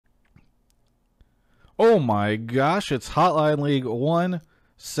Oh my gosh, it's Hotline League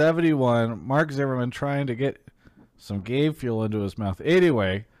 171. Mark Zimmerman trying to get some game fuel into his mouth.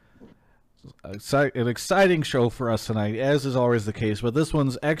 Anyway, an exciting show for us tonight, as is always the case, but this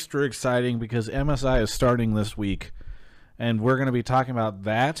one's extra exciting because MSI is starting this week, and we're going to be talking about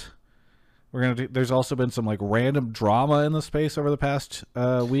that. There's also been some like random drama in the space over the past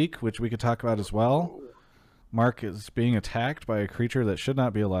week, which we could talk about as well. Mark is being attacked by a creature that should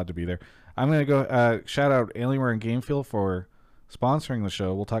not be allowed to be there. I'm going to go shout out Alienware and Gamefuel for sponsoring the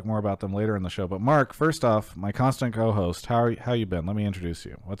show. We'll talk more about them later in the show. But Mark, first off, my constant co-host, how you been? Let me introduce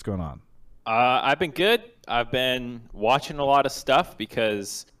you. What's going on? I've been good. I've been watching a lot of stuff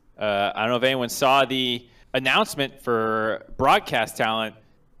because I don't know if anyone saw the announcement for broadcast talent.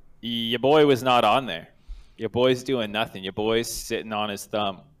 Your boy was not on there. Your boy's doing nothing. Your boy's sitting on his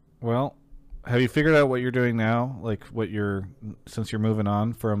thumb. Well, have you figured out what you're doing now? Like since you're moving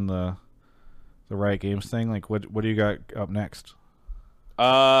on from the Riot Games thing, like what do you got up next?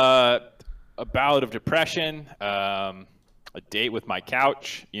 A bout of depression, a date with my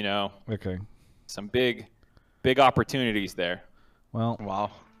couch, Okay. Some big opportunities there. Well,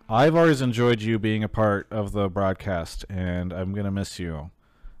 wow. I've always enjoyed you being a part of the broadcast, and I'm going to miss you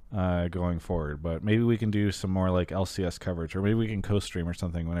going forward. But maybe we can do some more like LCS coverage, or maybe we can co-stream or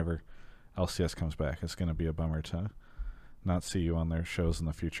something whenever LCS comes back. It's going to be a bummer to not see you on their shows in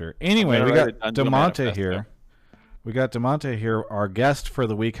the future. Anyway, we got DeMonte here. We got DeMonte here, our guest for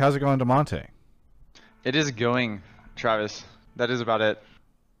the week. How's it going, DeMonte? It is going, Travis. That is about it.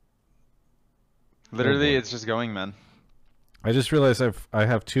 Literally, it's just going, man. I just realized I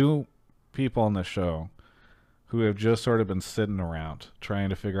have two people on the show who have just sort of been sitting around trying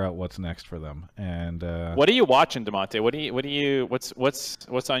to figure out what's next for them. And what are you watching, DeMonte?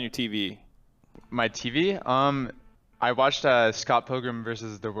 What's on your TV? My TV? I watched Scott Pilgrim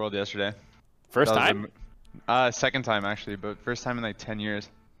versus the World yesterday. First time? Second time actually, but first time in like 10 years.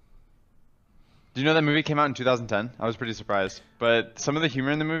 Do you know that movie came out in 2010? I was pretty surprised. But some of the humor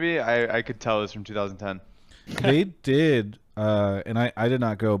in the movie, I could tell was from 2010. They did, and I did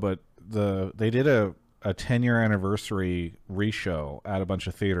not go, but they did a 10-year anniversary re-show at a bunch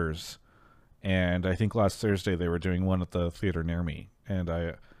of theaters, and I think last Thursday they were doing one at the theater near me, and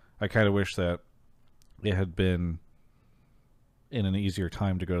I kind of wish that it had been in an easier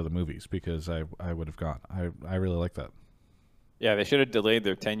time to go to the movies because I would have gone. I really like that. Yeah, they should have delayed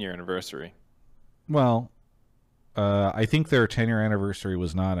their 10-year anniversary. Well, I think their 10-year anniversary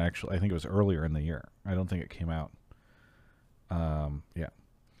was not actually. I think it was earlier in the year. I don't think it came out. Yeah.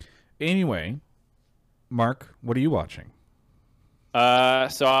 Anyway, Mark, what are you watching?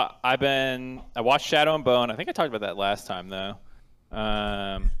 So I watched Shadow and Bone. I think I talked about that last time though.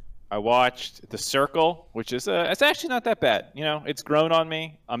 I watched The Circle, which is it's actually not that bad. It's grown on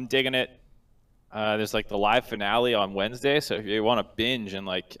me. I'm digging it. There's like the live finale on Wednesday, so if you want to binge and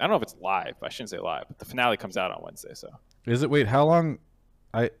I don't know if it's live. I shouldn't say live, but the finale comes out on Wednesday. So is it? Wait, how long?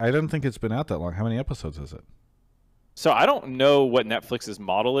 I don't think it's been out that long. How many episodes is it? So I don't know what Netflix's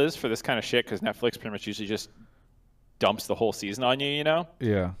model is for this kind of shit because Netflix pretty much usually just dumps the whole season on you,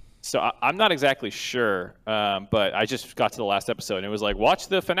 Yeah. So I'm not exactly sure, but I just got to the last episode and it was like, watch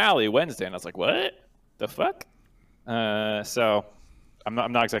the finale Wednesday, and I was like, what the fuck? So I'm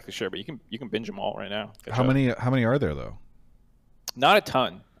not exactly sure, but you can binge them all right now. How many are there though? Not a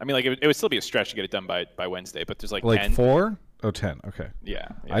ton. I mean, it would still be a stretch to get it done by Wednesday, but there's like 10. 4? Oh, 10. Okay. Yeah.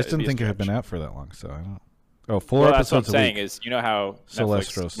 I just didn't think it had been out for that long, so I don't. Oh, 4 well, episodes. That's what I'm saying week. is, how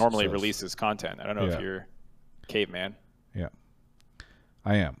Celestros Netflix normally says. releases content. I don't know if you're caveman. Yeah,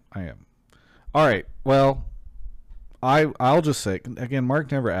 I am. All right. Well, I'll just say again,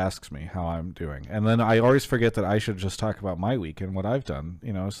 Mark never asks me how I'm doing, and then I always forget that I should just talk about my week and what I've done,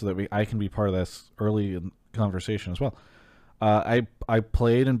 so that I can be part of this early conversation as well. I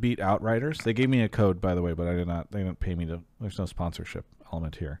played and beat Outriders. They gave me a code, by the way, but I did not. They didn't pay me to. There's no sponsorship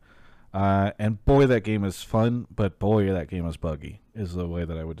element here. And boy, that game is fun, but boy, that game is buggy, is the way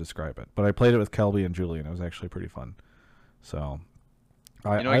that I would describe it. But I played it with Kelby and Julian. It was actually pretty fun. So,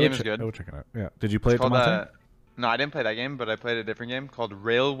 what game is good? I would check it out. Yeah. Did you play it, DeMonte? No, I didn't play that game, but I played a different game called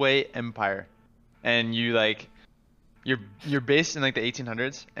Railway Empire. And you're based in like the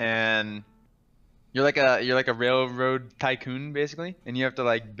 1800s, and you're like a railroad tycoon basically, and you have to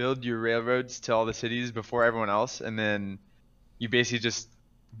like build your railroads to all the cities before everyone else, and then you basically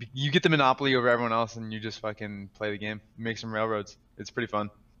you get the monopoly over everyone else, and you just fucking play the game, make some railroads. It's pretty fun.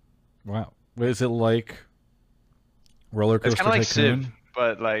 Wow. Is it like Roller Coaster It's kind of like Tycoon? Civ,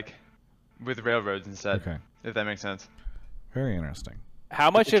 but like with railroads instead. Okay. If that makes sense. Very interesting. How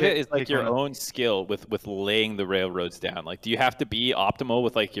much of it is like kick your one up. own skill with laying the railroads down? Like, do you have to be optimal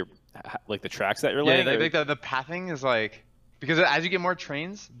with like like the tracks that you're Yeah, laying? or- like the pathing is like, because as you get more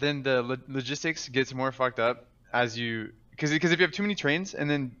trains, then the logistics gets more fucked up as you, because if you have too many trains and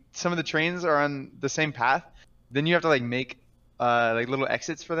then some of the trains are on the same path, then you have to like make like little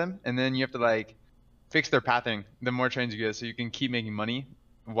exits for them, and then you have to like fix their pathing the more trains you get, so you can keep making money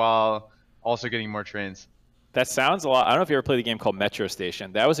while also getting more trains. That sounds a lot. I don't know if you ever played a game called Metro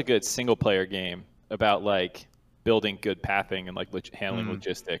Station. That was a good single player game about like building good pathing and like handling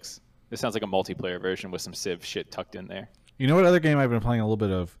logistics. This sounds like a multiplayer version with some Civ shit tucked in there. You know what other game I've been playing a little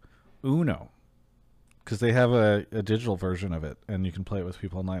bit of? Uno. Because they have a digital version of it, and you can play it with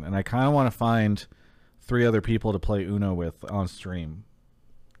people online. And I kind of want to find 3 other people to play Uno with on stream.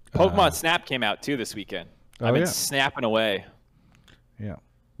 Pokemon Snap came out too this weekend. I've been snapping away. Yeah.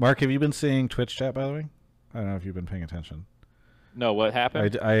 Mark, have you been seeing Twitch chat, by the way? I don't know if you've been paying attention. No, what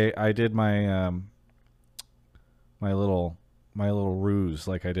happened? I did my my little ruse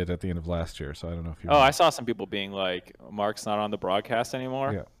like I did at the end of last year, so I don't know if you. Oh, I saw some people being like, "Mark's not on the broadcast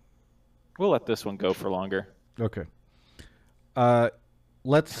anymore." Yeah. We'll let this one go for longer. Okay.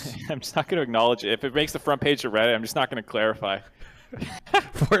 Let's. I'm just not going to acknowledge it. If it makes the front page of Reddit, I'm just not going to clarify.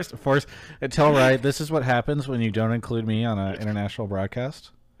 Force. Tell Riot this is what happens when you don't include me on an international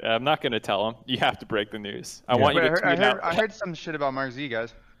broadcast. I'm not going to tell him. You have to break the news. I want you to tweet out. I heard some shit about Mark Z,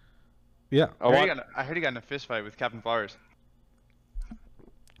 guys. Yeah. I heard he got in a fist fight with Captain Flowers.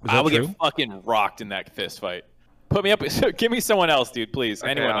 I will get fucking rocked in that fist fight. Put me up. Give me someone else, dude, please.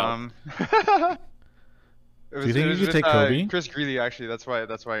 Okay, Anyone else. Do you think you could take Kobe? Chris Greeley, actually. That's why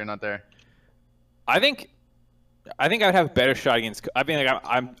you're not there. I think I'd have a better shot against. I mean, like,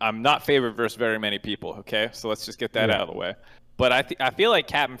 I'm not favored versus very many people. Okay, so let's just get that out of the way. But I feel like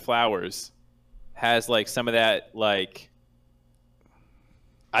Captain Flowers has like some of that like.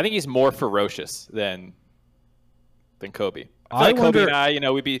 I think he's more ferocious than Kobe. I feel like Kobe and I,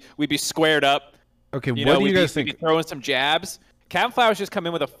 we'd be squared up. Okay, what do you guys think? We'd be throwing some jabs. Captain Flowers just come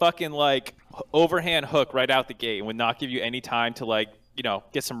in with a fucking like overhand hook right out the gate and would not give you any time to like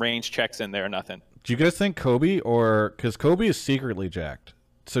get some range checks in there or nothing. Do you guys think Kobe because Kobe is secretly jacked?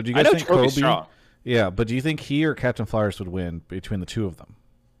 So do you guys think Kobe's Kobe? Strong. Yeah, but do you think he or Captain Flowers would win between the two of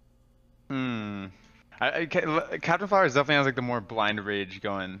them? Captain Flowers definitely has like the more blind rage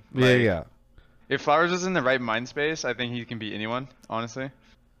going. Yeah. If Flowers was in the right mind space, I think he can beat anyone, honestly.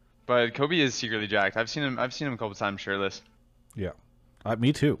 But Kobe is secretly jacked. I've seen him a couple times shirtless. Yeah,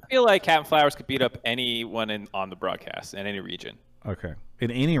 me too. I feel like Captain Flowers could beat up anyone on the broadcast in any region. Okay, in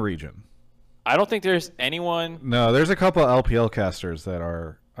any region. I don't think there's anyone. No, there's a couple of LPL casters that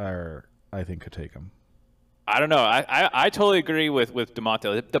are I think could take him. I don't know. I totally agree with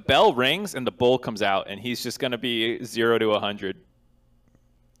DeMonte. The bell rings and the bull comes out, and he's just going to be 0 to 100.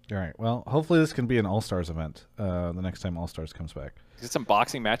 All right. Well, hopefully this can be an All-Stars event the next time All-Stars comes back. Get some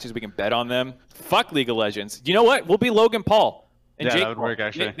boxing matches. We can bet on them. Fuck League of Legends. You know what? We'll be Logan Paul and Jake that would Paul. work,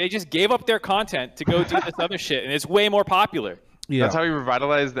 actually. They just gave up their content to go do this other shit, and it's way more popular. Yeah. That's how we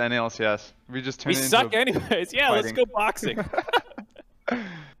revitalized the NALCS. We just turned it into suck anyways. Yeah, let's go boxing.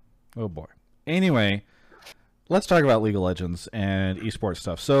 Oh boy. Anyway, let's talk about League of Legends and esports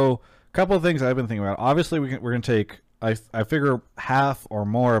stuff. So, a couple of things I've been thinking about. Obviously, we're going to take. I figure half or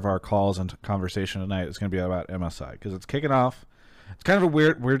more of our calls and conversation tonight is going to be about MSI because it's kicking off. It's kind of a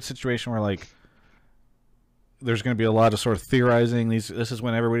weird situation where like there's going to be a lot of sort of theorizing. This is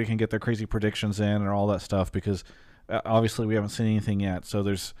when everybody can get their crazy predictions in and all that stuff because obviously we haven't seen anything yet. So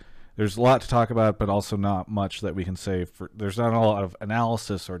there's a lot to talk about, but also not much that we can say. There's not a lot of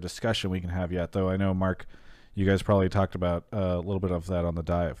analysis or discussion we can have yet, though. I know, Mark, you guys probably talked about a little bit of that on the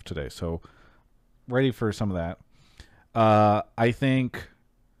dive today. So ready for some of that. I think.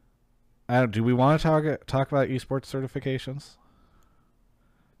 Do we want to talk about esports certifications?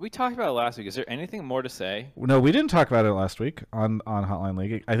 We talked about it last week. Is there anything more to say? No, we didn't talk about it last week on Hotline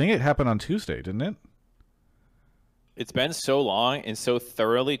League. I think it happened on Tuesday, didn't it? It's been so long and so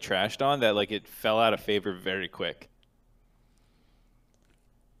thoroughly trashed on that like it fell out of favor very quick.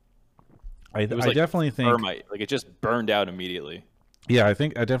 I definitely think Thermite. Like it just burned out immediately. Yeah, I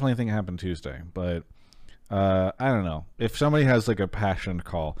definitely think it happened Tuesday, but I don't know. If somebody has like a passionate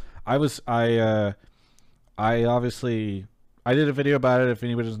call. I obviously I did a video about it. If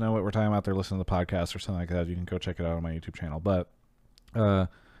anybody doesn't know what we're talking about, they're listening to the podcast or something like that, you can go check it out on my YouTube channel. But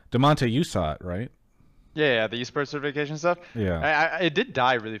DeMonte, you saw it, right? Yeah, the esports certification stuff. Yeah, it did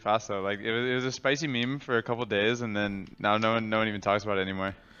die really fast though. Like it was a spicy meme for a couple days, and then now no one even talks about it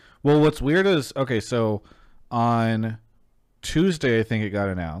anymore. Well, what's weird is so on Tuesday I think it got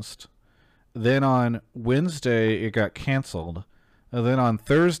announced, then on Wednesday it got canceled, and then on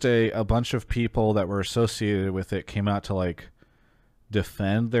Thursday a bunch of people that were associated with it came out to like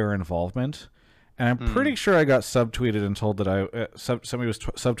defend their involvement. And I'm pretty sure I got subtweeted and told that somebody was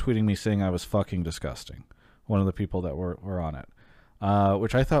subtweeting me saying I was fucking disgusting. One of the people that were on it,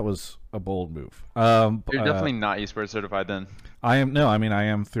 which I thought was a bold move. You're definitely not esports certified then. I am no. I mean, I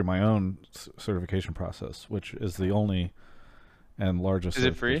am through my own certification process, which is the only and largest. Is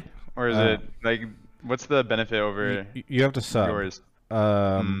it free, or is it like what's the benefit over? You have to sub yours?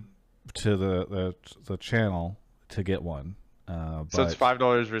 To the channel to get one. So it's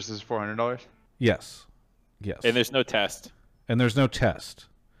 $5 versus $400. Yes. And there's no test.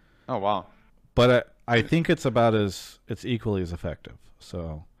 Oh wow. But I think it's equally as effective.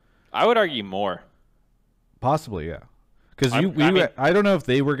 So I would argue more. Possibly, yeah. Because I don't know if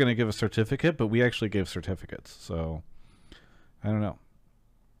they were going to give a certificate, but we actually gave certificates. So I don't know.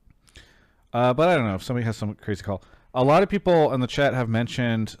 But I don't know if somebody has some crazy call. A lot of people in the chat have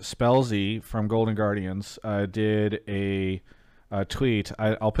mentioned Spellzy from Golden Guardians did a tweet.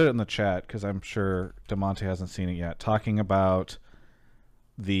 I'll put it in the chat because I'm sure DeMonte hasn't seen it yet. Talking about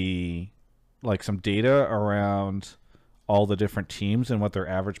some data around all the different teams and what their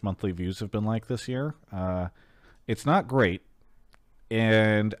average monthly views have been like this year. It's not great,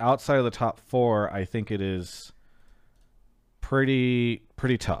 and outside of the top 4, I think it is pretty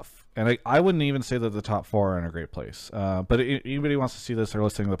tough. And I wouldn't even say that the top 4 are in a great place. But anybody wants to see this, or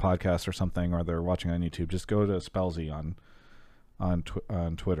listening to the podcast or something, or they're watching on YouTube, just go to Spellzy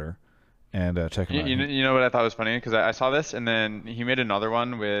on Twitter and check him out. You know what I thought was funny? Because I saw this, and then he made another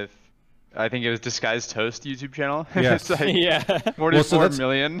one with, I think it was Disguised Toast YouTube channel. Yes. It's like 44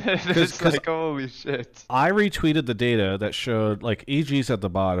 million. It's like, holy shit. I retweeted the data that showed like EG's at the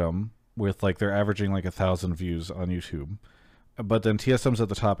bottom with like they're averaging like 1,000 views on YouTube. But then TSM's at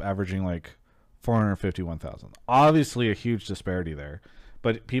the top averaging like 451,000. Obviously a huge disparity there.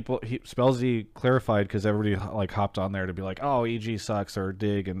 But Spellzy clarified because everybody like hopped on there to be like, oh, EG sucks, or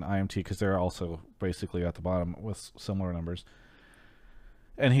Dig and IMT, because they're also basically at the bottom with similar numbers.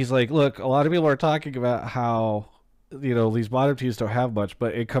 And he's like, look, a lot of people are talking about how, these bottom teams don't have much,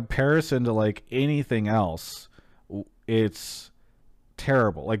 but in comparison to like anything else, it's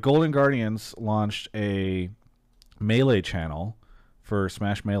terrible. Like Golden Guardians launched a Melee channel for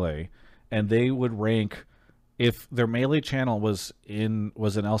Smash Melee, and they would rank, if their Melee channel was an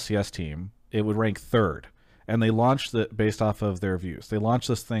LCS team, it would rank 3rd. And they launched it based off of their views. They launched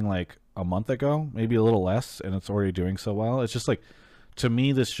this thing like a month ago, maybe a little less, and it's already doing so well. It's just like, to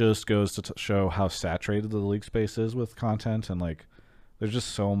me, this just goes to show how saturated the league space is with content, and like there's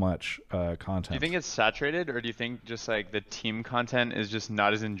just so much content. Do you think it's saturated, or do you think just like the team content is just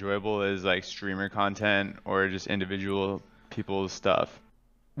not as enjoyable as like streamer content or just individual people's stuff?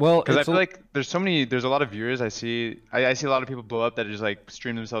 Well, because I feel like there's a lot of viewers I see a lot of people blow up that just like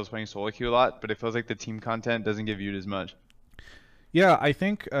stream themselves playing solo queue a lot, but it feels like the team content doesn't get viewed as much. Yeah, I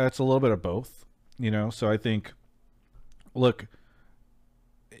think it's a little bit of both, so I think, look,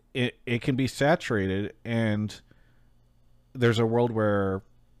 it can be saturated, and there's a world where,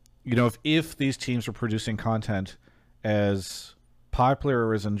 if these teams are producing content as popular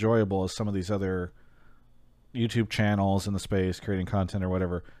or as enjoyable as some of these other YouTube channels in the space creating content or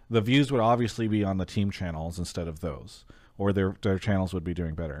whatever, the views would obviously be on the team channels instead of those, or their channels would be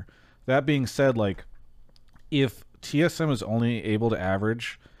doing better. That being said, like, if TSM is only able to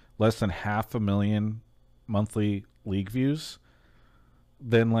average less than 500,000 monthly league views,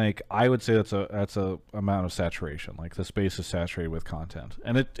 then like I would say that's a amount of saturation. Like the space is saturated with content,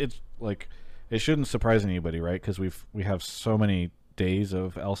 and it's like it shouldn't surprise anybody, right? Because we have so many days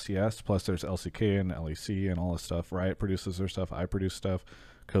of LCS, plus there's LCK and LEC and all this stuff. Riot produces their stuff, I produce stuff,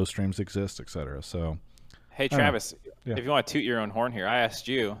 co-streams exist, etc. So, hey Travis, if you want to toot your own horn here, I asked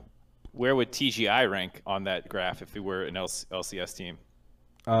you, where would TGI rank on that graph if we were an LCS team?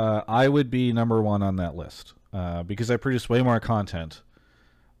 I would be number 1 on that list because I produce way more content.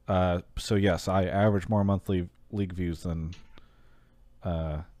 So yes, I average more monthly league views than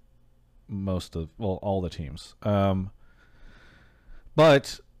all the teams.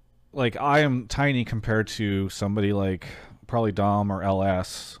 But like I am tiny compared to somebody like probably Dom or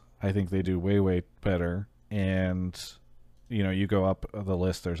LS. I think they do way better. And you go up the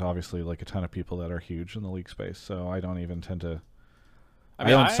list, there's obviously like a ton of people that are huge in the league space. So I don't even tend to. I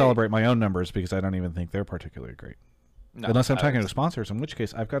don't celebrate my own numbers because I don't even think they're particularly great. No, unless I'm talking to sponsors, in which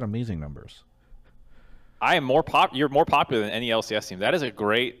case I've got amazing numbers. I am you're more popular than any LCS team. That is a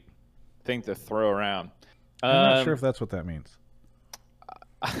great thing to throw around. I'm not sure if that's what that means.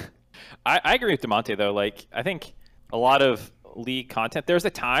 I agree with DeMonte though. Like I think a lot of league content, there's a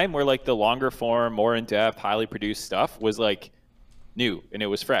time where like the longer form, more in-depth, highly produced stuff was like new and it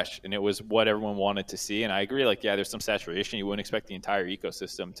was fresh and it was what everyone wanted to see. And I agree, like, yeah, there's some saturation. You wouldn't expect the entire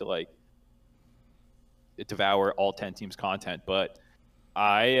ecosystem to like devour all 10 teams content, but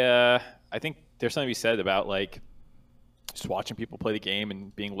I think there's something to be said about like just watching people play the game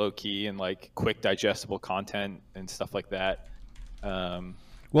and being low key and like quick digestible content and stuff like that.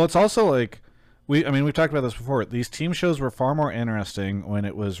 Well, it's also like we've talked about this before. These team shows were far more interesting when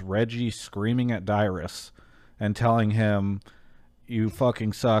it was Reggie screaming at Dyrus and telling him, "You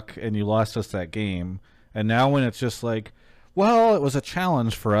fucking suck and you lost us that game." And now when it's just like, well, it was a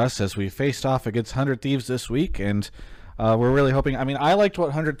challenge for us as we faced off against 100 Thieves this week, and we're really hoping. I mean, I liked what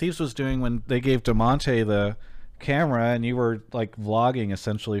 100 Thieves was doing when they gave Demonte the camera and you were like vlogging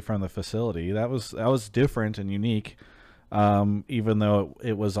essentially from the facility. That was different and unique, even though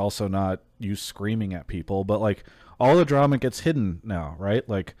it was also not you screaming at people. But like all the drama gets hidden now, right?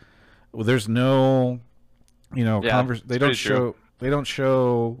 Like there's no, they don't show. They don't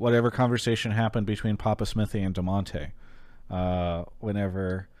show whatever conversation happened between Papa Smithy and Demonte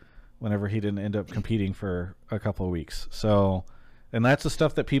whenever he didn't end up competing for a couple of weeks. So, and that's the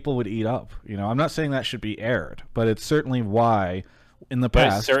stuff that people would eat up. I'm not saying that should be aired, but it's certainly why in the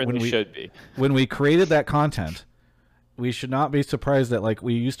past should be. When we created that content, we should not be surprised that like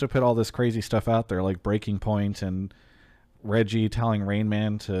we used to put all this crazy stuff out there, like Breaking Point and Reggie telling Rain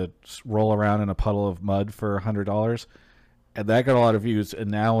Man to roll around in a puddle of mud for $100. And that got a lot of views.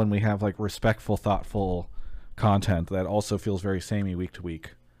 And now when we have like respectful, thoughtful content that also feels very samey week to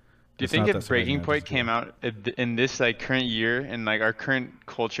week. Do you think if Breaking Point came out in this like current year in like our current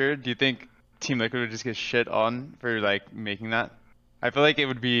culture, do you think Team Liquid would just get shit on for like making that? I feel like it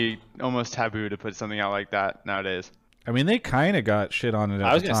would be almost taboo to put something out like that nowadays. I mean, they kind of got shit on it at the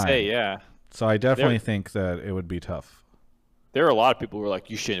time. I was gonna say, yeah. So I definitely think that it would be tough. There are a lot of people who were like,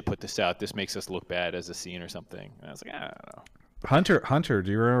 "You shouldn't put this out. This makes us look bad as a scene or something." And I was like, I don't know. Hunter,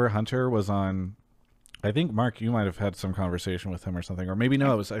 do you remember Hunter was on? I think Mark, you might have had some conversation with him or something, or maybe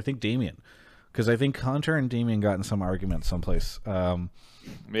no, it was I think Damien, because I think Hunter and Damien got in some argument someplace.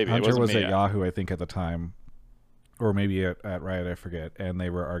 Maybe Hunter was at me, Yahoo, I think, at the time, or maybe at Riot, I forget, and they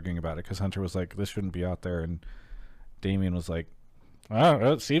were arguing about it because Hunter was like, "This shouldn't be out there," and Damien was like,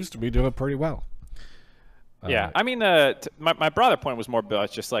 "Well, it seems to be doing pretty well." Yeah, I mean, my broader point was more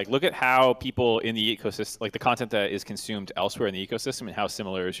about just like look at how people in the ecosystem, like the content that is consumed elsewhere in the ecosystem, and how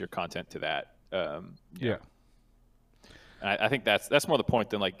similar is your content to that. Yeah. And I think that's more the point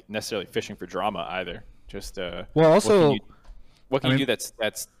than like necessarily fishing for drama either. Just well, also, what can you do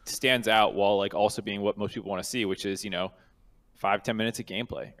that stands out while like also being what most people want to see, which is 5-10 minutes of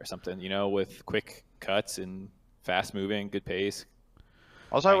gameplay or something, with quick cuts and fast moving, good pace.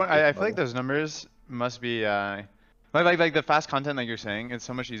 Also, I feel like those numbers must be like the fast content like you're saying. It's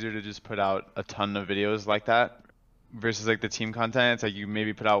so much easier to just put out a ton of videos like that versus like the team content. It's like you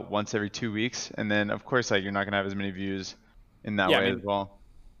maybe put out once every 2 weeks, and then of course like you're not gonna have as many views in that way as well.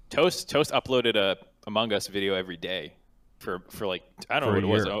 Toast uploaded a Among Us video every day for like I don't know what it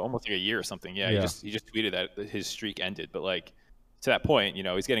was, almost like a year or something. Yeah, he just tweeted that his streak ended, but like to that point,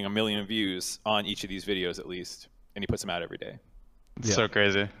 he's getting 1 million views on each of these videos at least, and he puts them out every day. It's so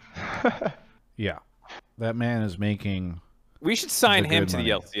crazy. Yeah, that man is making. We should sign him to money.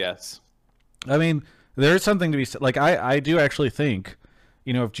 the LCS. I mean, there's something to be said. Like I do actually think,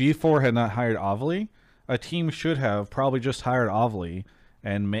 if G4 had not hired Ovely, a team should have probably just hired Ovely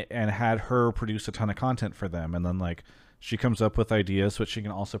and had her produce a ton of content for them, and then like she comes up with ideas, which she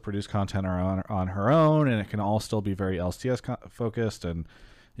can also produce content on her own, and it can all still be very LCS focused, and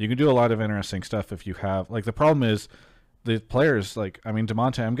you can do a lot of interesting stuff if you have like the problem is the players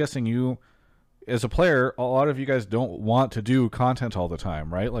Demonte, I'm guessing you as a player, a lot of you guys don't want to do content all the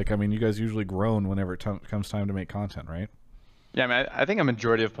time, right? Like, I mean, you guys usually groan whenever it comes time to make content, right? Yeah, I mean, I think a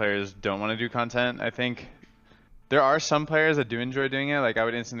majority of players don't want to do content. I think there are some players that do enjoy doing it. Like, I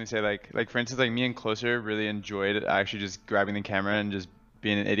would instantly say, like for instance, like me and Closer really enjoyed actually just grabbing the camera and just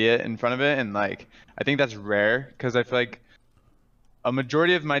being an idiot in front of it. And like, I think that's rare because I feel like a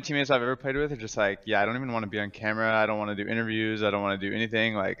majority of my teammates I've ever played with are just like, yeah, I don't even want to be on camera. I don't want to do interviews. I don't want to do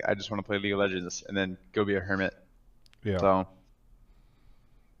anything. Like, I just want to play League of Legends and then go be a hermit. Yeah. So.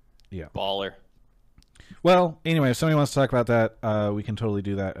 Yeah. Baller. Well, anyway, if somebody wants to talk about that, we can totally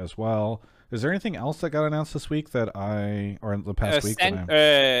do that as well. Is there anything else that got announced this week or in the past week?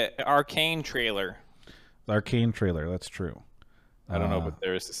 Arcane trailer. The Arcane trailer, that's true. I don't know what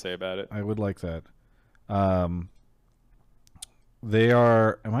there is to say about it. I would like that. They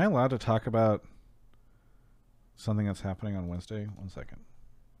are. Am I allowed to talk about something that's happening on Wednesday? 1 second.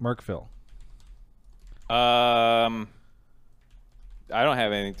 Mark, Phil. I don't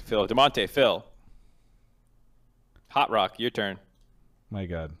have anything to Phil. Demonte, Phil. Hot Rock, your turn. My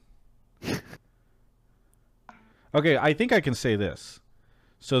God. Okay, I think I can say this.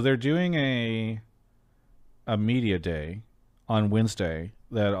 So they're doing a media day on Wednesday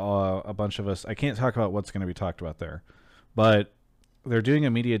that a bunch of us, I can't talk about what's going to be talked about there, but they're doing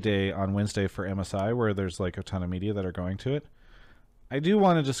a media day on Wednesday for MSI where there's like a ton of media that are going to it. I do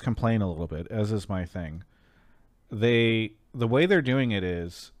want to just complain a little bit, as is my thing. The way they're doing it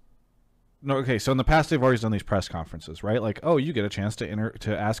is, no, okay, so in the past they've always done these press conferences, right? Like, oh, you get a chance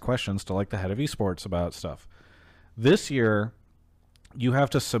to ask questions to like the head of esports about stuff. This year, you have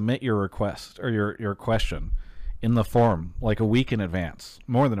to submit your request or your question in the form like a week in advance,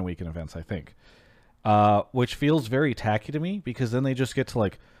 more than a week in advance, I think, which feels very tacky to me because then they just get to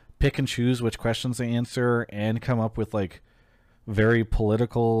like pick and choose which questions they answer and come up with like very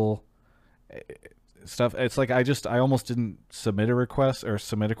political stuff. It's like I almost didn't submit a request or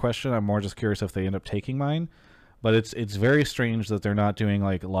submit a question. I'm more just curious if they end up taking mine. But it's very strange that they're not doing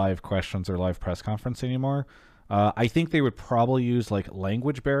like live questions or live press conference anymore. I think they would probably use like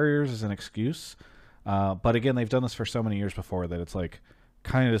language barriers as an excuse. But again, they've done this for so many years before that it's like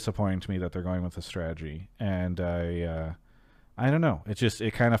kind of disappointing to me that they're going with this strategy. And I don't know.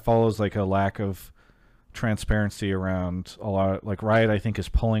 It kind of follows like a lack of transparency around a lot. Like Riot, I think, is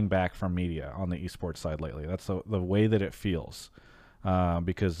pulling back from media on the esports side lately. That's the way that it feels,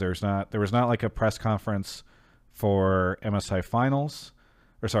 because there was not like a press conference for MSI finals,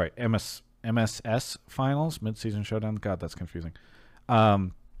 or sorry, MSS finals, mid-season showdown. God, that's confusing.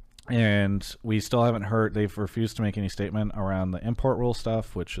 And we still haven't heard. They've refused to make any statement around the import rule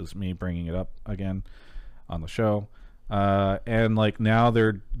stuff, which is me bringing it up again on the show. And like now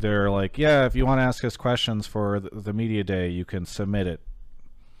they're like, yeah, if you want to ask us questions for the media day, you can submit it.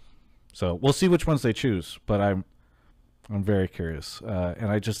 So we'll see which ones they choose, but I'm very curious.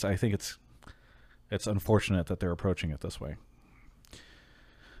 And I think it's unfortunate that they're approaching it this way.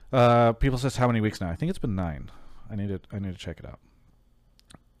 People says how many weeks now? I think it's been 9. I need to check it out.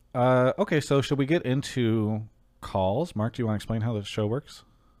 Okay, so should we get into calls? Mark, do you want to explain how the show works?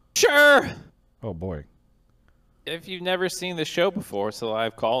 Sure. Oh boy. If you've never seen the show before, it's a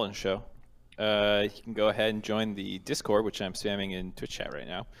live call-in show. You can go ahead and join the Discord, which I'm spamming in Twitch chat right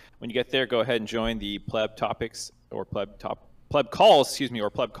now. When you get there, go ahead and join the Pleb Topics or Pleb Calls, or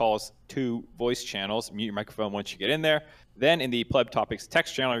Pleb Calls 2 voice channels. Mute your microphone once you get in there. Then in the Pleb Topics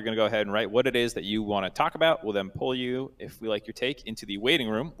text channel, you're going to go ahead and write what it is that you want to talk about. We'll then pull you, if we like your take, into the waiting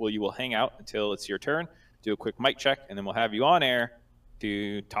room where you will hang out until it's your turn, do a quick mic check, and then we'll have you on air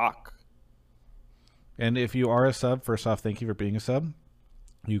to talk. And if you are a sub, first off, thank you for being a sub.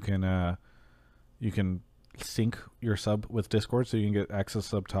 You can sync your sub with Discord, so you can get access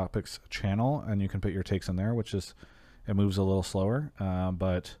to Subtopics channel, and you can put your takes in there, which is, it moves a little slower,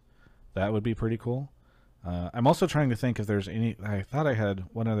 but that would be pretty cool. I'm also trying to think if there's any. I thought I had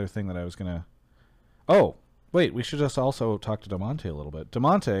one other thing that I was gonna. Oh, wait, we should just also talk to Demonte a little bit.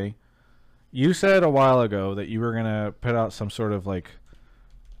 Demonte, you said a while ago that you were gonna put out some sort of like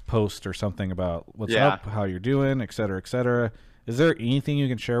post or something about what's up, how you're doing, et cetera, et cetera. Is there anything you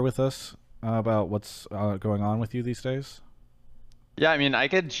can share with us about what's going on with you these days? Yeah, I mean, I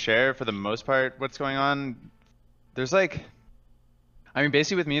could share for the most part what's going on. There's like, I mean,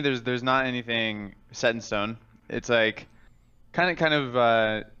 basically with me, there's not anything set in stone. It's like kind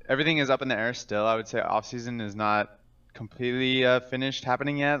of everything is up in the air still. I would say off season is not completely finished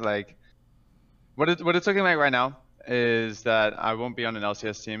happening yet. Like what it's looking like right now is that I won't be on an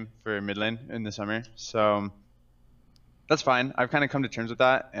LCS team for mid lane in the summer. So that's fine. I've kind of come to terms with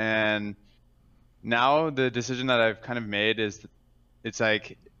that. And now the decision that I've kind of made is it's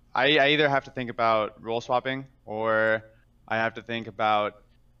like I either have to think about role swapping or I have to think about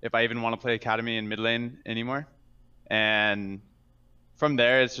if I even want to play Academy in mid lane anymore. And from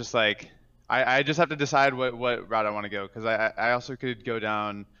there, it's just like, I just have to decide what route I want to go. Because I also could go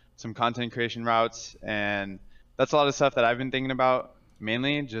down some content creation routes. And that's a lot of stuff that I've been thinking about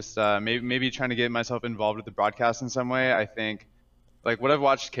mainly. Just maybe trying to get myself involved with the broadcast in some way. I think like what I've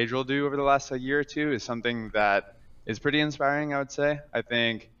watched Cadril do over the last year or two is something that is pretty inspiring, I would say. I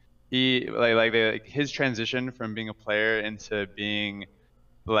think he his transition from being a player into being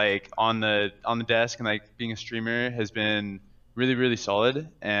like on the desk and like being a streamer has been really, really solid.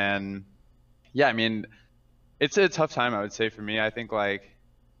 And yeah, I mean, it's a tough time, I would say, for me. I think like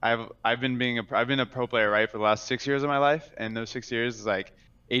I've been a pro player, right, for the last 6 years of my life, and those 6 years is like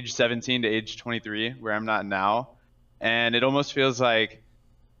age 17 to age 23, where I'm not now. And it almost feels like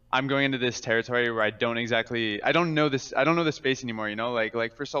I'm going into this territory where I don't know the space anymore, you know?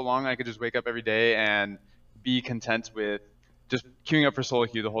 Like for so long I could just wake up every day and be content with just queuing up for solo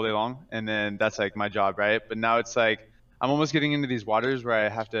queue the whole day long, and then that's like my job, right? But now it's like I'm almost getting into these waters where I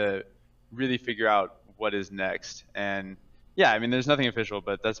have to really figure out what is next. And yeah, I mean, there's nothing official,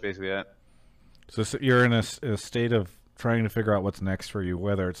 but that's basically it. So you're in a state of trying to figure out what's next for you,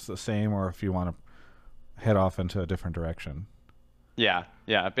 whether it's the same or if you want to head off into a different direction. Yeah,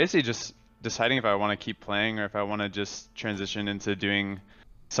 yeah. Basically, just deciding if I want to keep playing or if I want to just transition into doing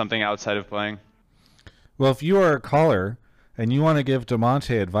something outside of playing. Well, if you are a caller and you want to give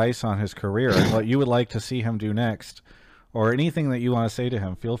Damonte advice on his career and what you would like to see him do next, or anything that you want to say to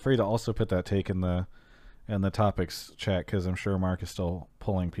him, feel free to also put that take in the topics chat, because I'm sure Mark is still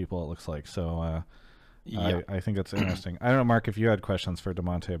pulling people, it looks like. So Yeah. I think it's interesting. I don't know, Mark, if you had questions for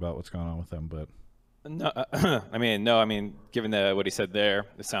Damonte about what's going on with them, but No, I mean, no. I mean, given what he said there,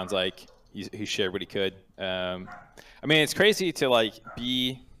 it sounds like he shared what he could. I mean, it's crazy to like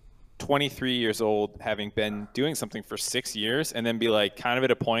be 23 years old, having been doing something for 6 years, and then be like kind of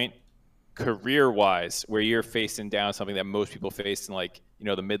at a point career-wise where you're facing down something that most people face in, like, you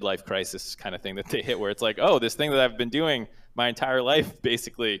know, the midlife crisis kind of thing that they hit, where it's like, oh, this thing that I've been doing my entire life,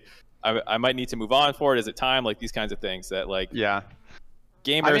 basically, I might need to move on for it. Is it time? Like these kinds of things that like Yeah.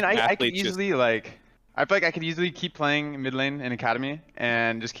 gamers, I mean, I could athletes easily like. I feel like I could easily keep playing mid lane in academy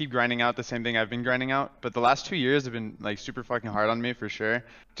and just keep grinding out the same thing I've been grinding out. But the last 2 years have been like super fucking hard on me for sure.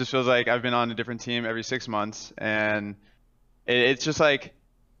 Just feels like I've been on a different team every 6 months, and it's just like,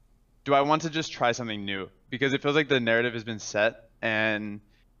 do I want to just try something new? Because it feels like the narrative has been set, and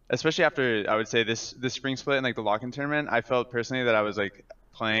especially after, I would say, this spring split and like the lock-in tournament, I felt personally that I was like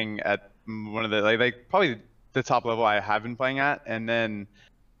playing at one of the like probably the top level I have been playing at, and then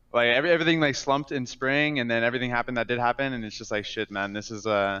like everything like slumped in spring, and then everything happened that did happen, and it's just like, shit, man, this is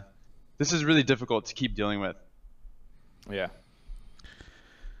really difficult to keep dealing with. yeah.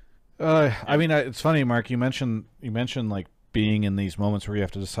 I mean, it's funny, Mark. You mentioned like being in these moments where you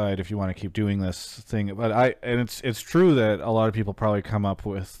have to decide if you want to keep doing this thing. But it's true that a lot of people probably come up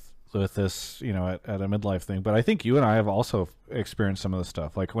with this, you know, at a midlife thing. But I think you and I have also experienced some of this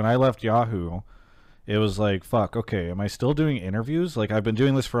stuff. Like when I left Yahoo, it was like, fuck, okay, am I still doing interviews? Like, I've been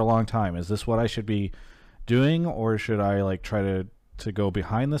doing this for a long time. Is this what I should be doing, or should I like try to go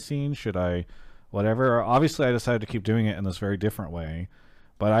behind the scenes? Should I whatever? Obviously, I decided to keep doing it in this very different way.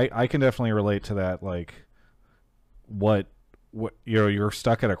 But I can definitely relate to that, like what you know, you're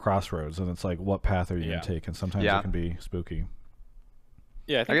stuck at a crossroads, and it's like, what path are you going to take? And sometimes Yeah. it can be spooky.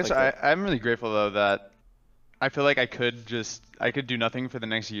 Yeah, I guess like I'm really grateful though that I feel like I could do nothing for the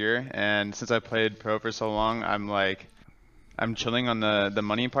next year, and since I played pro for so long, I'm chilling on the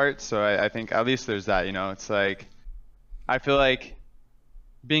money part. So I think at least there's that, you know. It's like I feel like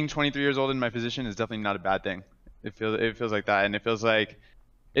being 23 years old in my position is definitely not a bad thing. It feels like that, and it feels like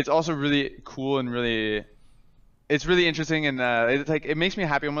it's also really cool and it's really interesting, and it's like it makes me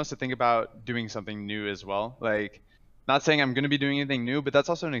happy almost to think about doing something new as well. Like, not saying I'm going to be doing anything new, but that's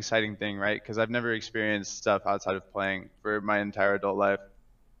also an exciting thing, right? Because I've never experienced stuff outside of playing for my entire adult life.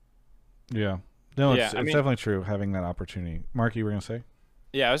 Yeah. No, Yeah, it's I mean- definitely true, having that opportunity. Mark, you were going to say?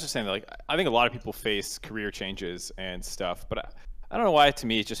 Yeah, I was just saying that, like, I think a lot of people face career changes and stuff, but I don't know why, to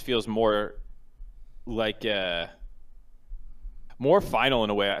me it just feels more like more final in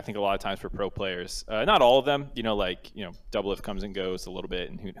a way. I think a lot of times for pro players, not all of them, you know, like, you know, Doublelift comes and goes a little bit,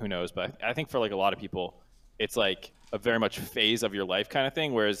 and who knows, but I think for like a lot of people, it's like a very much phase of your life kind of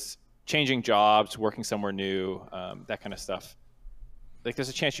thing. Whereas changing jobs, working somewhere new, that kind of stuff, like there's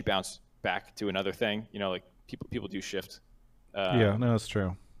a chance you bounce back to another thing. You know, like people do shift. Yeah, no, that's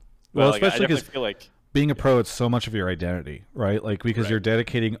true. Well, Well, like, I especially definitely because feel like being a pro, it's so much of your identity, right? Like, because Right. you're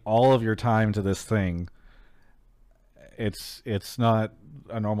dedicating all of your time to this thing. It's not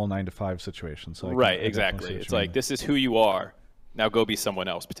a normal 9 to 5 situation. So I right, I definitely see exactly. what It's you like mean. this is who you are. Now go be someone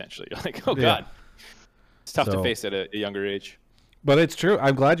else potentially. Like, oh Yeah. god, it's tough So- to face at a younger age. But it's true.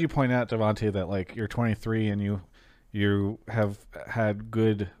 I'm glad you point out, Devontae, that like you're 23 and you have had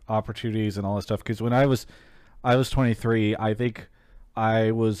good opportunities and all this stuff. Because when I was 23, I think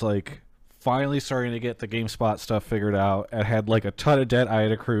I was like finally starting to get the GameSpot stuff figured out, and had like a ton of debt I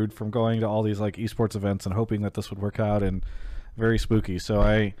had accrued from going to all these like esports events and hoping that this would work out, and very spooky. So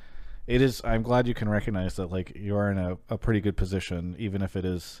I'm glad you can recognize that like you are in a pretty good position, even if it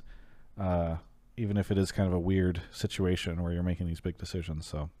is kind of a weird situation where you're making these big decisions.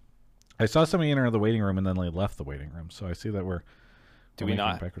 So I saw somebody enter the waiting room and then they left the waiting room. So I see that we're Do we're we making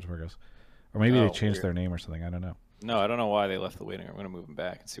not? backwards progress, or maybe Oh, they changed weird. their name or something. I don't know. No, I don't know why they left the waiting room. I'm gonna move them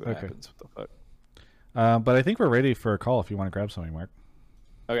back and see what Okay. happens. What the fuck? But I think we're ready for a call if you want to grab something, Mark.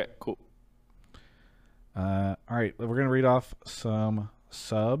 Okay, cool. All right, we're gonna read off some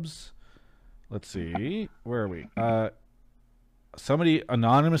subs. Let's see, where are we? somebody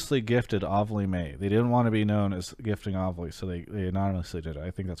anonymously gifted Ovely May. They didn't want to be known as gifting Ovely, so they anonymously did it.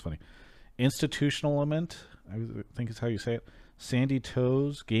 I think that's funny. Institutional Lament, I think is how you say it. Sandy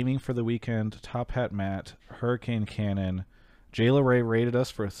Toes, Gaming for the Weekend, Top Hat Matt, Hurricane Cannon, Jayla Ray rated us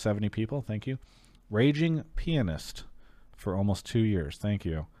for 70 people. Thank you. Raging Pianist for almost 2 years. Thank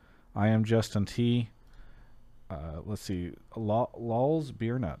you. I am Justin T. Let's see. Lols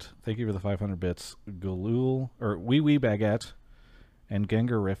Beer Nut. Thank you for the 500 bits. Galul, or Wee Wee Baguette, and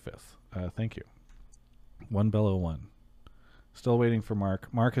Gengar Riffith. Thank you. One Bellow One. Still waiting for Mark.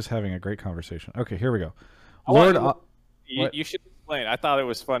 Mark is having a great conversation. Okay, here we go. Lord, you should explain. I thought it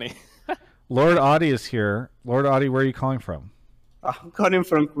was funny. Lord Audie is here. Lord Audie, where are you calling from? I'm calling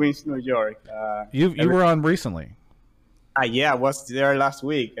from Queens, New York. You were on recently. Yeah, I was there last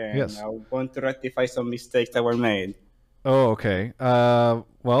week, and Yes. I want to rectify some mistakes that were made. Oh, okay. Well,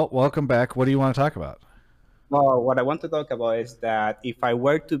 welcome back. What do you want to talk about? Well, what I want to talk about is that if I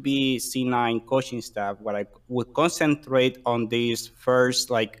were to be C9 coaching staff, what I would concentrate on this first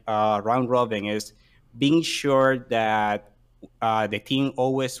round robin is being sure that the team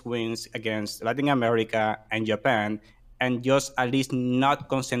always wins against Latin America and Japan, and just at least not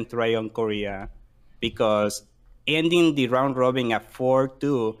concentrate on Korea, because ending the round robin at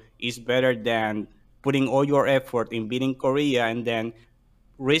 4-2 is better than putting all your effort in beating Korea and then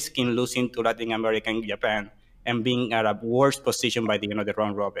risking losing to Latin America and Japan and being at a worse position by the end of the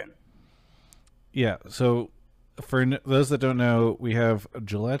round robin. Yeah, so for those that don't know, we have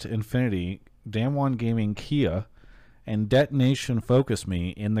Gillette Infinity, Damwon Gaming Kia, and Detonation Focus Me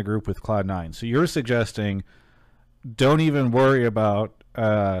in the group with Cloud9. So you're suggesting don't even worry about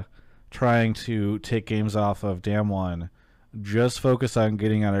trying to take games off of Damwon. Just focus on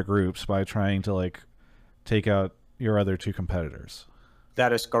getting out of groups by trying to take out your other two competitors.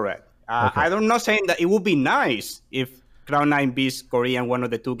 That is correct. Okay. I'm not saying that it would be nice if Cloud9 beats Korea in one of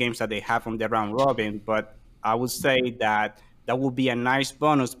the two games that they have from the round robin, but I would say that would be a nice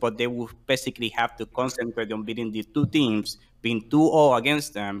bonus, but they would basically have to concentrate on beating the two teams, being 2-0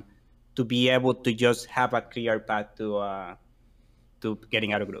 against them, to be able to just have a clear path to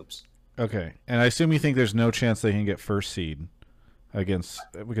getting out of groups. Okay, and I assume you think there's no chance they can get first seed because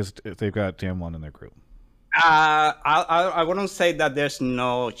they've got Damwon in their group. I wouldn't say that there's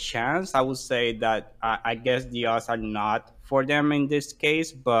no chance. I would say that I guess the odds are not for them in this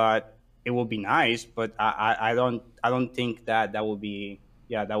case, but it would be nice. But I don't think that would be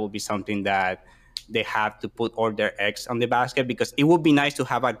something that they have to put all their eggs on the basket, because it would be nice to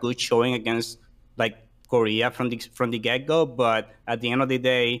have a good showing against Korea from the get-go. But at the end of the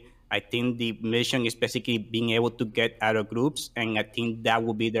day, I think the mission is basically being able to get out of groups, and I think that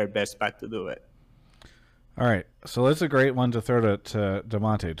would be their best path to do it. All right, so that's a great one to throw to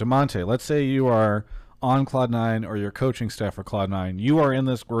Demonte. Demonte, let's say you are on Cloud9 or you're coaching staff for Cloud9. You are in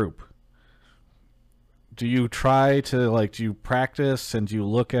this group. Do you try to do you practice and do you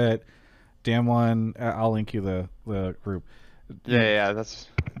look at Damwon? I'll link you the group. Yeah, that's.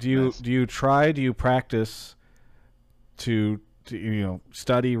 Do you nice. do you practice to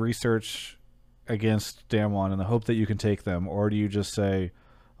study, research against Damwon in the hope that you can take them, or do you just say,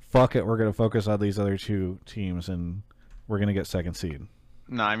 fuck it, we're going to focus on these other two teams and we're going to get second seed?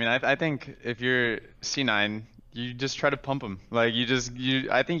 No, I mean, I think if you're C9, you just try to pump them. I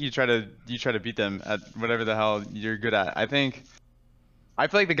think you try to beat them at whatever the hell you're good at. I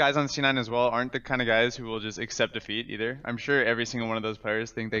feel like the guys on C9 as well aren't the kind of guys who will just accept defeat either. I'm sure every single one of those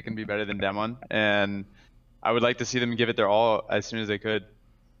players think they can be better than Damwon, and I would like to see them give it their all as soon as they could.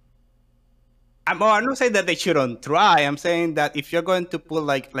 I'm not saying that they shouldn't try. I'm saying that if you're going to put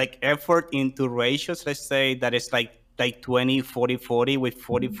effort into ratios, let's say that it's like 20, 40, 40, with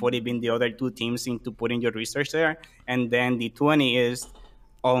 40, 40 being the other two teams into putting your research there, and then the 20 is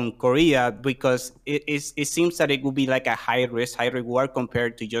on Korea, because it seems that it would be like a high risk, high reward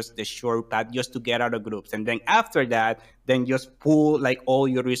compared to just the short path just to get out of groups. And then after that, then just pull all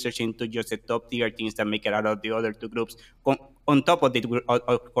your research into just the top tier teams that make it out of the other two groups on top of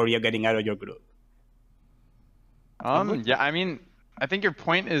of Korea getting out of your group. Yeah, I mean, I think your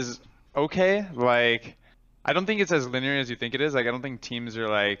point is okay. I don't think it's as linear as you think it is. I don't think teams are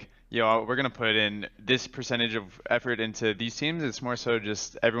we're going to put in this percentage of effort into these teams. It's more so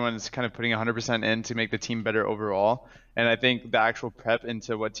just everyone's kind of putting 100% in to make the team better overall. And I think the actual prep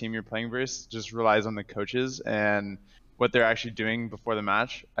into what team you're playing versus just relies on the coaches and what they're actually doing before the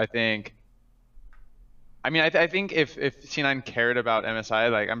match. I think if C9 cared about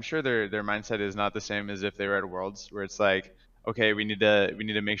MSI, I'm sure their mindset is not the same as if they were at Worlds, where it's okay, we need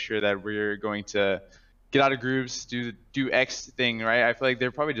to make sure that we're going to get out of groups, do X thing, right? I feel like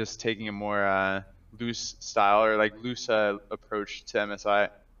they're probably just taking a more loose style or like loose approach to MSI.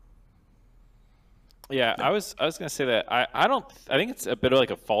 Yeah, I was gonna say that I think it's a bit of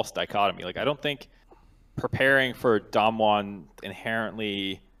like a false dichotomy. Like I don't think preparing for Damwon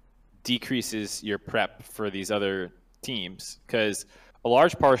inherently decreases your prep for these other teams, because a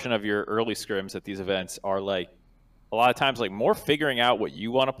large portion of your early scrims at these events are like a lot of times like more figuring out what you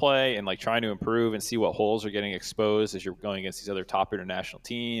want to play and like trying to improve and see what holes are getting exposed as you're going against these other top international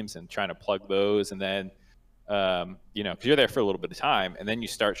teams and trying to plug those. And then you know, because you're there for a little bit of time, and then you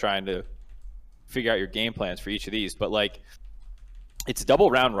start trying to figure out your game plans for each of these. But like it's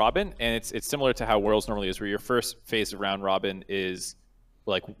double round robin, and it's similar to how Worlds normally is, where your first phase of round robin is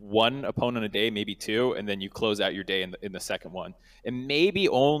like one opponent a day, maybe two, and then you close out your day in the second one. And maybe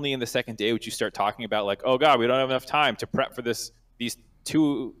only in the second day would you start talking about like, oh god, we don't have enough time to prep for these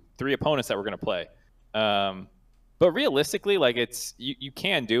 2-3 opponents that we're going to play. But realistically, like you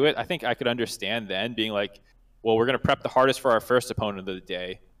can do it. I think I could understand then being like, well, we're going to prep the hardest for our first opponent of the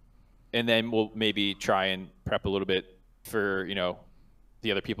day, and then we'll maybe try and prep a little bit for, you know,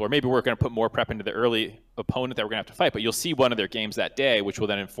 the other people, or maybe we're going to put more prep into the early opponent that we're going to have to fight, but you'll see one of their games that day, which will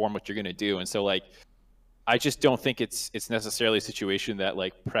then inform what you're going to do. And so like, I just don't think it's necessarily a situation that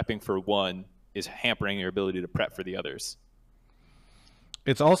like prepping for one is hampering your ability to prep for the others.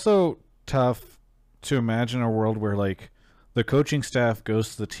 It's also tough to imagine a world where like the coaching staff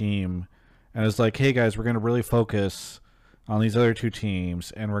goes to the team and is like, hey guys, we're going to really focus on these other two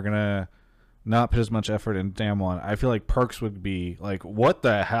teams, and we're going to not put as much effort in Damwon. I feel like Perkz would be like, what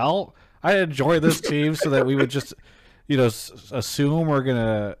the hell? I enjoy this team so that we would just, you know, assume we're going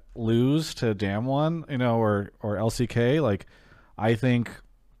to lose to Damwon, you know, or LCK. Like, I think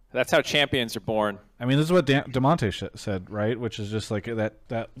that's how champions are born. I mean, this is what Demonte said, right? Which is just like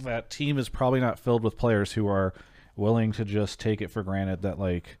that team is probably not filled with players who are willing to just take it for granted that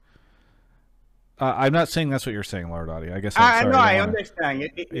like, I'm not saying that's what you're saying, Lordotti. I guess I understand.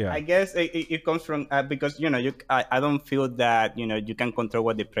 Yeah. I guess it comes from because you know I don't feel that you know you can control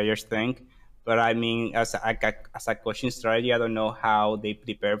what the players think, but I mean as a coaching strategy, I don't know how they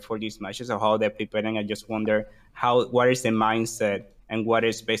prepare for these matches or how they're preparing. I just wonder what is the mindset and what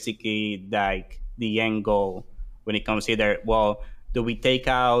is basically like the end goal when it comes either, well, do we take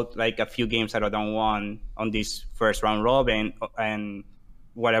out like a few games out of Damwon on this first round robin and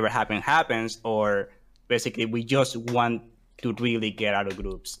whatever happens, or basically we just want to really get out of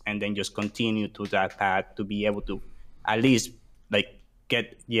groups and then just continue to that path to be able to at least like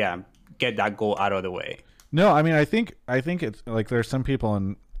get that goal out of the way. No, I mean I think it's like there's some people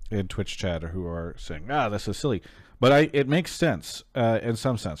in Twitch chat who are saying, this is silly, but it makes sense in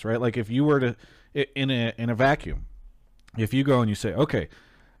some sense, right? Like if you were to in a vacuum, if you go and you say, okay,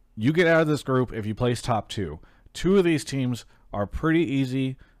 you get out of this group if you place top two of these teams are pretty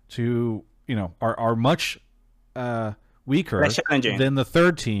easy to, you know, are much weaker than the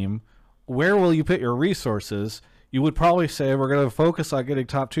third team. Where will you put your resources? You would probably say we're going to focus on getting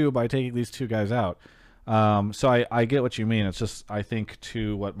top two by taking these two guys out. So I get what you mean. It's just, I think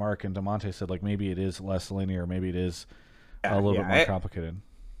to what Mark and Demonte said, like maybe it is less linear, maybe it is a little bit more complicated.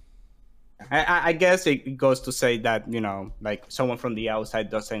 I guess it goes to say that, you know, like someone from the outside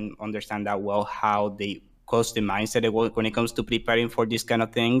doesn't understand that well how they coach the mindset when it comes to preparing for these kind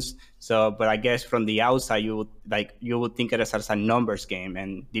of things. So, but I guess from the outside, you would think it as a numbers game,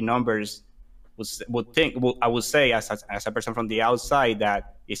 and the numbers I would say as a person from the outside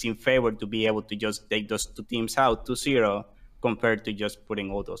that is in favor to be able to just take those two teams out 2-0 compared to just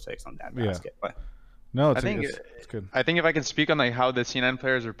putting all those eggs on that basket. But no, it's good. I think if I can speak on like how the C9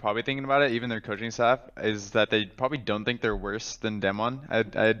 players are probably thinking about it, even their coaching staff, is that they probably don't think they're worse than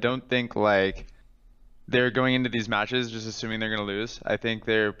Damwon. I don't think like they're going into these matches just assuming they're going to lose. I think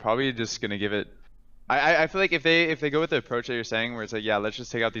they're probably just going to give it. I feel like if they go with the approach that you're saying, where it's like, yeah, let's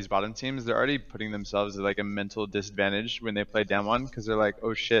just take out these bottom teams, they're already putting themselves at like a mental disadvantage when they play Damwon, because they're like,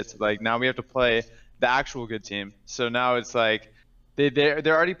 oh shit, like now we have to play the actual good team. So now it's like they're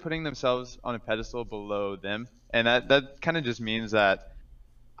already putting themselves on a pedestal below them, and that kind of just means that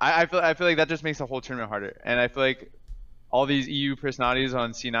I feel like that just makes the whole tournament harder. And I feel like all these EU personalities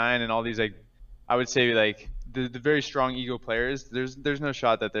on C9 and all these like, I would say like the very strong ego players, there's no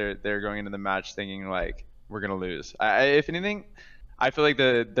shot that they're going into the match thinking like we're gonna lose. If anything, I feel like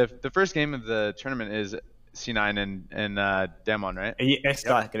the first game of the tournament is C9 and Damwon, right?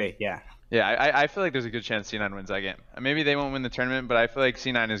 Exactly. Yeah. Yeah, I feel like there's a good chance C9 wins that game. Maybe they won't win the tournament, but I feel like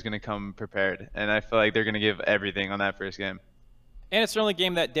C9 is gonna come prepared, and I feel like they're gonna give everything on that first game. And it's their only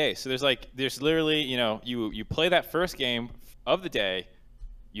game that day, so there's literally, you know, you play that first game of the day.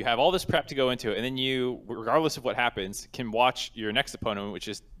 You have all this prep to go into it, and then you, regardless of what happens, can watch your next opponent, which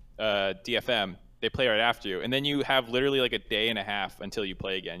is DFM, they play right after you, and then you have literally like a day and a half until you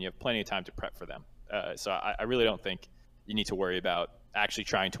play again. You have plenty of time to prep for them. So I really don't think you need to worry about actually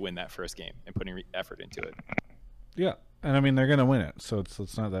trying to win that first game and putting effort into it. Yeah, and I mean they're gonna win it, so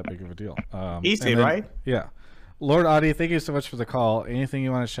it's not that big of a deal. Easy, and then- right? Yeah. Lord Adi, thank you so much for the call. Anything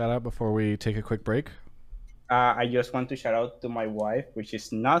you want to shout out before we take a quick break? I just want to shout out to my wife, which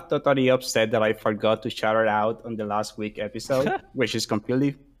is not totally upset that I forgot to shout her out on the last week episode, which is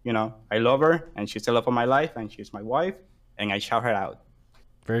completely, I love her and she's the love of my life and she's my wife and I shout her out.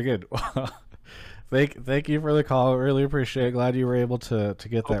 Very good. Thank you for the call. Really appreciate it. Glad you were able to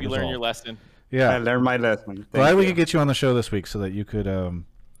get Hope that you result. learn your lesson. Yeah. I learned my lesson. Glad we could get you on the show this week so that you could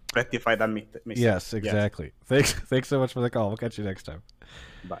rectify that mistake. Yes, exactly. Yes. Thanks so much for the call. We'll catch you next time.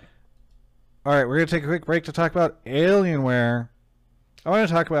 Bye. All right, we're going to take a quick break to talk about Alienware. I want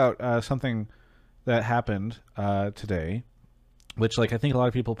to talk about something that happened today, which I think a lot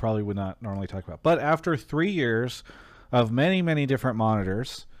of people probably would not normally talk about. But after 3 years of many, many different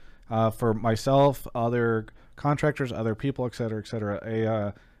monitors, for myself, other contractors, other people, et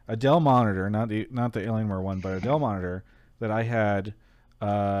cetera, a Dell monitor, not the Alienware one, but a Dell monitor that I had,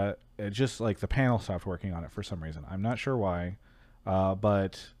 it just the panel stopped working on it for some reason. I'm not sure why,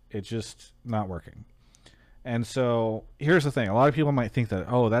 but it's just not working. And so here's the thing. A lot of people might think that,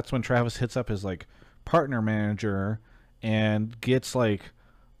 oh, that's when Travis hits up his partner manager and gets a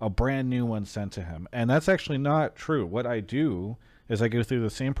brand new one sent to him. And that's actually not true. What I do is I go through the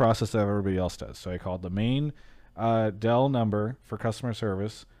same process that everybody else does. So I called the main Dell number for customer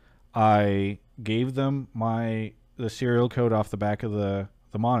service. I gave them the serial code off the back of the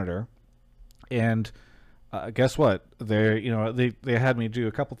monitor, and guess what? They had me do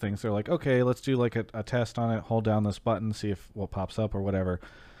a couple things. They're like, okay, let's do a test on it. Hold down this button, see if what pops up or whatever.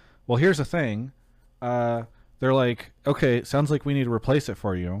 Well, here's the thing. They're like, okay, sounds like we need to replace it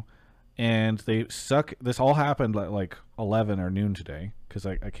for you. And they suck. This all happened at 11 or noon today because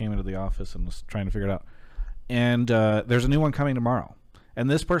I came into the office and was trying to figure it out. And there's a new one coming tomorrow. And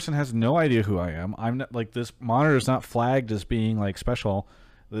this person has no idea who I am. I'm not this monitor is not flagged as being special.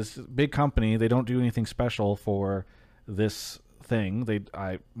 This big company, they don't do anything special for this thing.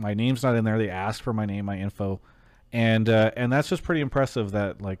 My name's not in there. They asked for my name, my info, and that's just pretty impressive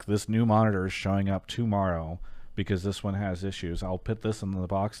that this new monitor is showing up tomorrow because this one has issues. I'll put this in the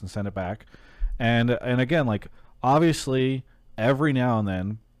box and send it back, and again, obviously every now and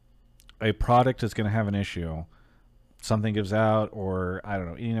then a product is going to have an issue. Something gives out, or I don't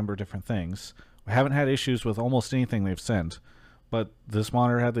know, any number of different things. We haven't had issues with almost anything they've sent. But this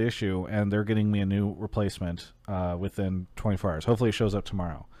monitor had the issue, and they're getting me a new replacement within 24 hours. Hopefully it shows up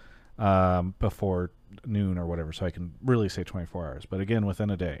tomorrow before noon or whatever, so I can really say 24 hours. But again,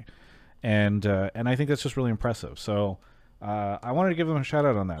 within a day. And I think that's just really impressive. So I wanted to give them a shout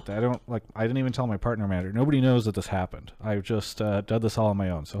out on that. I didn't even tell my partner manager. Nobody knows that this happened. I just did this all on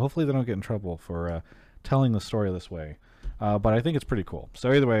my own. So hopefully they don't get in trouble for telling the story this way. But I think it's pretty cool.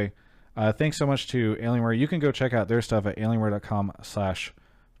 So either way, thanks so much to Alienware. You can go check out their stuff at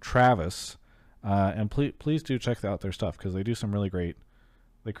alienware.com/Travis. And please do check out their stuff because they create some really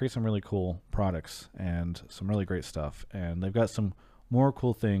cool products and some really great stuff. And they've got some more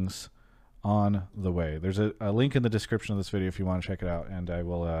cool things on the way. There's a link in the description of this video if you want to check it out. And I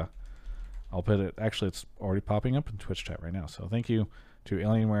will, I'll put it, actually it's already popping up in Twitch chat right now. So thank you to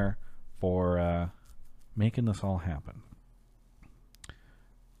Alienware for making this all happen.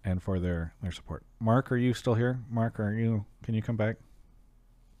 And for their support. Mark, are you still here? Mark, can you come back?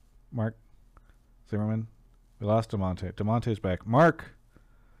 Mark Zimmerman? We lost DeMonte. DeMonte's back. Mark!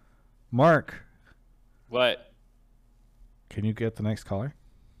 What? Can you get the next caller?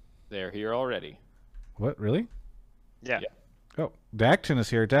 They're here already. What, really? Yeah. Oh, Dacton is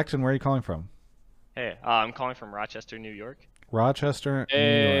here. Dacton, where are you calling from? Hey, I'm calling from Rochester, New York. Rochester, New York.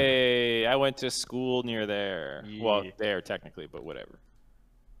 Hey, I went to school near there. Yeah. Well, there technically, but whatever.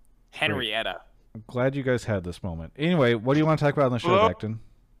 Henrietta. I'm glad you guys had this moment. Anyway, what do you want to talk about on the show, Hello? Dacton?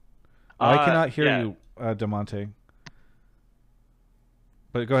 I cannot hear yeah. you, DeMonte.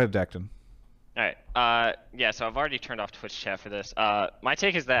 But go ahead, Dacton. All right. Yeah, so I've already turned off Twitch chat for this. My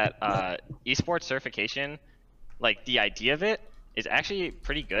take is that esports certification, the idea of it, is actually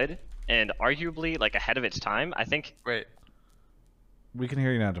pretty good and arguably ahead of its time. I think. Wait, We can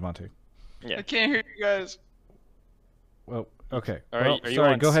hear you now, DeMonte. Yeah. I can't hear you guys. Well, okay. Are Well, you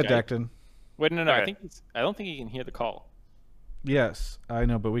sorry, on go ahead, Skype? Dacton. Wait, no. Okay. I don't think he can hear the call. Yes, I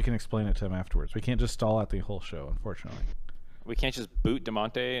know, but we can explain it to him afterwards. We can't just stall out the whole show, unfortunately. We can't just boot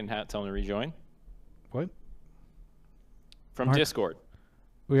DeMonte and tell him to rejoin What? from Mark? Discord.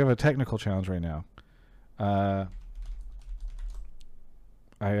 We have a technical challenge right now.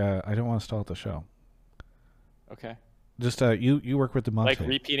 I don't want to stall out the show. Okay. Just you work with DeMonte. Like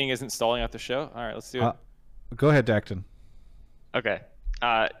repeating isn't stalling out the show. All right, let's do it. Go ahead, Dacton. Okay.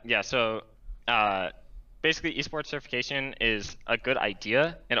 Yeah. So basically, esports certification is a good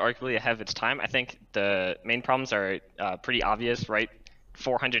idea and arguably ahead of its time. I think the main problems are pretty obvious, right?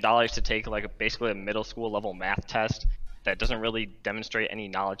 $400 to take like basically a middle school level math test that doesn't really demonstrate any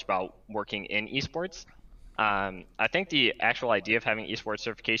knowledge about working in esports. I think the actual idea of having esports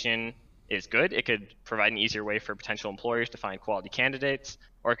certification is good. It could provide an easier way for potential employers to find quality candidates,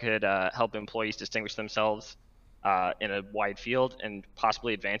 or it could help employees distinguish themselves in a wide field and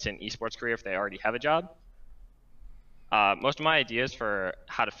possibly advance an esports career if they already have a job. Most of my ideas for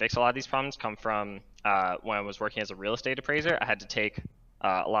how to fix a lot of these problems come from when I was working as a real estate appraiser. I had to take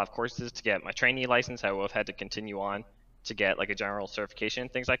a lot of courses to get my trainee license. I would have had to continue on to get like a general certification,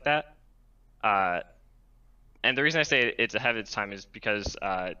 things like that. And the reason I say it's ahead of its time is because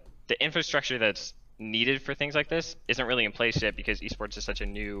the infrastructure that's needed for things like this isn't really in place yet because esports is such a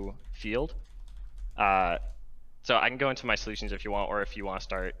new field. So I can go into my solutions if you want, or if you want to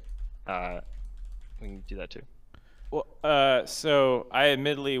start, we can do that too. Well, so I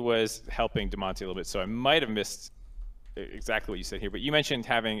admittedly was helping DeMonte a little bit, so I might have missed exactly what you said here. But you mentioned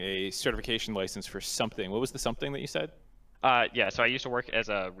having a certification license for something. What was the something that you said? Yeah, so I used to work as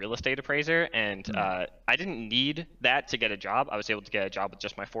a real estate appraiser, and I didn't need that to get a job. I was able to get a job with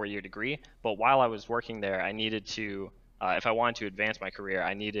just my 4-year degree. But while I was working there, I needed to, if I wanted to advance my career,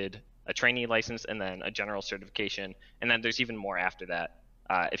 I needed a trainee license and then a general certification. And then there's even more after that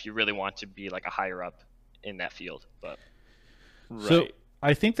if you really want to be like a higher up in that field. But So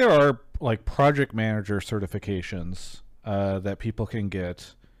I think there are like project manager certifications that people can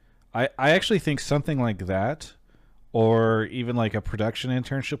get. I actually think something like that, or even like a production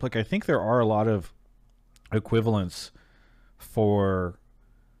internship, like I think there are a lot of equivalents for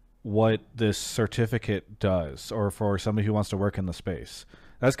what this certificate does, or for somebody who wants to work in the space.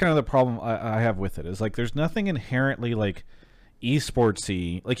 That's kind of the problem I have with it, is like there's nothing inherently like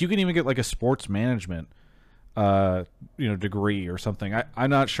esportsy. Like you can even get like a sports management degree or something. I'm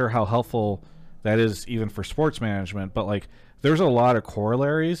not sure how helpful that is even for sports management, but like there's a lot of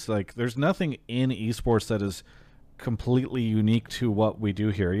corollaries. Like there's nothing in esports that is completely unique to what we do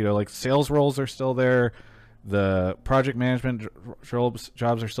here. Like sales roles are still there, the project management jobs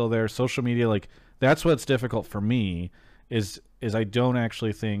are still there, social media, like that's what's difficult for me is I don't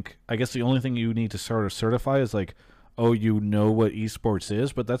actually think, I guess the only thing you need to sort of certify is like, oh, you know what esports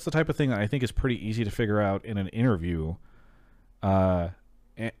is, but that's the type of thing that I think is pretty easy to figure out in an interview, and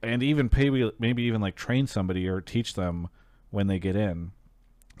even maybe even like train somebody or teach them when they get in.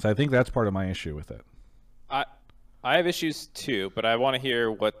 So I think that's part of my issue with it. I have issues too, but I want to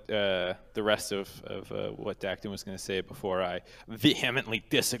hear what the rest of what Dacton was going to say before I vehemently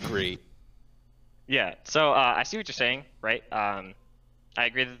disagree. Yeah, so I see what you're saying, right? I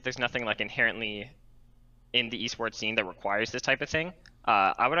agree that there's nothing like inherently in the esports scene that requires this type of thing.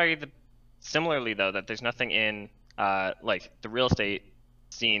 I would argue that similarly though, that there's nothing in like the real estate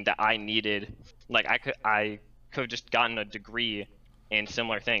scene that I needed. Like I could have just gotten a degree in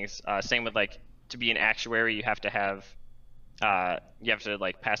similar things. Same with like, to be an actuary, you have to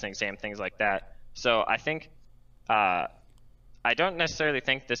like pass an exam, things like that. So I think I don't necessarily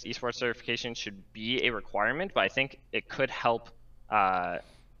think this esports certification should be a requirement, but I think it could help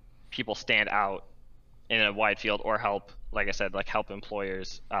people stand out in a wide field, or help, like I said, like help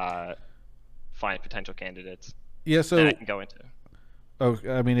employers find potential candidates. Yeah, so that I can go into. Oh,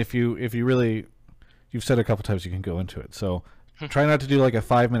 I mean, if you really, you've said a couple times you can go into it. So try not to do like a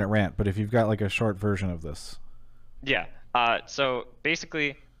 5-minute rant, but if you've got like a short version of this. Yeah. So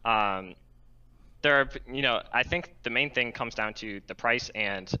basically, there are, I think the main thing comes down to the price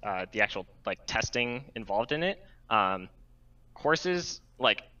and the actual like testing involved in it. Courses,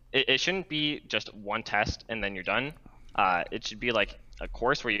 like it shouldn't be just one test and then you're done. It should be like a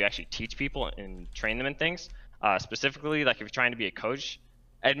course where you actually teach people and train them in things. Specifically, like if you're trying to be a coach,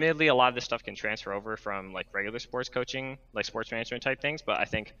 admittedly, a lot of this stuff can transfer over from like regular sports coaching, like sports management type things. But I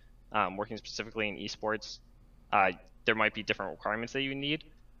think working specifically in esports, there might be different requirements that you need.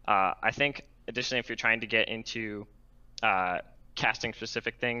 I think additionally, if you're trying to get into casting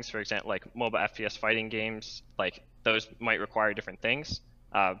specific things, for example, like MOBA FPS fighting games, like those might require different things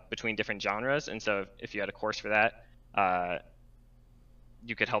between different genres. And so if you had a course for that,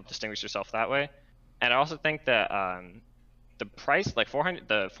 you could help distinguish yourself that way. And I also think that the price, like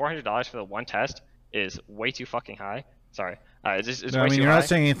 $400 for the one test, is way too fucking high. Sorry, it's no, way I mean, too you're high. not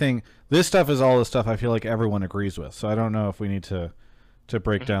saying anything. This stuff is all the stuff I feel like everyone agrees with. So I don't know if we need to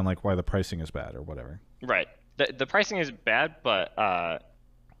break down like why the pricing is bad or whatever. Right. The pricing is bad, but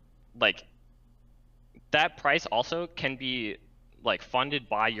like that price also can be like funded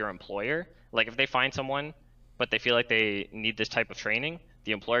by your employer. Like if they find someone, but they feel like they need this type of training,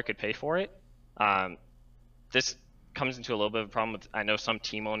 the employer could pay for it. This comes into a little bit of a problem with, I know some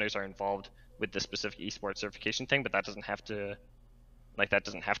team owners are involved with the specific esports certification thing, but that doesn't have to, like that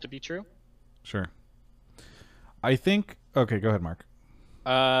doesn't have to be true. Sure. I think, okay, go ahead, Mark.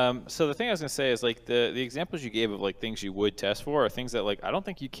 So the thing I was gonna say is like the examples you gave of like things you would test for are things that like I don't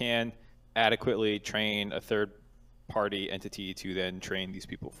think you can adequately train a third party entity to then train these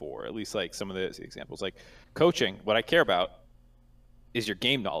people for. At least like some of the examples, like coaching. What I care about is your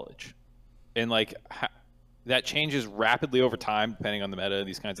game knowledge, and like that changes rapidly over time depending on the meta and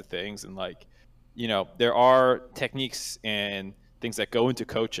these kinds of things. And like, you know, there are techniques and things that go into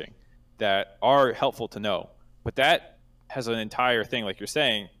coaching that are helpful to know, but that has an entire thing, like you're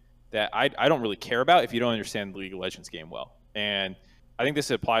saying, that I don't really care about if you don't understand the League of Legends game well. And I think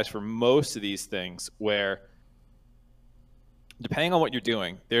this applies for most of these things where, depending on what you're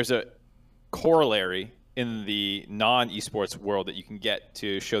doing, there's a corollary in the non-esports world that you can get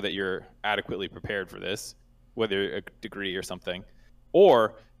to show that you're adequately prepared for this, whether a degree or something.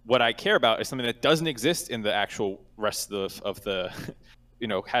 Or what I care about is something that doesn't exist in the actual rest of the you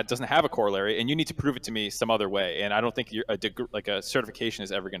know, doesn't have a corollary, and you need to prove it to me some other way. And I don't think like a certification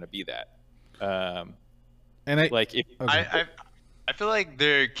is ever going to be that. And I like if, okay. I feel like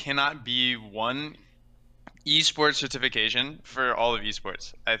there cannot be one esports certification for all of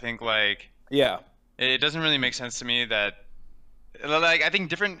esports. I think like yeah, it doesn't really make sense to me that like I think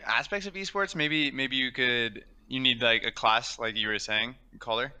different aspects of esports maybe you need like a class like you were saying,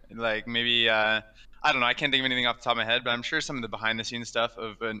 Caller, like maybe I don't know, I can't think of anything off the top of my head, but I'm sure some of the behind the scenes stuff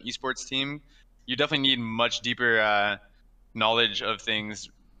of an esports team, you definitely need much deeper knowledge of things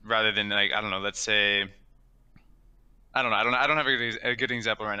rather than like, I don't know, let's say, I don't have a good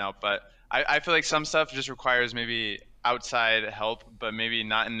example right now, but I feel like some stuff just requires maybe outside help, but maybe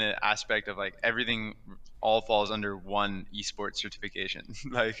not in the aspect of like everything all falls under one esports certification.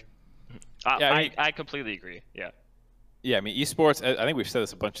 Like, yeah, I completely agree. Yeah. Yeah, I mean, esports, I think we've said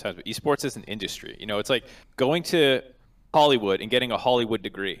this a bunch of times, but esports is an industry. You know, it's like going to Hollywood and getting a Hollywood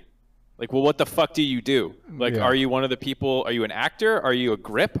degree. Like, well, what the fuck do you do? Like, Yeah. are you one of the people, are you an actor? Are you a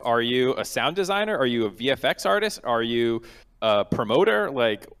grip? Are you a sound designer? Are you a VFX artist? Are you a promoter?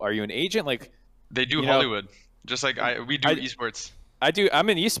 Like, are you an agent? Like, they do you know, Hollywood, just like we do esports. I'm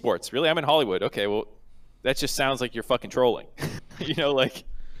in esports. Really? I'm in Hollywood. Okay, well, that just sounds like you're fucking trolling. You know, like,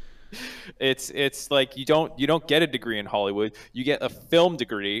 it's like you don't get a degree in Hollywood. You get a film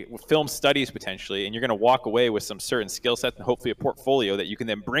degree with film studies potentially, and you're going to walk away with some certain skill set and hopefully a portfolio that you can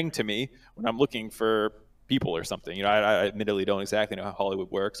then bring to me when I'm looking for people or something. You know, I admittedly don't exactly know how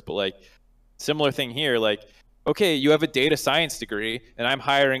Hollywood works, but like similar thing here. Like, okay, you have a data science degree and I'm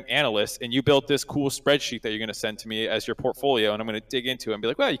hiring analysts, and you built this cool spreadsheet that you're going to send to me as your portfolio, and I'm going to dig into it and be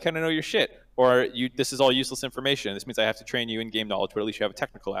like, well, you kind of know your shit. Or this is all useless information. This means I have to train you in game knowledge, but at least you have a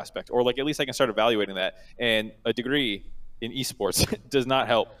technical aspect. Or like at least I can start evaluating that. And a degree in esports does not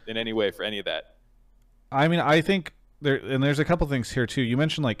help in any way for any of that. I mean, I think there's a couple things here too. You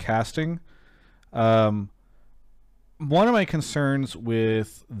mentioned like casting. One of my concerns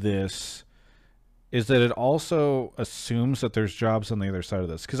with this is that it also assumes that there's jobs on the other side of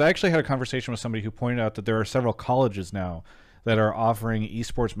this. Because I actually had a conversation with somebody who pointed out that there are several colleges now that are offering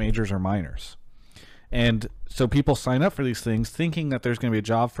esports majors or minors. And so people sign up for these things thinking that there's going to be a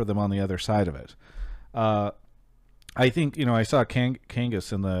job for them on the other side of it. I think, you know, I saw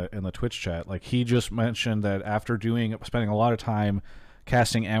Kangas in the Twitch chat. Like, he just mentioned that after spending a lot of time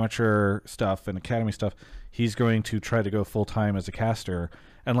casting amateur stuff and academy stuff, he's going to try to go full-time as a caster.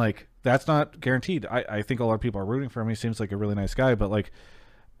 And like, that's not guaranteed. I think a lot of people are rooting for him. He seems like a really nice guy, but like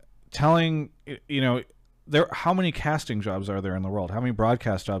telling, you know, how many casting jobs are there in the world? How many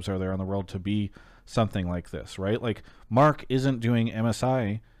broadcast jobs are there in the world to be something like this, right? Like, Mark isn't doing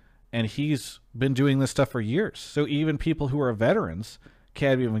MSI, and he's been doing this stuff for years. So even people who are veterans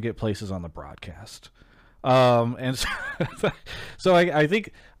can't even get places on the broadcast. And so I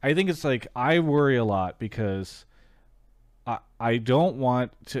think it's like, I worry a lot because I don't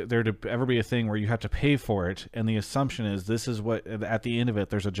want there to ever be a thing where you have to pay for it, and the assumption is this is what, at the end of it,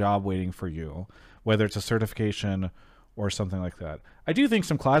 there's a job waiting for you, whether it's a certification or something like that. I do think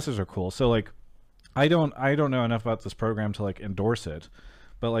some classes are cool. So like, I don't know enough about this program to like endorse it,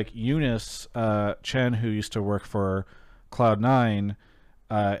 but like Eunice Chen, who used to work for Cloud9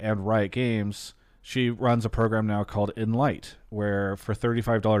 and Riot Games, she runs a program now called Enlight, where for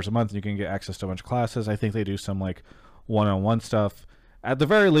 $35 a month you can get access to a bunch of classes. I think they do some like one-on-one stuff. At the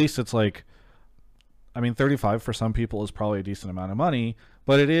very least, it's like, I mean, 35 for some people is probably a decent amount of money,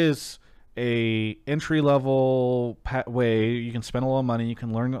 but it is a entry level way. You can spend a little money, you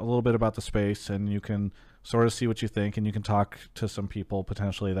can learn a little bit about the space, and you can sort of see what you think, and you can talk to some people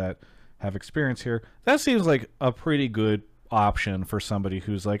potentially that have experience here. That seems like a pretty good option for somebody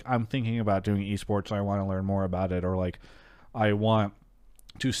who's like, I'm thinking about doing esports, I want to learn more about it, or like I want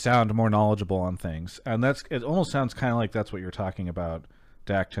to sound more knowledgeable on things. And it almost sounds kind of like that's what you're talking about,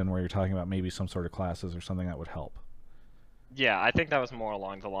 Dacton, where you're talking about maybe some sort of classes or something that would help. Yeah, I think that was more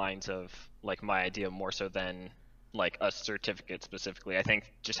along the lines of like my idea more so than like a certificate specifically. I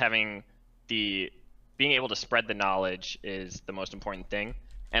think just having being able to spread the knowledge is the most important thing.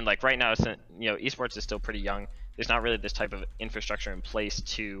 And like right now, esports is still pretty young. There's not really this type of infrastructure in place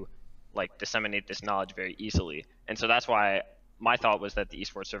to like disseminate this knowledge very easily. And so that's why my thought was that the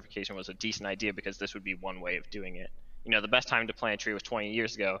esports certification was a decent idea, because this would be one way of doing it. The best time to plant a tree was 20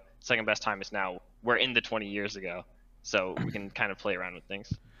 years ago. Second best time is now. We're in the 20 years ago. So we can kind of play around with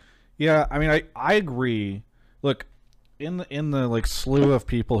things. Yeah, I mean, I agree. Look, in the like slew of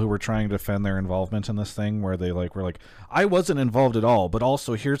people who were trying to defend their involvement in this thing, where they like were like, I wasn't involved at all, but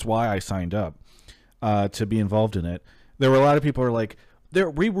also here's why I signed up to be involved in it. There were a lot of people who were like,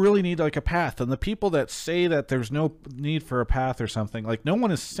 we really need like a path, and the people that say that there's no need for a path or something, like no one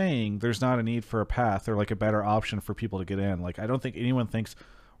is saying there's not a need for a path or like a better option for people to get in. Like I don't think anyone thinks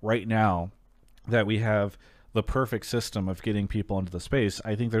right now that we have the perfect system of getting people into the space.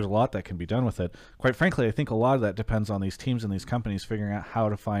 I think there's a lot that can be done with it. Quite frankly, I think a lot of that depends on these teams and these companies figuring out how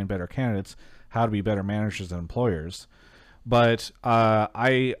to find better candidates, how to be better managers and employers. But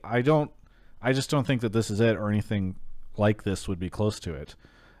I just don't think that this is it, or anything like this would be close to it.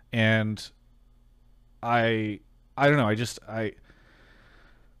 And I don't know. I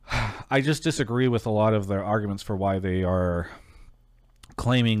just disagree with a lot of their arguments for why they are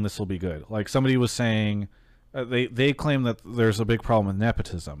claiming this will be good. Like somebody was saying, they claim that there's a big problem with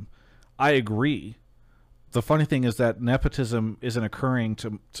nepotism. I agree. The funny thing is that nepotism isn't occurring,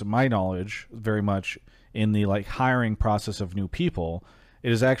 to my knowledge, very much in the like hiring process of new people.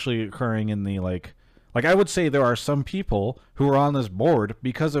 It is actually occurring in the like I would say there are some people who are on this board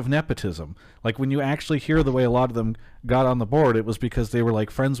because of nepotism. Like when you actually hear the way a lot of them got on the board, it was because they were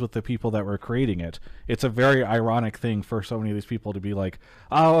like friends with the people that were creating it. It's a very ironic thing for so many of these people to be like,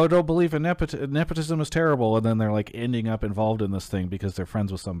 oh, I don't believe in nepotism is terrible, and then they're like ending up involved in this thing because they're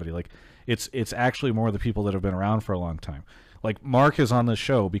friends with somebody. Like it's actually more the people that have been around for a long time. Like Mark is on this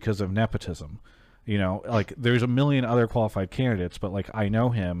show because of nepotism. Like there's a million other qualified candidates, but like I know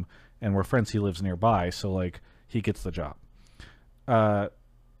him and we're friends. He lives nearby, so like he gets the job.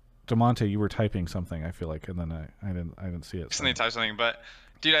 DeMonte, you were typing something, I feel like, and then I didn't see it. Recently typed something, but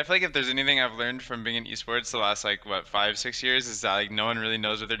dude, I feel like if there's anything I've learned from being in esports the last like 5-6 years is that like no one really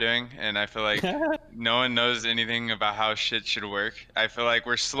knows what they're doing, and I feel like no one knows anything about how shit should work. I feel like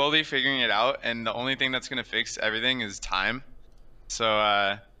we're slowly figuring it out, and the only thing that's gonna fix everything is time. So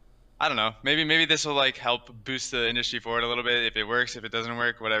I don't know. Maybe this will like help boost the industry forward a little bit. If it works, if it doesn't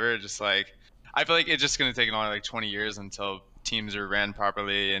work, whatever. Just like I feel like it's just gonna take another like 20 years until teams are ran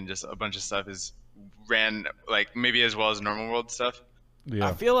properly and just a bunch of stuff is ran like maybe as well as normal world stuff. Yeah.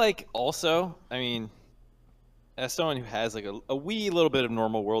 I feel like also, I mean, as someone who has like a wee little bit of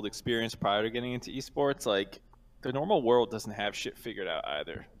normal world experience prior to getting into esports, like the normal world doesn't have shit figured out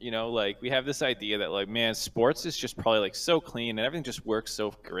either. Like we have this idea that like, man, sports is just probably like so clean and everything just works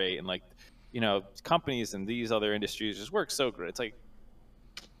so great. And like, companies and these other industries just work so great. It's like,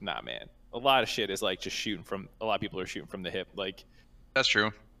 nah, man, a lot of shit is like just a lot of people are shooting from the hip. Like That's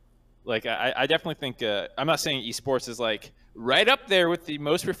true. Like I definitely think, I'm not saying esports is like right up there with the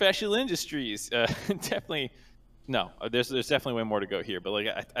most professional industries. Definitely, no, there's definitely way more to go here. But like,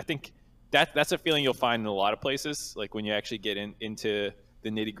 I think that's a feeling you'll find in a lot of places. Like when you actually get into the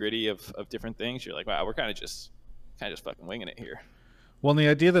nitty gritty of different things, you're like, wow, we're kind of just fucking winging it here. Well, and the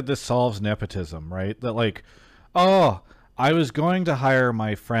idea that this solves nepotism, right? That like, oh, I was going to hire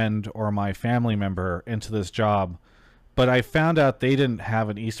my friend or my family member into this job, but I found out they didn't have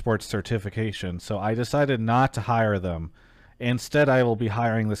an esports certification, so I decided not to hire them. Instead, I will be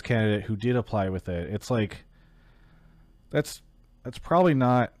hiring this candidate who did apply with it. It's like, that's probably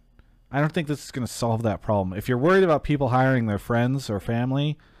not. I don't think this is going to solve that problem. If you're worried about people hiring their friends or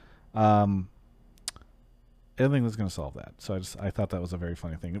family, I don't think that's going to solve that. So I thought that was a very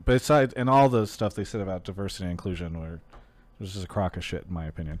funny thing. Besides, and all the stuff they said about diversity and inclusion was just a crock of shit, in my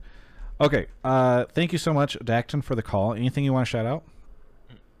opinion. Okay, thank you so much, Dacton, for the call. Anything you want to shout out?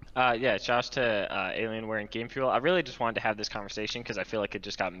 Yeah, shouts to Alienware and Game Fuel. I really just wanted to have this conversation because I feel like it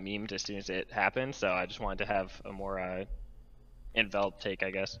just got memed as soon as it happened. So I just wanted to have a more enveloped take,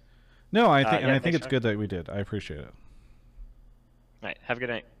 I guess. No, I think yeah, I think thanks, it's good that we did. I appreciate it. All right, have a good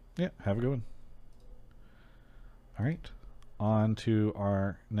night. Yeah, have a good one. All right, on to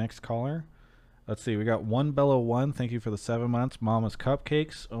our next caller. Let's see, we got One Bellow One. Thank you for the 7 months. Mama's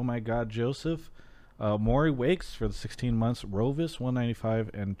Cupcakes. Oh my God, Joseph. Maury Wakes for the 16 months. Rovis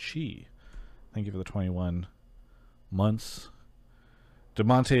 195 and Chi. Thank you for the 21 months.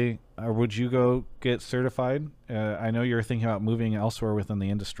 DeMonte, would you go get certified? I know you're thinking about moving elsewhere within the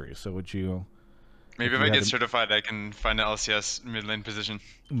industry, so would you? Maybe if I get certified, I can find an LCS mid lane position.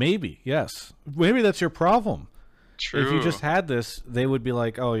 Maybe, yes. Maybe that's your problem. True. If you just had this, they would be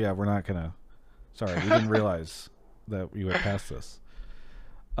like, oh yeah, we're not gonna. Sorry, we didn't realize that you had passed this.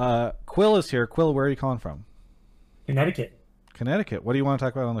 Quill is here. Quill, where are you calling from? Connecticut. Connecticut. What do you want to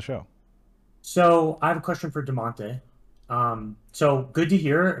talk about on the show? So I have a question for DeMonte. So good to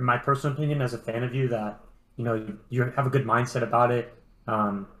hear, in my personal opinion, as a fan of you, that you have a good mindset about it,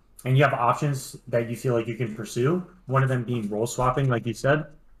 and you have options that you feel like you can pursue. One of them being role swapping, like you said.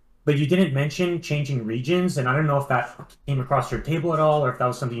 But you didn't mention changing regions, and I don't know if that came across your table at all, or if that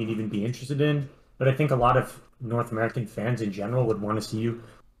was something you'd even be interested in. But I think a lot of North American fans in general would want to see you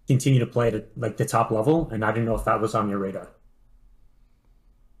continue to play at like the top level, and I didn't know if that was on your radar.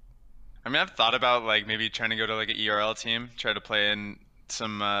 I mean, I've thought about like maybe trying to go to like an ERL team, try to play in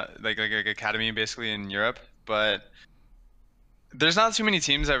some like academy basically in Europe, but there's not too many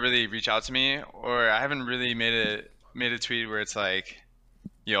teams that really reach out to me, or I haven't really made a tweet where it's like,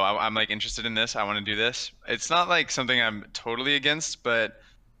 yo, I'm like interested in this, I want to do this. It's not like something I'm totally against, but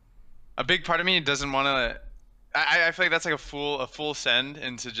a big part of me doesn't want to. I feel like that's like a full send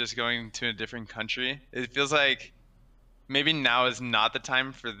into just going to a different country. It feels like maybe now is not the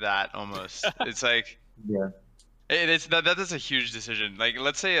time for that almost. It's like, yeah, it's that is a huge decision. Like,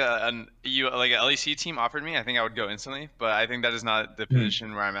 let's say an LEC team offered me, I think I would go instantly, but I think that is not the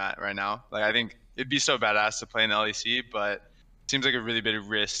position where I'm at right now. Like, I think it'd be so badass to play in LEC, but it seems like a really big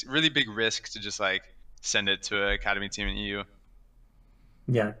risk to just like send it to an academy team in EU.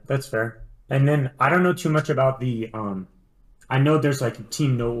 Yeah, that's fair. And then I don't know too much about the I know there's like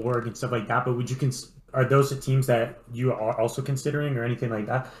Team No Org and stuff like that, but are those the teams that you are also considering or anything like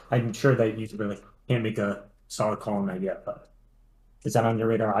that? I'm sure that you really can't make a solid call on that yet, but is that on your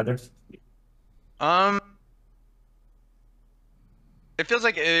radar either? It feels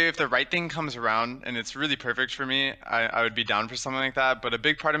like if the right thing comes around and it's really perfect for me, I would be down for something like that. But a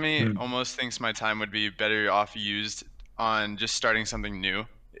big part of me almost thinks my time would be better off used on just starting something new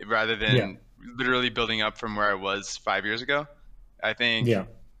rather than literally building up from where I was 5 years ago. I think,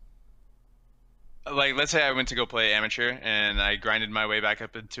 like, let's say I went to go play amateur and I grinded my way back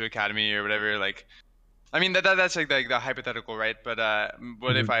up into academy or whatever. Like, I mean, that's like the hypothetical, right? But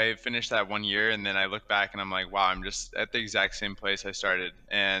what if I finish that 1 year and then I look back and I'm like, wow, I'm just at the exact same place I started.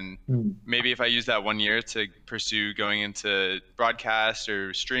 And maybe if I use that 1 year to pursue going into broadcast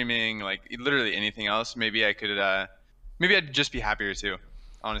or streaming, like literally anything else, maybe I could, maybe I'd just be happier too,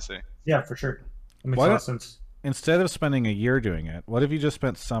 honestly. Yeah, for sure. That makes a lot of sense. Instead of spending a year doing it, what if you just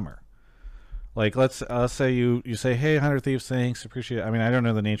spent summer? Like, let's say you say, hey, 100 Thieves, thanks, appreciate it. I mean, I don't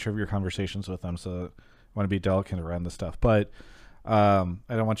know the nature of your conversations with them, so I want to be delicate around this stuff. But I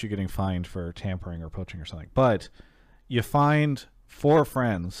don't want you getting fined for tampering or poaching or something. But you find 4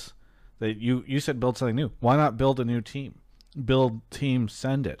 friends that you said build something new. Why not build a new team? Build Team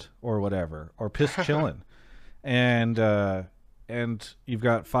Send It or whatever, or Piss Chillin'. And you've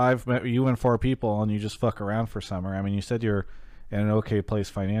got 5, you and 4 people, and you just fuck around for summer. I mean, you said you're in an okay place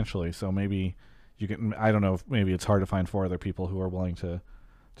financially, so maybe you can. I don't know. Maybe it's hard to find 4 other people who are willing to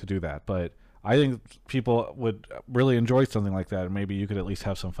do that. But I think people would really enjoy something like that, and maybe you could at least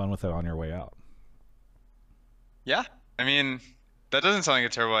have some fun with it on your way out. Yeah, I mean, that doesn't sound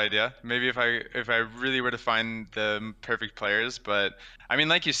like a terrible idea. Maybe if I really were to find the perfect players, but I mean,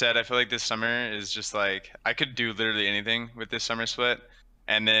 like you said, I feel like this summer is just like I could do literally anything with this summer split,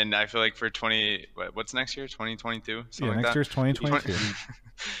 and then I feel like for what's next year, 2022, Yeah, next year's 2022.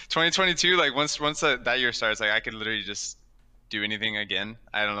 2022, like once that year starts, like I could literally just do anything again.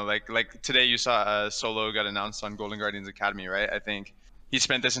 I don't know, like today you saw Solo got announced on Golden Guardians Academy, right? I think he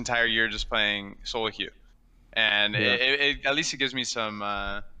spent this entire year just playing solo queue. And it at least it gives me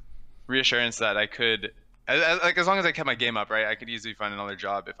some reassurance that I could, as long as I kept my game up, right, I could easily find another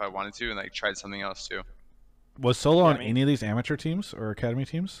job if I wanted to, and like tried something else too. Was Solo on any of these amateur teams or academy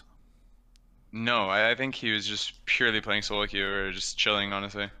teams? No, I think he was just purely playing solo queue or just chilling,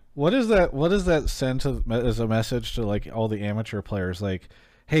 honestly. What is that? What does that send as a message to like all the amateur players? Like,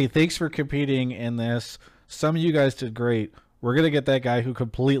 hey, thanks for competing in this. Some of you guys did great. We're going to get that guy who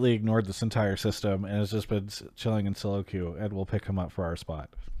completely ignored this entire system and has just been chilling in solo queue, and we'll pick him up for our spot.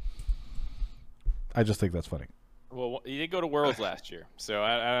 I just think that's funny. Well, he did go to Worlds last year, so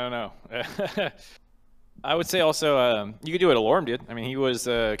I don't know. I would say also you could do what Alorm did. I mean, he was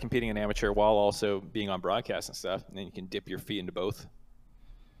competing in amateur while also being on broadcast and stuff, and then you can dip your feet into both.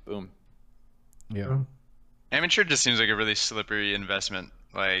 Boom. Yeah. Amateur just seems like a really slippery investment.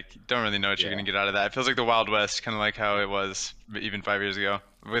 Like, you don't really know what you're going to get out of that. It feels like the Wild West, kind of like how it was even 5 years ago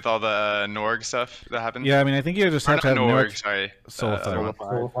with all the Norg stuff that happened. Yeah, I mean, I think you just have to have Norg, sorry.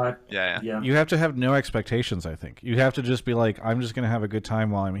 Solidified. Yeah. You have to have no expectations, I think. You have to just be like, I'm just going to have a good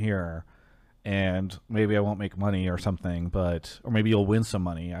time while I'm here, and maybe I won't make money or something, but or maybe you'll win some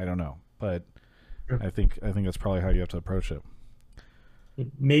money. I don't know. But I think that's probably how you have to approach it.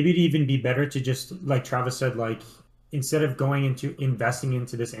 Maybe it'd even be better to just, like Travis said, like instead of going into investing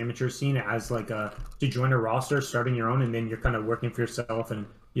into this amateur scene as like to join a roster, starting your own, and then you're kind of working for yourself and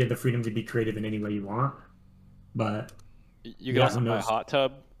you have the freedom to be creative in any way you want. But you can also buy a hot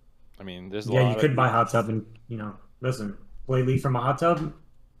tub. I mean, there's a lot. Yeah, you could buy a hot tub and, you know, listen, play League from a hot tub,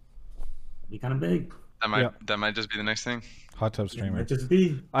 be kind of big. That might just be the next thing. Hot tub streamer. Might just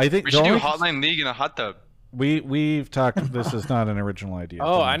be. I think we should do Hotline League in a hot tub. We've talked. This is not an original idea.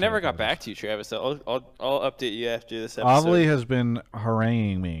 Oh, I never got back to you, Travis. So I'll update you after this episode. Avli has been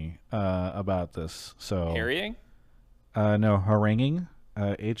haranguing me about this. So harrying? No, haranguing.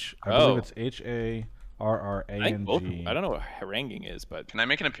 I believe it's HARRANG. I don't know what haranguing is, but can I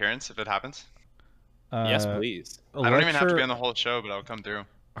make an appearance if it happens? Yes, please. I don't even have to be on the whole show, but I'll come through.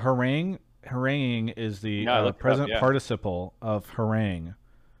 Haranguing is the present participle of harangue,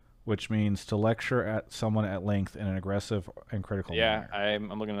 which means to lecture at someone at length in an aggressive and critical manner. Yeah, I'm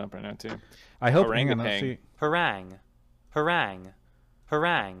looking it up right now too. I hope harangue.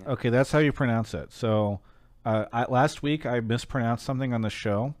 Okay, that's how you pronounce it. So last week I mispronounced something on the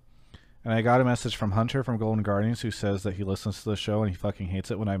show, and I got a message from Hunter from Golden Guardians who says that he listens to the show and he fucking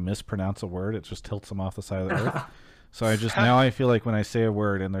hates it when I mispronounce a word. It just tilts him off the side of the earth. So now I feel like when I say a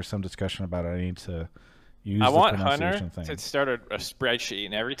word and there's some discussion about it, I need to use the pronunciation thing. To start a spreadsheet,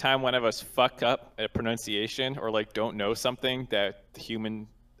 and every time one of us fuck up a pronunciation or like don't know something that the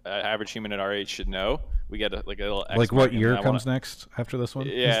average human at our age should know, we get a little X like what year comes next after this one?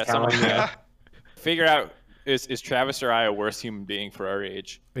 Yeah, someone figure out is Travis or I a worse human being for our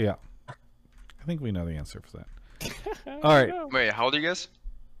age? Yeah, I think we know the answer for that. All right. Wait, how old are you guys?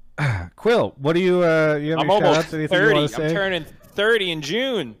 Quill, what do you you have any shout-outs? Anything 30. you want to say? I'm turning 30 in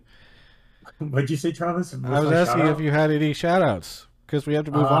June. What'd you say, Travis? I was asking if you had any shout-outs because we have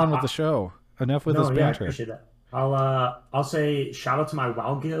to move on with the show. Enough with this banter. Yeah, I appreciate that. I'll say shout out to my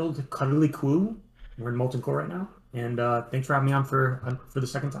WoW guild, Cuddly Crew. We're in Molten Core right now, and thanks for having me on for the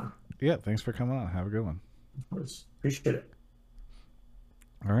second time. Yeah, thanks for coming on. Have a good one. Of course, appreciate it.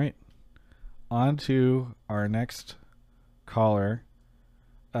 All right, on to our next caller.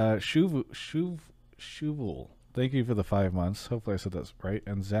 Shuvul, thank you for the 5 months. Hopefully I said that's right.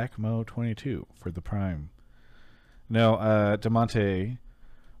 And Zachmo22 for the Prime. No, Demonte,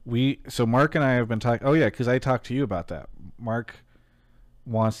 so Mark and I have been talking. Oh yeah, because I talked to you about that. Mark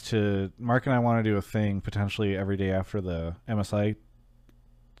and I want to do a thing potentially every day after the MSI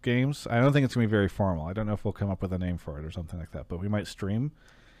games. I don't think it's gonna be very formal. I don't know if we'll come up with a name for it or something like that, but we might stream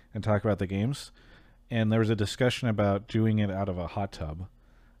and talk about the games. And there was a discussion about doing it out of a hot tub.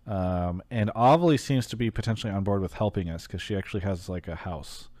 And Avli seems to be potentially on board with helping us because she actually has like a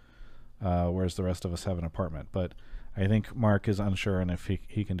house, whereas the rest of us have an apartment. But I think Mark is unsure and if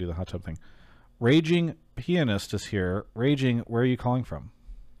he can do the hot tub thing. Raging Pianist is here. Raging, where are you calling from?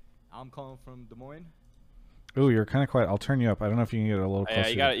 I'm calling from Des Moines. Ooh, you're kind of quiet. I'll turn you up. I don't know if you can get a little closer.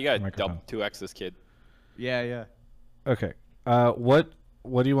 Yeah, you got to double 2x this kid. Yeah. Okay. What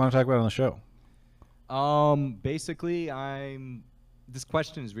do you want to talk about on the show? Basically, this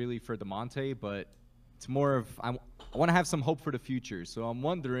question is really for DeMonte, but it's more of I want to have some hope for the future. So I'm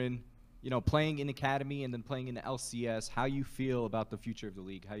wondering, playing in Academy and then playing in the LCS, how you feel about the future of the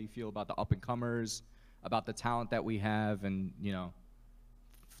league, how you feel about the up-and-comers, about the talent that we have, and,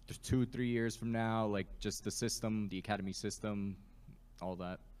 2-3 years from now, like just the system, the Academy system, all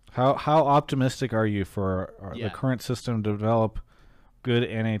that. How optimistic are you for the current system to develop good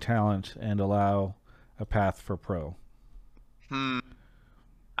NA talent and allow a path for pro?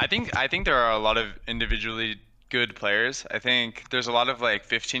 I think there are a lot of individually good players. I think there's a lot of like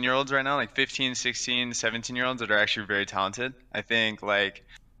 15-year-olds right now, like 15, 16, 17-year-olds that are actually very talented. I think like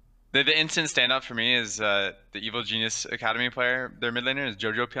the instant standout for me is the Evil Genius Academy player. Their mid laner is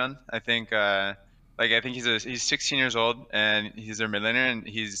Jojo Pyun. I think he's 16 years old and he's their mid laner and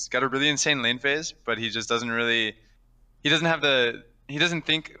he's got a really insane lane phase, but he just doesn't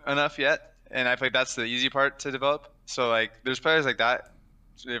think enough yet. And I feel like that's the easy part to develop. So like there's players like that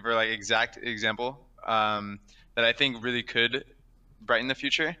for like exact example. that I think really could brighten the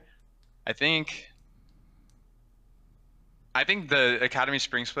future. I think the Academy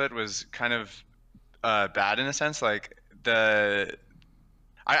Spring Split was kind of bad in a sense. Like I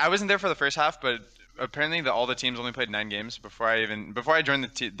wasn't there for the first half, but apparently all the teams only played 9 games before I joined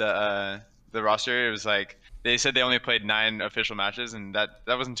the roster. It was like they said they only played 9 official matches, and that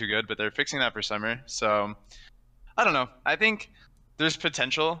wasn't too good. But they're fixing that for summer, so I don't know. I think there's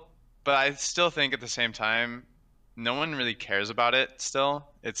potential, but I still think at the same time, no one really cares about it still.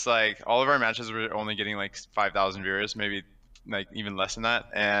 It's like all of our matches were only getting like 5,000 viewers, maybe like even less than that.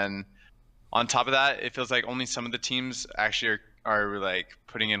 And on top of that, it feels like only some of the teams actually are like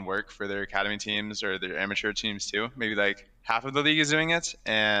putting in work for their academy teams or their amateur teams too. Maybe like half of the league is doing it.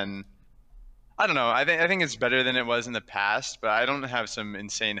 And I don't know. I think it's better than it was in the past, but I don't have some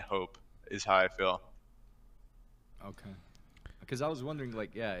insane hope is how I feel. Okay. Because I was wondering,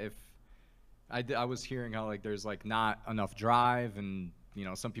 like, yeah, if I was hearing how like there's like not enough drive, and you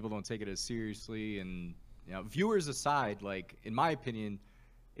know some people don't take it as seriously, and you know, viewers aside, like in my opinion,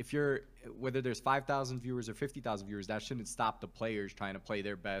 if you're whether there's 5,000 viewers or 50,000 viewers, that shouldn't stop the players trying to play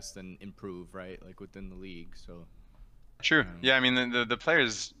their best and improve, right? Like within the league. So true. Yeah, I mean the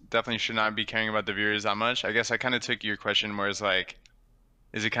players definitely should not be caring about the viewers that much. I guess I kind of took your question more as like,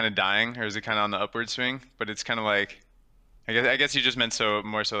 is it kind of dying or is it kind of on the upward swing? But it's kind of like, I guess you just meant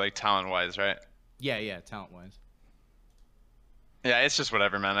more so like talent wise, right? yeah, talent wise. Yeah, it's just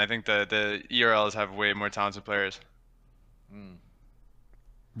whatever, man. I think the ERLs have way more talented players.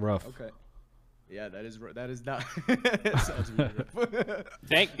 Rough. Okay. Yeah, that is not. It sounds really rough.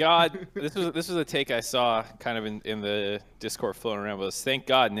 Thank God. This was a take I saw kind of in the Discord floating around. Was thank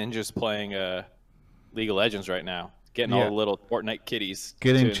God Ninja's playing League of Legends right now, getting all the little Fortnite kitties.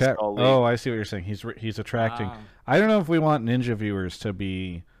 Getting chat. Oh, I see what you're saying. He's attracting. I don't know if we want Ninja viewers to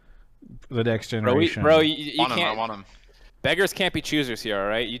be the next generation. Bro, you I can't. want them. Beggars can't be choosers here. All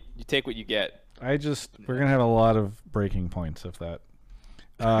right, you take what you get. We're gonna have a lot of breaking points if that.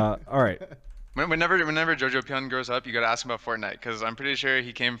 All right. Whenever Jojo Pion grows up, you gotta ask him about Fortnite, because I'm pretty sure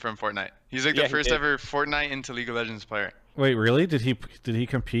he came from Fortnite. He's like the first ever Fortnite into League of Legends player. Wait, really? Did he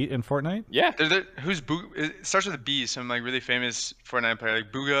compete in Fortnite? Yeah. It starts with a B, some like really famous Fortnite player,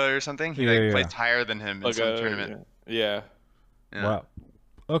 like Booga or something. He plays higher than him in some tournament. Yeah. Wow.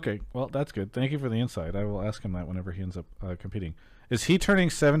 Okay, well that's good. Thank you for the insight. I will ask him that whenever he ends up competing. Is he turning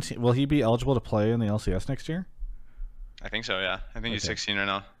 17? Will he be eligible to play in the LCS next year? I think so. Yeah, I think he's 16 right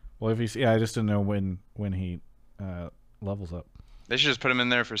now. Well, I just didn't know when he levels up. They should just put him in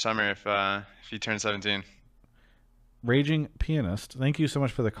there for summer if he turns 17. Raging Pianist, thank you so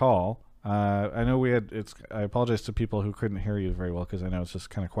much for the call. I know I apologize to people who couldn't hear you very well because I know it's just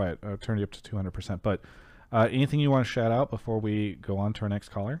kind of quiet. I turned you up to 200%. But anything you want to shout out before we go on to our next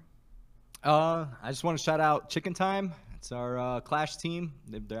caller? I just want to shout out Chicken Time. It's our Clash team.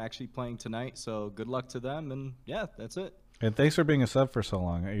 They're actually playing tonight, so good luck to them. And yeah, that's it. And thanks for being a sub for so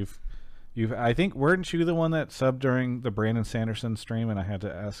long. I think, weren't you the one that subbed during the Brandon Sanderson stream, and I had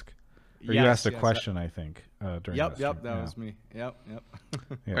to ask, or you asked a question, I think, during that stream. That was me. Yep. Yeah.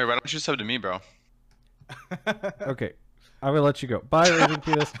 Wait, why don't you sub to me, bro? Okay, I will let you go. Bye, Raging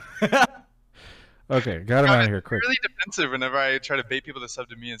Pianist. Okay, got him out of here quick. You're really defensive whenever I try to bait people to sub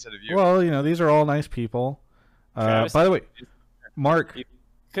to me instead of you. Well, these are all nice people. By the way, Mark.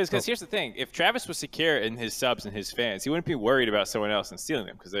 Because here's the thing: if Travis was secure in his subs and his fans, he wouldn't be worried about someone else and stealing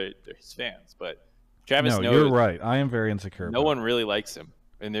them because they're his fans. But Travis knows you're right. I am very insecure. No one really likes him,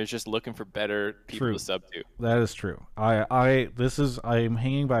 and they're just looking for better people to sub to. That is true. I'm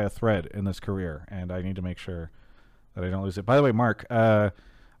hanging by a thread in this career, and I need to make sure that I don't lose it. By the way, Mark, I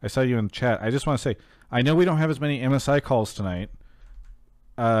saw you in chat. I just want to say, I know we don't have as many MSI calls tonight.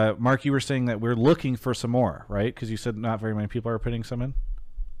 Mark, you were saying that we're looking for some more, right? Because you said not very many people are putting some in.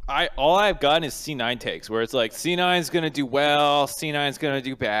 All I've gotten is C9 takes, where it's like C9's gonna do well, C9's gonna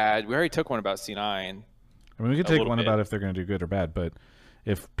do bad. We already took one about C9. I mean, we could take one about if they're gonna do good or bad, but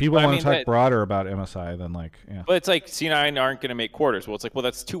if people want to talk broader about MSI, then yeah. But it's like C9 aren't gonna make quarters. Well, it's like,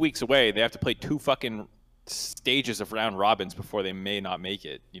 that's 2 weeks away. They have to play 2 fucking stages of round robins before they may not make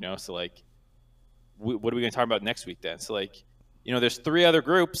it. So like, what are we gonna talk about next week then? So like, there's 2 other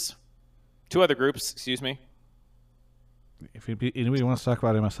groups, excuse me. If anybody wants to talk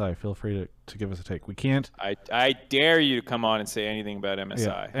about MSI, feel free to give us a take. We can't. I dare you to come on and say anything about MSI.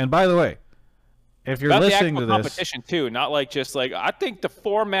 Yeah. And by the way, if you're listening to this, competition too, not like just like I think the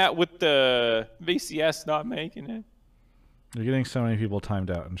format with the VCS not making it. You're getting so many people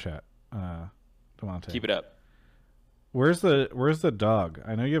timed out in chat. Demonte. Keep it up. Where's the dog?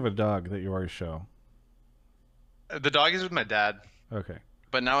 I know you have a dog that you always show. The dog is with my dad. Okay.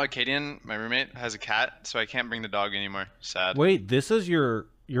 but now Acadian, my roommate, has a cat, so I can't bring the dog anymore. Sad. Wait, this is you're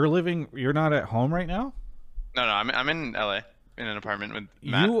living. You're not at home right now. No, I'm in LA in an apartment with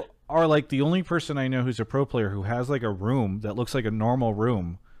Matt. You are like the only person I know who's a pro player who has like a room that looks like a normal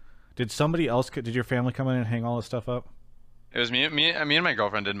room. Did somebody else? Did your family come in and hang all this stuff up? It was me and my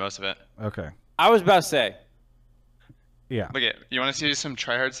girlfriend did most of it. Okay. I was about to say, Yeah. Look at, you want to see some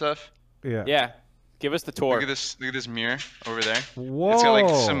tryhard stuff? Yeah. yeah, give us the tour. Look at this mirror over there. Whoa. It's got like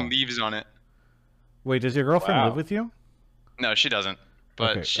some leaves on it. Wait, does your girlfriend Wow. live with you? No, she doesn't.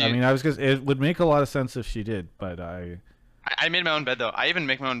 But Okay. she. I mean, it would make a lot of sense if she did, but I made my own bed though. I even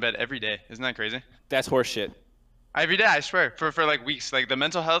make my own bed every day. Isn't that crazy? That's horseshit. Every day, I swear, for like weeks. Like the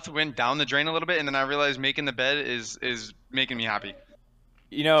mental health went down the drain a little bit, and then I realized making the bed is making me happy.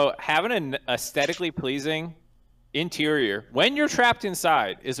 You know, having an aesthetically pleasing interior when you're trapped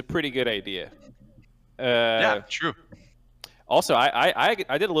inside is a pretty good idea. Yeah, true. Also, I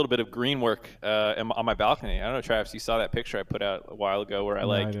did a little bit of green work on my balcony. I don't know, Travis, you saw that picture I put out a while ago where I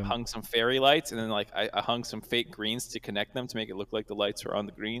No, I like didn't. hung some fairy lights and then like I hung some fake greens to connect them to make it look like the lights are on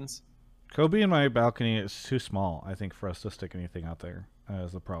the greens. Kobe and my balcony is too small, I think, for us to stick anything out there.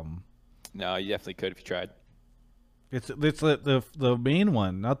 Is the problem. No, you definitely could if you tried. It's the main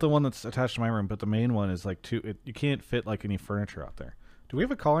one, not the one that's attached to my room, but the main one is like you can't fit like any furniture out there. Do we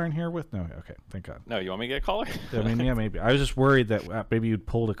have a caller in here with? No. Okay, thank God. No, you want me to get a caller? I mean, yeah, maybe. I was just worried that maybe you'd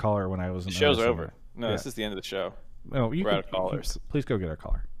pulled a caller when I wasn't. The show's noticing over. it. No, Yeah. this is the end of the show. No, you We're can, out of callers. Please go get our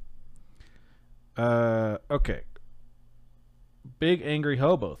caller. Okay. Big Angry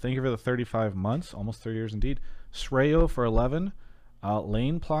Hobo, thank you for the 35 months, almost 30 years indeed. Srayo for 11.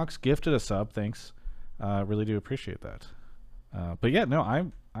 Lane Plox gifted a sub, thanks. Really do appreciate that. But yeah,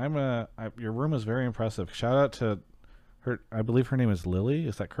 no, your room is very impressive. Shout out to her. I believe her name is Lily.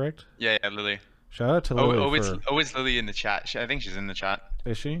 Is that correct? Yeah, Lily. Shout out to Lily. It's Lily in the chat. I think she's in the chat.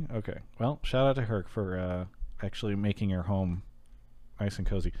 Is she? Okay. Well, shout out to her for actually making your home nice and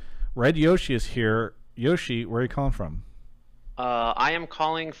cozy. Red Yoshi is here. Yoshi, where are you calling from? I am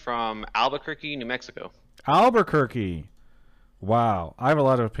calling from Albuquerque, New Mexico. Albuquerque. Wow. I have a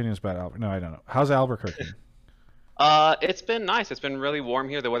lot of opinions about Albuquerque. No, I don't know. How's Albuquerque? It's been nice. It's been really warm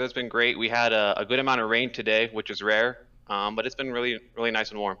here. The weather's been great. We had a good amount of rain today, which is rare. But it's been really, really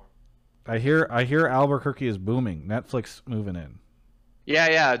nice and warm. I hear Albuquerque is booming. Netflix moving in.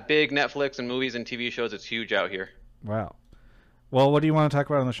 Yeah. Big Netflix and movies and TV shows. It's huge out here. Wow. Well, what do you want to talk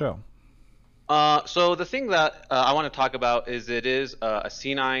about on the show? So the thing that I want to talk about is it is a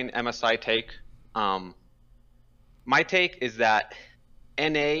C9 MSI take. My take is that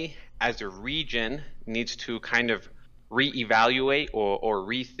NA as a region needs to kind of reevaluate or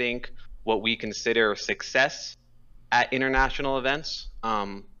rethink what we consider success at international events.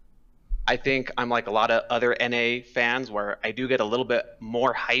 I think I'm like a lot of other NA fans where I do get a little bit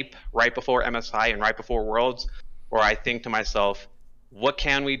more hype right before MSI and right before Worlds, where I think to myself, what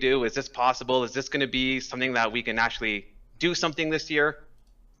can we do? Is this possible? Is this going to be something that we can actually do something this year?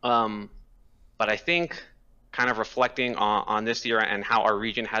 But I think kind of reflecting on this year and how our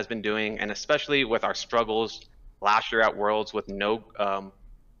region has been doing, and especially with our struggles last year at Worlds with no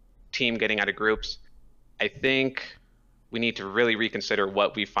team getting out of groups, I think we need to really reconsider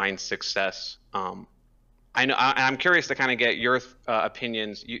what we find success. I'm curious to kind of get your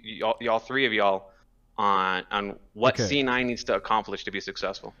opinions, y'all three of y'all, on what Okay. C9 needs to accomplish to be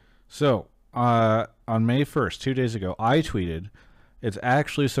successful. So, on May 1st, 2 days ago, I tweeted, it's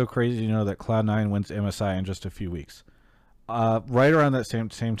actually so crazy to know that Cloud9 wins MSI in just a few weeks. Right around that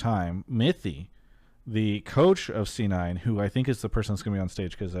same time, Mithy, the coach of C9, who I think is the person that's going to be on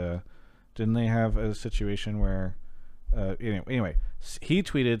stage, because didn't they have a situation where... anyway, he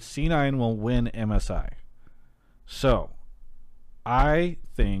tweeted, C9 will win MSI. So, I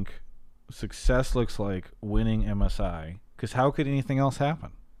think success looks like winning MSI, because how could anything else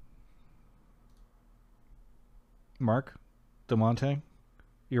happen? Mark, DeMonte,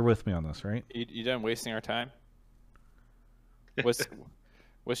 you're with me on this, right? You done wasting our time?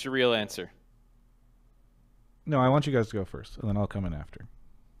 What's your real answer? No, I want you guys to go first, and then I'll come in after.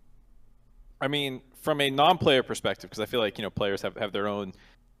 I mean, from a non-player perspective, because I feel like players have their own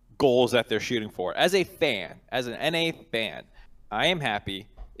goals that they're shooting for. As a fan, as an NA fan, I am happy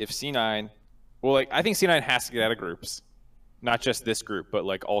if C9. Well, like I think C9 has to get out of groups, not just this group, but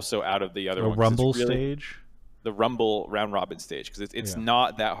like also out of the other The one. 'Cause it's Rumble really- stage. The Rumble round robin stage, because it's Yeah.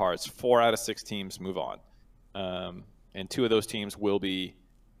 not that hard. It's 4 out of 6 teams move on, and 2 of those teams will be,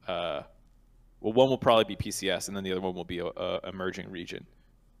 well, one will probably be PCS, and then the other one will be a emerging region.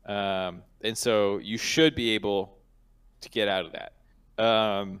 And so you should be able to get out of that.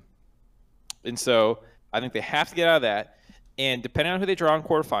 And so I think they have to get out of that. And depending on who they draw in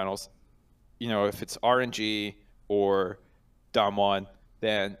quarterfinals, you know, if it's RNG or Damwon,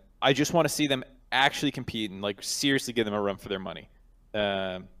 then I just want to see them actually compete and like seriously give them a run for their money.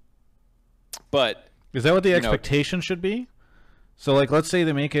 But is that what the expectation should be? So like, let's say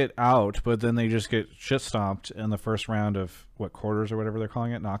they make it out, but then they just get shit stomped in the first round of what, quarters or whatever they're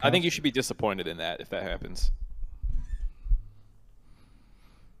calling it, knockouts. I think you should be disappointed in that if that happens.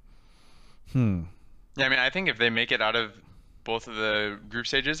 Yeah, I mean, I think if they make it out of both of the group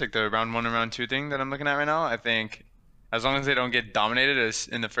stages, like the round 1 and round 2 thing that I'm looking at right now, I think as long as they don't get dominated as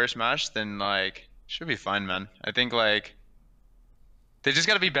in the first match, then like should be fine, man. I think like they just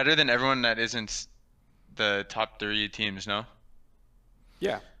got to be better than everyone that isn't the top 3 teams, no?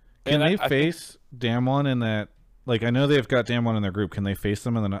 Yeah. Can they face Damwon in that? Like, I know they've got Damwon in their group. Can they face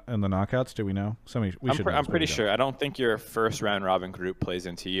them in the knockouts? Do we know? I'm pretty sure. I don't think your first round robin group plays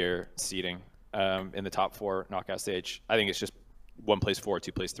into your seeding in the top 4 knockout stage. I think it's just 1 plays 4,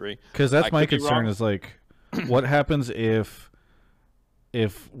 2 plays 3. Because that's my concern is like, what happens if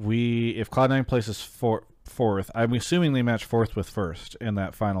Cloud9 places fourth? I'm assuming they match fourth with first in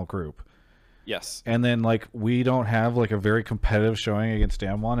that final group. Yes. And then like we don't have like a very competitive showing against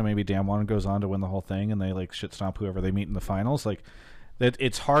Damwon, and maybe Damwon goes on to win the whole thing, and they like shit stomp whoever they meet in the finals. Like that,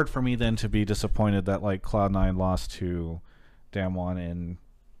 it's hard for me then to be disappointed that like Cloud9 lost to Damwon in.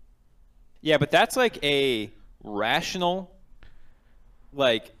 Yeah, but that's like a rational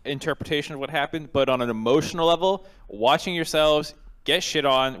like interpretation of what happened, but on an emotional level, watching yourselves get shit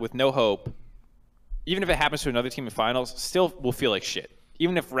on with no hope, even if it happens to another team in finals, still will feel like shit.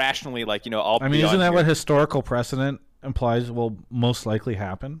 Even if rationally, like, you know, I mean, isn't that what historical precedent implies will most likely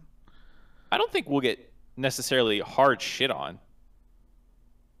happen? I don't think we'll get necessarily hard shit on.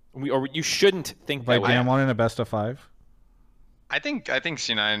 Or you shouldn't think by that Damwon in a best of 5. I think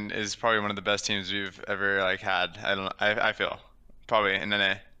C9 is probably one of the best teams we've ever like had. I feel probably in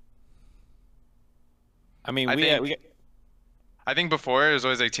NA. I mean, I think before it was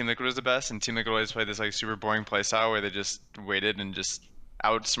always like Team Liquid was the best, and Team Liquid always played this like super boring playstyle where they just waited and just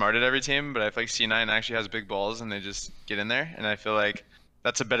outsmarted every team. But I feel like C9 actually has big balls and they just get in there, and I feel like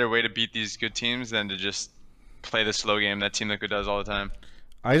that's a better way to beat these good teams than to just play the slow game that Team Liquid does all the time.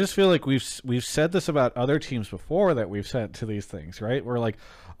 I just feel like we've said this about other teams before that we've sent to these things, right? We're like,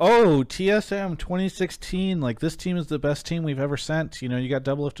 oh, TSM 2016, like this team is the best team we've ever sent. You know, you got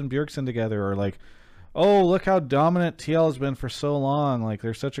Doublelift and Bjergsen together, or like, oh, look how dominant TL has been for so long. Like,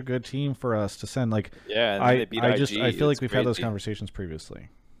 they're such a good team for us to send. Like, yeah, and I feel like we've had those conversations previously.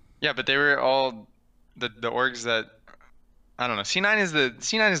 Yeah, but they were all the orgs that, I don't know.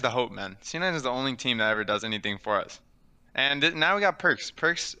 C9 is the hope, man. C9 is the only team that ever does anything for us. And now we got Perkz.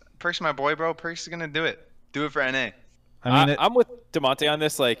 Perkz, my boy, bro. Perkz is gonna do it. Do it for NA. I mean, I'm with Damonte on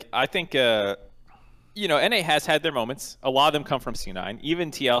this. Like, I think, you know, NA has had their moments. A lot of them come from C9. Even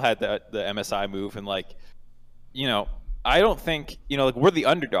TL had the MSI move, and like, you know, I don't think, you know, like, we're the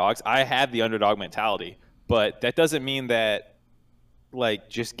underdogs. I have the underdog mentality, but that doesn't mean that like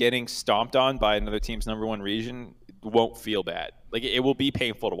just getting stomped on by another team's #1 region won't feel bad. Like, it will be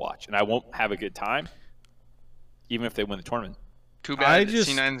painful to watch, and I won't have a good time, even if they win the tournament. Too bad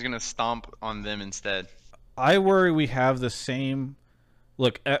C9's gonna stomp on them instead. I worry we have the same.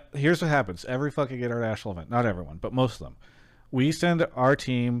 Look, here's what happens every fucking international event. Not everyone, but most of them. We send our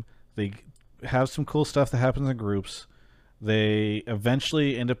team. They have some cool stuff that happens in groups. They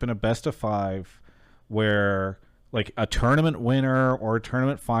eventually end up in a best of 5 where like a tournament winner or a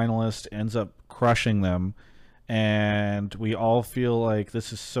tournament finalist ends up crushing them. And we all feel like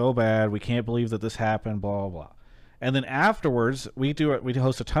this is so bad. We can't believe that this happened, blah, blah, blah. And then afterwards, we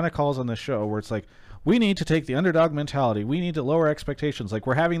host a ton of calls on this show where it's like, we need to take the underdog mentality. We need to lower expectations. Like,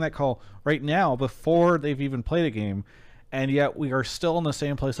 we're having that call right now before they've even played a game, and yet we are still in the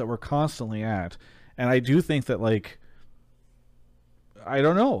same place that we're constantly at. And I do think that, like, I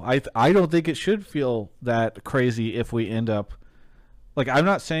don't know. I don't think it should feel that crazy if we end up... Like, I'm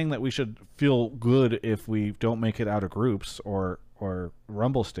not saying that we should feel good if we don't make it out of groups or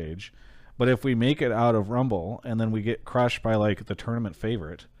Rumble stage, but if we make it out of Rumble and then we get crushed by, like, the tournament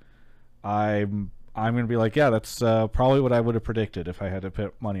favorite, I'm going to be like, yeah, that's probably what I would have predicted if I had to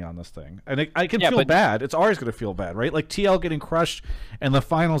put money on this thing. And I can feel bad. It's always going to feel bad, right? Like TL getting crushed in the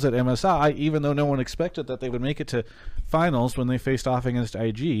finals at MSI, even though no one expected that they would make it to finals when they faced off against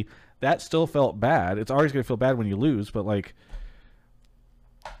IG, that still felt bad. It's always going to feel bad when you lose, but like...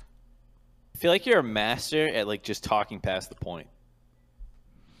 I feel like you're a master at like just talking past the point.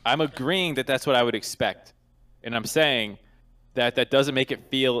 I'm agreeing that that's what I would expect. And I'm saying that doesn't make it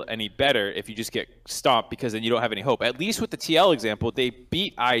feel any better if you just get stomped, because then you don't have any hope. At least with the TL example, they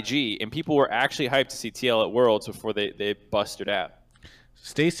beat IG, and people were actually hyped to see TL at Worlds before they busted out.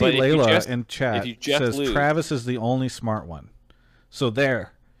 Stacy But if you Layla just- in if chat you just says lose- Travis is the only smart one. So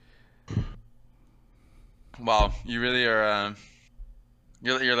there. Wow, you really are.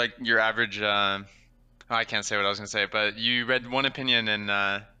 You're like your average. Oh, I can't say what I was gonna say, but you read one opinion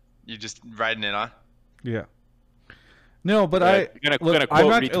and you just riding it, huh? Yeah. No, but Right. You're gonna I'm quote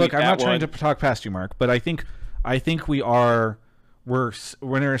not retweet I'm not that trying to one. talk past you, Mark. But I think we're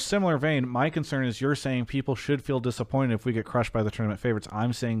in a similar vein. My concern is you're saying people should feel disappointed if we get crushed by the tournament favorites.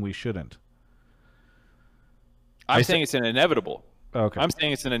 I'm saying we shouldn't. I'm saying it's an inevitable. Okay. I'm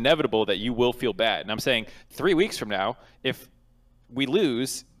saying it's an inevitable that you will feel bad. And I'm saying 3 weeks from now, if we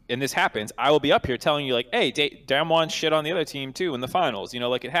lose and this happens, I will be up here telling you like, hey, Damwon shit on the other team too in the finals. You know,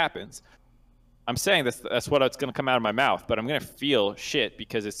 like it happens. I'm saying that's what's going to come out of my mouth, but I'm going to feel shit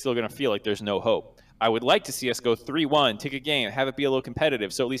because it's still going to feel like there's no hope. I would like to see us go 3-1, take a game, have it be a little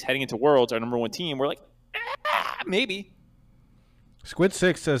competitive. So at least heading into Worlds, our #1 team, we're like, maybe.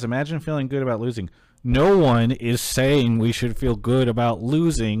 Squid6 says, imagine feeling good about losing. No one is saying we should feel good about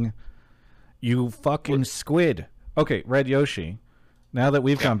losing, you fucking squid. Okay, Red Yoshi, now that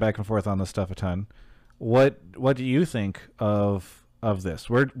we've gone back and forth on this stuff a ton, what do you think of this?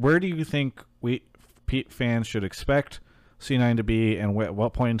 Where do you think fans should expect C9 to be, and at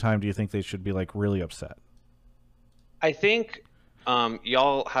what point in time do you think they should be like really upset? I think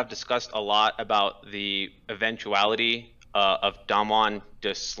y'all have discussed a lot about the eventuality of Damwon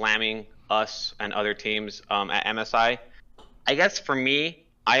just slamming us and other teams at MSI. I guess for me,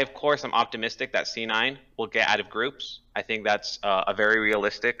 I'm optimistic that C9 will get out of groups. I think that's a very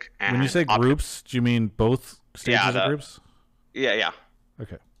realistic. And When you say groups, do you mean both stages of groups? Yeah.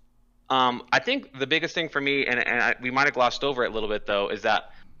 Okay. I think the biggest thing for me, and we might have glossed over it a little bit though, is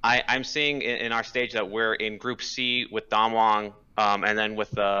that I'm seeing in our stage that we're in Group C with Damwon, and then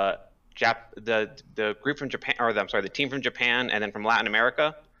with the group from Japan, or the team from Japan, and then from Latin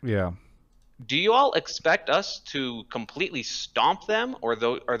America. Yeah. Do you all expect us to completely stomp them, or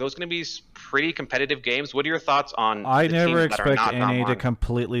are those going to be pretty competitive games? What are your thoughts on? I the never teams that are expect not NA to Damwon?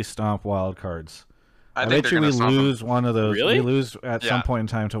 completely stomp wildcards. I think bet they're you we gonna stomp 'em. lose one of those. Really? We lose at some Yeah. point in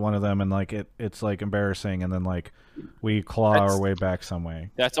time to one of them, and like it's like embarrassing, and then like we claw That's- our way back some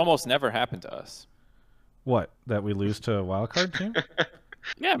way. That's almost never happened to us. What? That we lose to a wildcard team?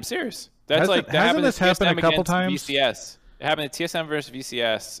 Yeah, I'm serious. That's Hasn't- like that hasn't happened this to happened a TSM couple against times? VCS. It happened at TSM versus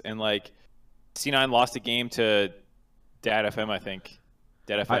VCS, and like C9 lost a game to Dad FM, I think.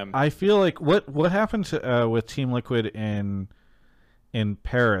 Dad FM. I feel like what happened to with Team Liquid in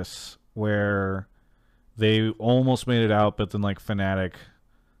Paris, where they almost made it out, but then like Fnatic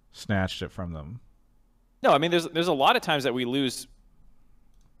snatched it from them. No, I mean there's a lot of times that we lose,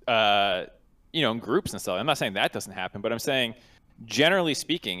 in groups and stuff. I'm not saying that doesn't happen, but I'm saying generally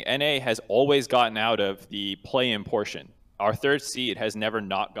speaking, NA has always gotten out of the play-in portion. Our third seed has never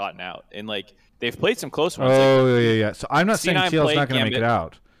not gotten out, and like they've played some close ones. Oh yeah. So I'm not saying C9 TL's played not going to make it Gambit.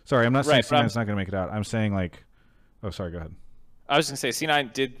 out. Sorry, I'm not saying Right, but C9's not going to make it out. I'm saying like, oh sorry, go ahead. I was gonna say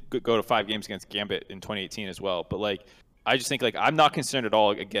C9 did go to 5 games against Gambit in 2018 as well, but like I just think like I'm not concerned at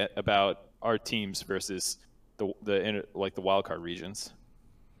all about our teams versus the wildcard regions.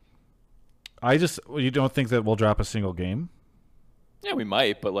 You don't think that we'll drop a single game? Yeah, we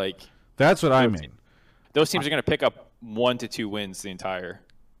might, but like That's what I mean. those teams are gonna pick up 1 to 2 wins the entire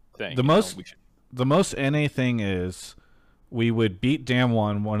thing. The most NA thing is we would beat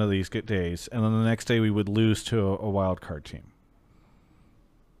Damwon one of these good days, and then the next day we would lose to a wild card team.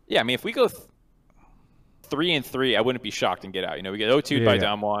 Yeah, I mean if we go 3-3, I wouldn't be shocked and get out. We get 0-2'd by Yeah.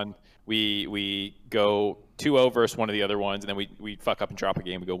 Damwon. We go 2-0 versus one of the other ones, and then we fuck up and drop a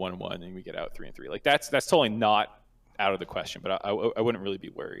game. We go 1-1, and we get out 3-3. Like that's totally not out of the question. But I wouldn't really be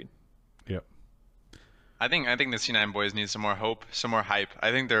worried. Yep. I think the C9 boys need some more hope, some more hype.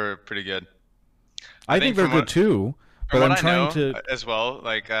 I think they're pretty good. I think they're from good what- too, From but I'm what I trying know to. as well,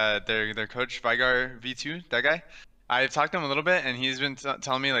 like their coach Vigar V2, that guy. I've talked to him a little bit, and he's been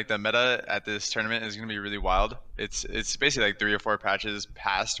telling me like the meta at this tournament is going to be really wild. It's basically like 3 or 4 patches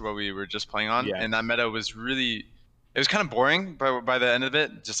past what we were just playing on, Yeah. and that meta was really, it was kind of boring. But by the end of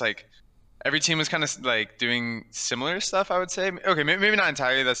it, just like every team was kind of like doing similar stuff. I would say, okay, maybe not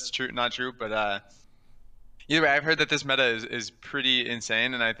entirely. That's true, not true, but either way, I've heard that this meta is pretty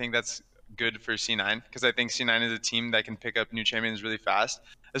insane, and I think that's good for C9 because I think C9 is a team that can pick up new champions really fast,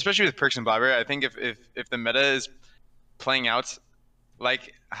 especially with Perks and Blabber. I think if the meta is playing out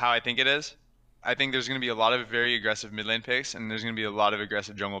like how I think it is, I think there's going to be a lot of very aggressive mid lane picks, and there's going to be a lot of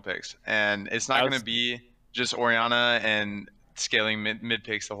aggressive jungle picks, and it's not going to be just Orianna and scaling mid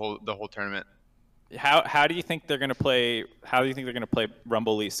picks the whole tournament. How do you think they're gonna play? How do you think they're gonna play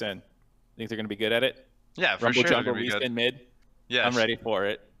Rumble Lee Sin? Think they're gonna be good at it? Yeah, for Rumble sure. jungle It'll be Lee good. Sin mid. Yes. I'm ready for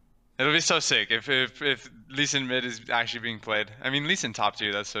it. It'll be so sick if Lee Sin mid is actually being played. I mean, Lee Sin top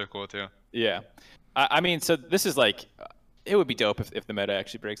 2, that's so cool too. Yeah, I mean, so this is like, it would be dope if the meta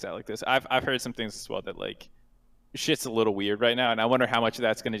actually breaks out like this. I've heard some things as well that like, shit's a little weird right now, and I wonder how much of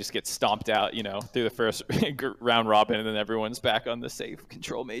that's going to just get stomped out, you know, through the first round robin, and then everyone's back on the safe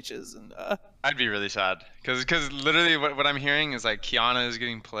control mages. And I'd be really sad because literally what I'm hearing is like Kiana is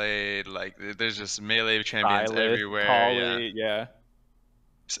getting played, like there's just melee champions Violet, everywhere. Kali, yeah.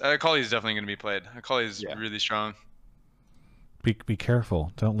 Akali's definitely going to be played. Akali's Yeah. really strong. Be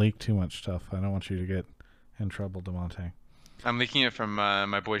careful. Don't leak too much stuff. I don't want you to get in trouble, Demonte. I'm leaking it from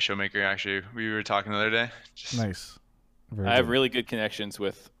my boy Showmaker. Actually, we were talking the other day. Nice. Very I have good. really good connections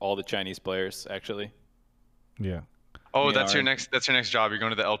with all the Chinese players, actually. Yeah. Oh, Yeah, that's your alright. next job. You're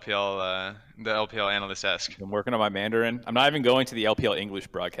going to the LPL analyst desk. I'm working on my Mandarin. I'm not even going to the LPL English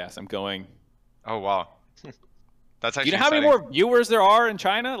broadcast. I'm going. Oh wow. That's actually You know how many exciting. more viewers there are in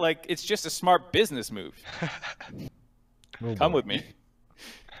China? Like, it's just a smart business move. Oh, Come boy. with me.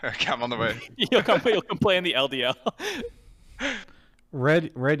 Okay, I'm on the way. You'll come play in the LDL.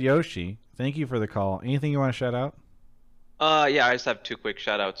 Red Yoshi, thank you for the call. Anything you want to shout out? Yeah, I just have 2 quick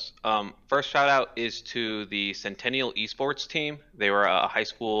shout outs. First shout out is to the Centennial Esports team. They were a high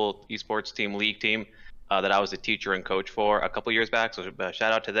school esports team, league team, that I was a teacher and coach for a couple years back. So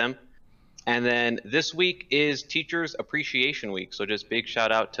shout out to them. And then this week is Teachers Appreciation Week. So just big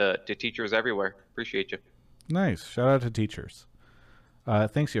shout out to teachers everywhere. Appreciate you. Nice. Shout out to teachers.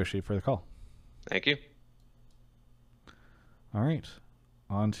 Thanks, Yoshi, for the call. Thank you. All right.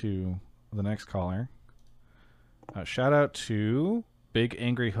 On to the next caller. Shout out to Big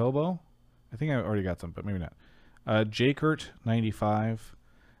Angry Hobo. I think I already got them, but maybe not. Jakert95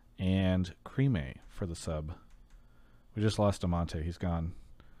 and Creme for the sub. We just lost Demonte. He's gone.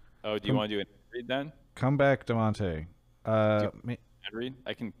 Oh, do you want to do an ad read then? Come back, Demonte. Ad read?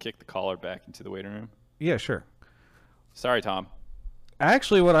 I can kick the caller back into the waiting room. Yeah, sure. Sorry, Tom.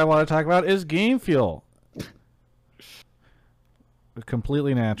 Actually, what I want to talk about is Game Fuel.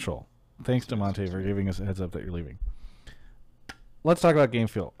 Completely natural. Thanks, Demonte, for giving us a heads up that you're leaving. Let's talk about Game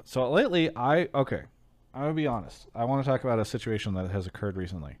Fuel. So lately, I'm gonna be honest. I want to talk about a situation that has occurred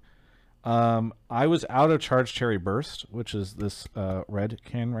recently. I was out of Charged Cherry Burst, which is this red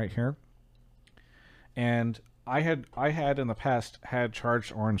can right here, and I had in the past had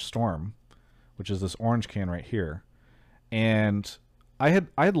Charged Orange Storm, which is this orange can right here, and I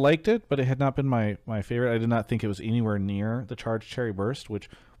had liked it, but it had not been my favorite. I did not think it was anywhere near the Charged Cherry Burst, which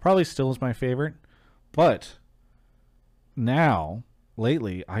probably still is my favorite. But now,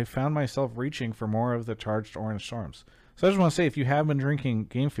 lately, I found myself reaching for more of the Charged Orange Storms. So I just want to say, if you have been drinking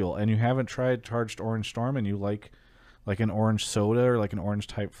Game Fuel and you haven't tried Charged Orange Storm and you like an orange soda or like an orange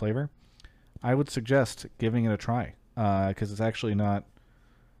type flavor, I would suggest giving it a try, because it's actually not.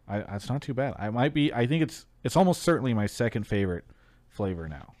 It's not too bad. I think it's almost certainly my second favorite flavor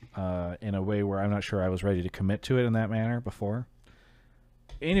now, in a way where I'm not sure I was ready to commit to it in that manner before.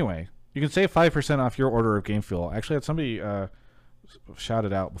 Anyway, you can save 5% off your order of Game Fuel. I actually had somebody shout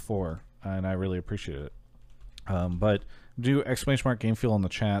it out before, and I really appreciate it. But do !mark Game Fuel in the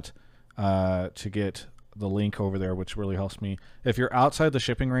chat to get the link over there, which really helps me. If you're outside the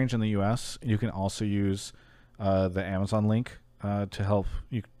shipping range in the US, you can also use the Amazon link to help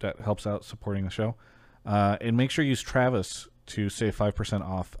you. That helps out supporting the show. And make sure you use Travis to save 5%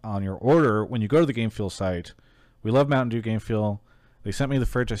 off on your order when you go to the Game Fuel site. We love Mountain Dew Game Fuel. They sent me the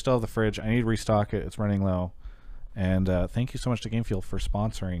fridge. I still have the fridge. I need to restock it. It's running low. And thank you so much to Game Fuel for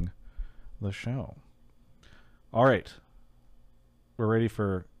sponsoring the show. All right. We're ready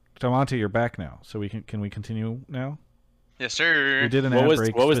for Demonte, you're back now. So can we continue now? Yes, sir. We did an What ad was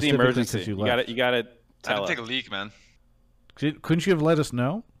break what was the specifically 'cause emergency? you You got left. to I tell had us. to take a leak, man. Couldn't you have let us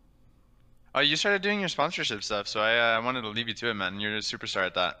know? Oh, you started doing your sponsorship stuff, so I wanted to leave you to it, man. You're a superstar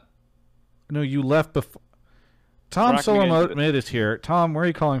at that. No, you left before. Tom not gonna get into Solomon this. Mid is here. Tom, where are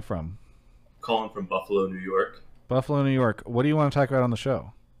you calling from? Calling from Buffalo, New York. Buffalo, New York. What do you want to talk about on the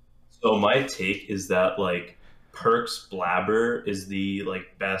show? So my take is that like Perks Blabber is the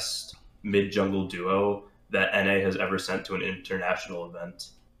like best mid jungle duo that NA has ever sent to an international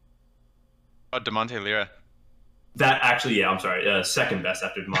event. Oh, Demonte Lira. That actually, yeah, I'm sorry, second best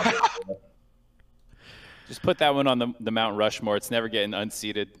after Demonte. Just put that one on the Mount Rushmore. It's never getting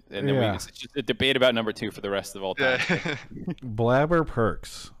unseated, and then Yeah. it's just a debate about number 2 for the rest of all time. Yeah. Blabber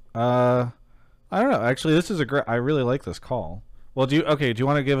Perks. I don't know. Actually, this is a great. I really like this call. Well, do you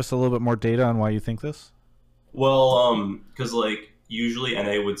want to give us a little bit more data on why you think this? Well, because like usually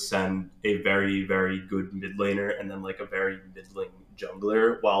NA would send a very very good mid laner and then like a very middling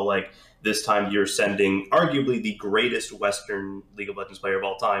jungler, while like this time you're sending arguably the greatest Western League of Legends player of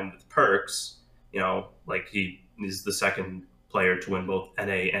all time with Perks. You know, like he is the second player to win both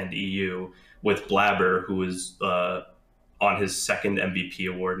NA and EU, with Blabber, who is on his second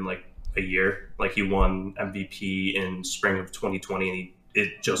MVP award in like a year. Like he won MVP in spring of 2020, and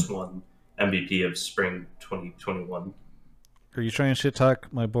it just won MVP of spring 2021. Are you trying to shit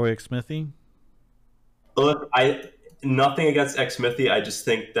talk my boy Xmithy? Look, I nothing against Xmithy. I just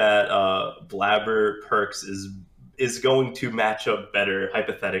think that Blabber Perks is going to match up better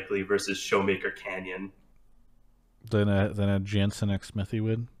hypothetically versus Showmaker Canyon. Than a Jensen Xmithy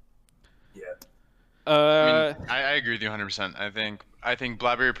would. Yeah. I mean, I agree with you 100%. I think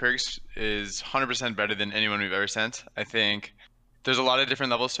Blabberry Perks is 100% better than anyone we've ever sent. I think there's a lot of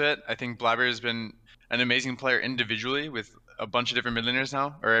different levels to it. I think Blabber has been an amazing player individually with a bunch of different mid laners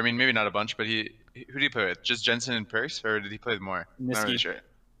now. Or I mean, maybe not a bunch, but who did he play with? Just Jensen and Perks, or did he play with more? I'm not really sure.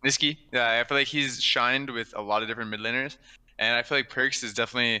 Niski. Yeah, I feel like he's shined with a lot of different mid laners, and I feel like Perks is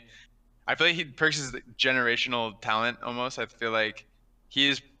definitely. I feel like Perks is generational talent almost. I feel like he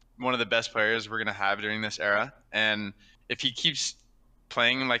is one of the best players we're gonna have during this era, and if he keeps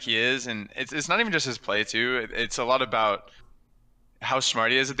playing like he is, and it's not even just his play too. It's a lot about how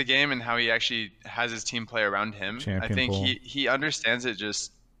smart he is at the game and how he actually has his team play around him. Champion I think pool. he understands it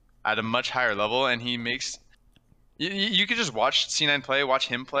just at a much higher level, and he makes. You could just watch C9 play, watch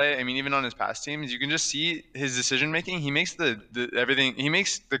him play. I mean, even on his past teams, you can just see his decision making. He makes the everything. He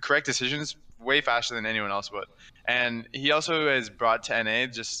makes the correct decisions way faster than anyone else would. And he also has brought to NA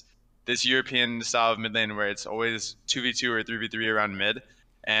just this European style of mid lane where it's always 2v2 or 3v3 around mid.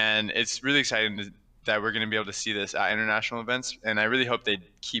 And it's really exciting that we're going to be able to see this at international events. And I really hope they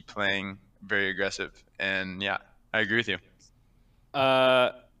keep playing very aggressive. And yeah, I agree with you.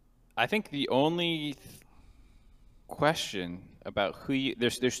 I think the only question about who you,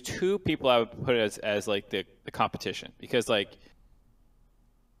 there's two people I would put as like the competition, because like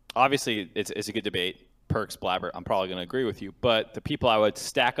obviously it's a good debate. Perks, Blabber, I'm probably going to agree with you, but the people I would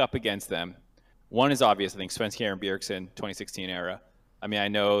stack up against them, one is obvious. I think Svenskeren and Bjergsen 2016 era. I mean, I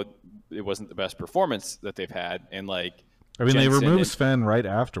know it wasn't the best performance that they've had, and like I mean, they Jensen removed and- Sven right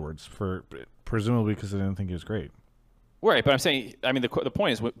afterwards for presumably because they didn't think he was great. Right, but I'm saying, I mean, the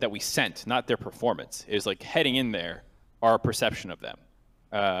point is that we sent, not their performance. Is like heading in there, our perception of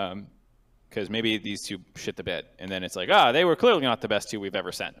them. Because maybe these two shit the bed, and then it's like, they were clearly not the best two we've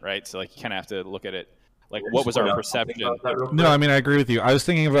ever sent, right? So like, you kind of have to look at it, like, what was our perception? No, I mean, I agree with you. I was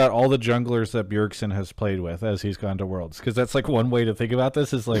thinking about all the junglers that Bjergsen has played with as he's gone to Worlds, because that's like one way to think about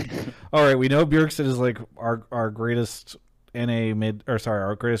this is like, all right, we know Bjergsen is like our greatest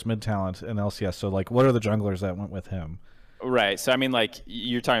our greatest mid talent in LCS. So like, what are the junglers that went with him? Right. So I mean, like,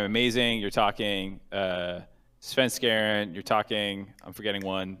 you're talking Amazing, you're talking Svenskeren, you're talking, I'm forgetting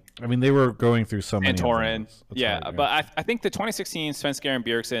one. I mean, they were going through so many. Santorin. Yeah, hard, but I think the 2016 Svenskeren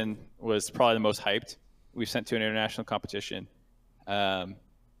Bjergsen was probably the most hyped we've sent to an international competition. Not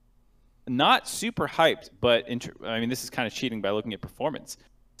super hyped, but I mean, this is kind of cheating by looking at performance.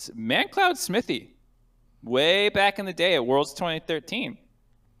 ManCloud Smithy, way back in the day at Worlds 2013.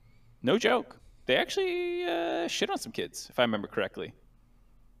 No joke. They actually shit on some kids, if I remember correctly.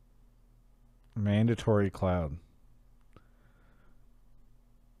 Mandatory Cloud.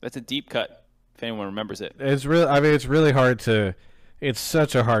 That's a deep cut, if anyone remembers it. It's really, I mean, it's really hard to. It's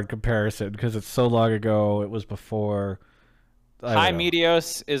such a hard comparison because it's so long ago. It was before. High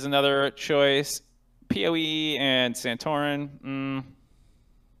Meteos is another choice. PoE and Santorin.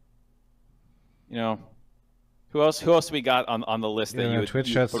 You know, who else we got on the list that you?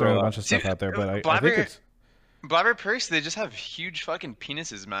 Twitch chat's throwing a bunch of stuff out there, but I think it's. Blabber Perks, they just have huge fucking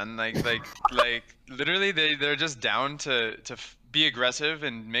penises, man. Like literally, they're just down to be aggressive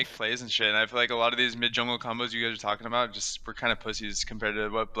and make plays and shit. And I feel like a lot of these mid jungle combos you guys are talking about, just we're kind of pussies compared to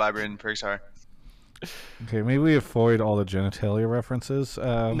what Blabber and Perks are. Okay, maybe we avoid all the genitalia references.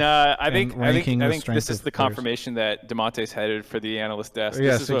 No, I think this is the players. confirmation that DeMonte's headed for the analyst desk.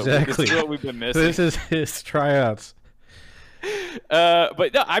 Yes, exactly. This is what we've been missing. This is his tryouts.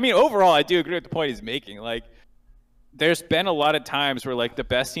 But no, I mean, overall, I do agree with the point he's making. Like, there's been a lot of times where like the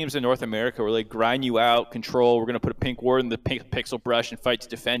best teams in North America were like grind you out, control. We're gonna put a pink ward in the pink pixel brush and fight to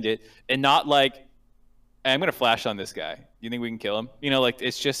defend it, and not like, hey, I'm gonna flash on this guy. You think we can kill him? You know, like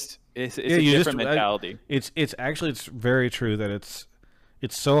it's just it's a different mentality. It's very true that it's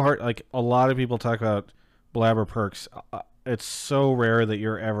so hard. Like a lot of people talk about Blabber Perks. It's so rare that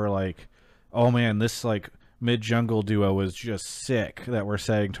you're ever like, oh man, this like mid jungle duo is just sick that we're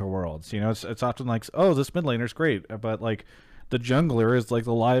saying to Worlds. You know, it's often like, oh, this mid laner's great, but like the jungler is like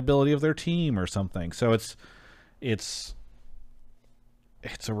the liability of their team or something. So it's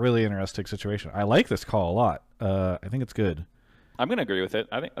a really interesting situation. I like this call a lot. I think it's good. I'm gonna agree with it.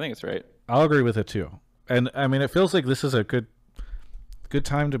 I think it's right. I'll agree with it too. And I mean, it feels like this is a good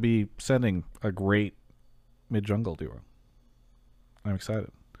time to be sending a great mid jungle duo. I'm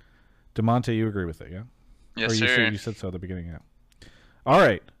excited. DeMonte, you agree with it, yeah? Yes, or sir. You said so at the beginning, yeah. All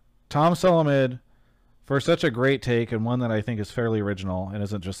right, Tom Solomid, for such a great take and one that I think is fairly original and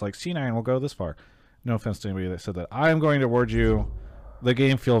isn't just like C9 will go this far. No offense to anybody that said that. I am going to award you the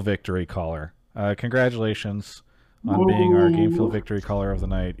Game Fuel Victory Caller. Congratulations on being our Game Fuel Victory Caller of the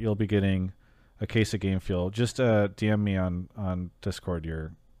night. You'll be getting a case of Game Fuel. Just DM me on Discord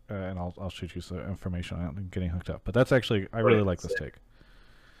and I'll shoot you some information on getting hooked up. But that's actually, I really like this take.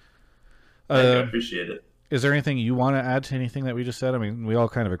 Thank you, I appreciate it. Is there anything you want to add to anything that we just said? I mean, we all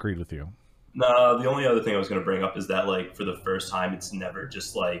kind of agreed with you. No, the only other thing I was going to bring up is that, like, for the first time, it's never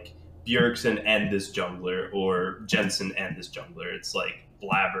just like Bjergsen and this jungler or Jensen and this jungler. It's like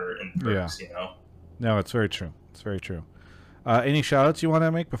Blabber and Perks, you know? No, it's very true. It's very true. Any shout-outs you want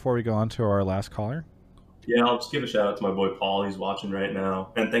to make before we go on to our last caller? Yeah, I'll just give a shout-out to my boy Paul. He's watching right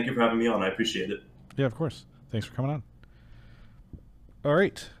now. And thank you for having me on. I appreciate it. Yeah, of course. Thanks for coming on. All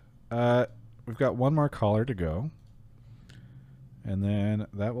right. We've got one more caller to go. And then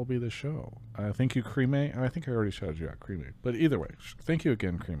that will be the show. Thank you, Creme. I think I already shouted you out, Creme. But either way, thank you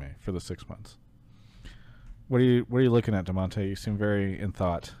again, Creme, for the 6 months. What are you looking at, DeMonte? You seem very in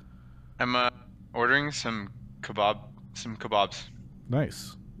thought. I'm ordering some kebabs.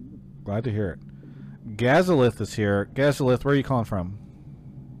 Nice. Glad to hear it. Gazalith is here. Gazalith, where are you calling from?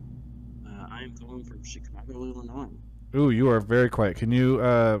 I'm calling from Chicago, Illinois. Ooh, you are very quiet. Can you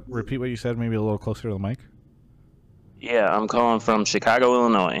repeat what you said, maybe a little closer to the mic? Yeah, I'm calling from Chicago,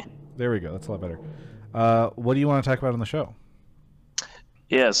 Illinois. There we go. That's a lot better. What do you want to talk about on the show?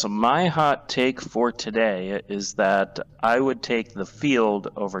 Yeah, so my hot take for today is that I would take the field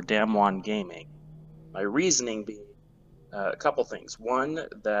over Damwon Gaming. My reasoning being a couple things. One,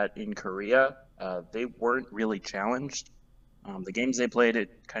 that in Korea, they weren't really challenged. The games they played,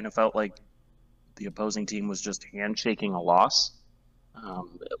 it kind of felt like the opposing team was just handshaking a loss.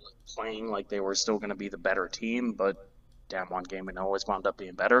 Playing like they were still going to be the better team, but Damwon Gaming always wound up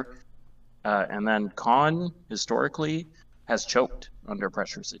being better. And then Khan, historically, has choked under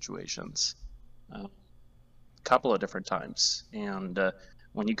pressure situations a couple of different times. And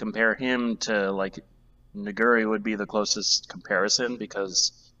when you compare him to, like, Naguri would be the closest comparison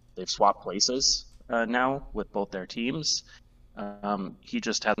because they've swapped places now with both their teams. He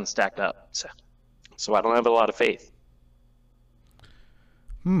just hasn't stacked up. So I don't have a lot of faith.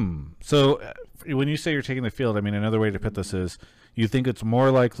 So when you say you're taking the field, I mean, another way to put this is you think it's more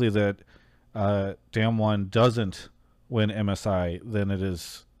likely that Damwon doesn't win MSI than it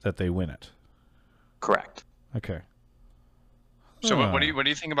is that they win it. Correct. Okay. So what do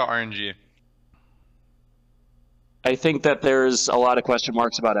you think about RNG? I think that there's a lot of question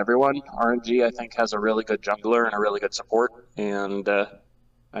marks about everyone. RNG, I think, has a really good jungler and a really good support. And,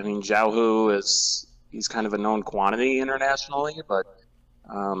 I mean, Xiaohu he's kind of a known quantity internationally, but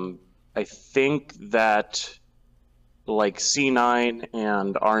I think that, like, C9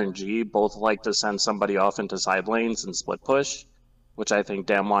 and RNG both like to send somebody off into side lanes and split push, which I think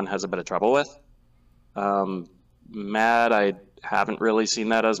Damwon has a bit of trouble with. Mad, I haven't really seen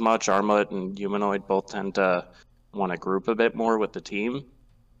that as much. Armut and Humanoid both tend to want to group a bit more with the team.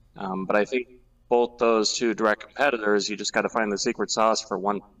 But I think both those two direct competitors, you just got to find the secret sauce for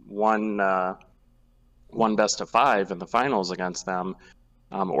one best of 5 in the finals against them,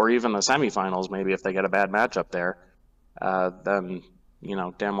 or even the semifinals. Maybe if they get a bad matchup there, then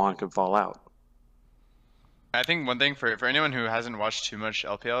Damwon could fall out. I think one thing for anyone who hasn't watched too much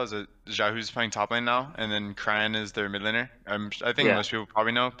LPL is that Xiaohu's playing top lane now, and then Kryan is their mid laner. I think most people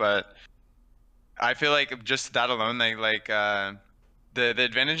probably know, but I feel like just that alone, the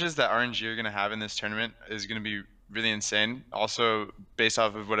advantages that RNG are gonna have in this tournament is gonna be really insane. Also, based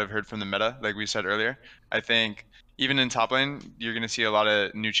off of what I've heard from the meta, like we said earlier, I think even in top lane, you're gonna see a lot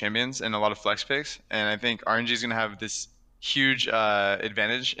of new champions and a lot of flex picks, and I think RNG is gonna have this huge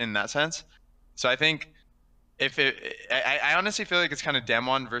advantage in that sense. So I think I honestly feel like it's kind of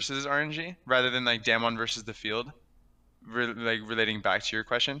Damwon versus RNG rather than like Damwon versus the field, relating back to your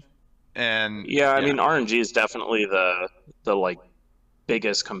question. And I mean, RNG is definitely the like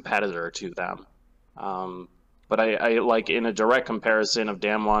biggest competitor to them. But I like, in a direct comparison of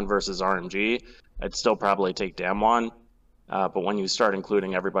Damwon versus RNG, I'd still probably take Damwon. But when you start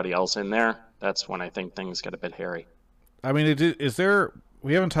including everybody else in there, That's when I think things get a bit hairy. I mean, is there?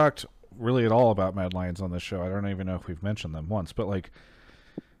 We haven't talked really at all about Mad Lions on this show. I don't even know if we've mentioned them once, but like,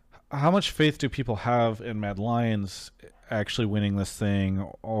 how much faith do people have in Mad Lions actually winning this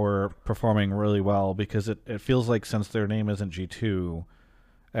thing or performing really well? Because it feels like since their name isn't G2,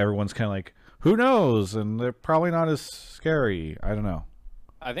 everyone's kind of like, who knows? And they're probably not as scary. I don't know.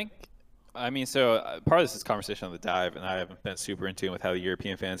 I mean, so part of this is conversation on the dive, and I haven't been super in tune with how the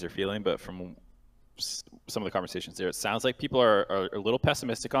European fans are feeling, but from some of the conversations there, it sounds like people are a little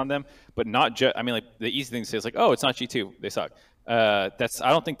pessimistic on them, but not just, I mean, like the easy thing to say is like, oh, it's not G2, they suck. I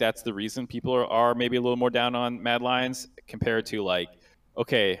don't think that's the reason people are maybe a little more down on Mad Lions compared to like,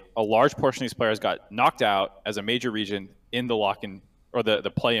 okay, a large portion of these players got knocked out as a major region in the lock-in or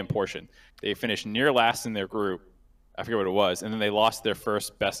the play-in portion. They finished near last in their group. I forget what it was, and then they lost their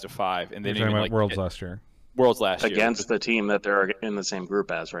first best of 5, and they didn't even like Worlds last year. Worlds last year against the team that they're in the same group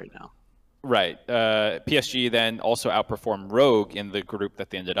as right now. Right. PSG then also outperformed Rogue in the group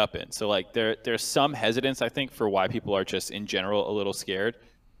that they ended up in. So like there's some hesitance, I think, for why people are just in general a little scared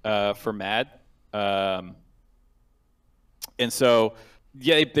for Mad. And so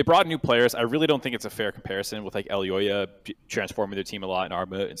yeah, they brought new players. I really don't think it's a fair comparison with like Elyoya transforming their team a lot in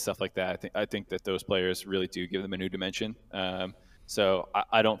Arma and stuff like that. I think that those players really do give them a new dimension. So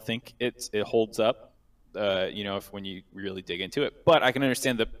I don't think it holds up. When you really dig into it. But I can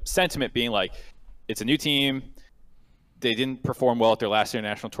understand the sentiment being like, it's a new team. They didn't perform well at their last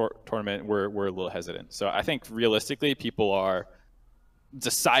international tournament. We're a little hesitant. So I think realistically, people are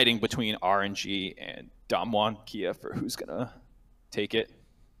deciding between RNG and Damwon Kia for who's gonna take it.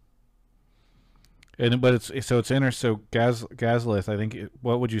 But it's Gazlith, I think,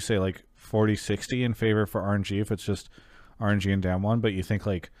 what would you say, like 40-60 in favor for RNG if it's just RNG and Damwon, but you think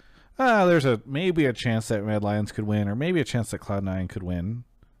like, there's maybe a chance that Mad Lions could win, or maybe a chance that Cloud9 could win,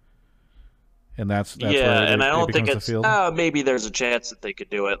 and that's yeah. And I don't think it's maybe there's a chance that they could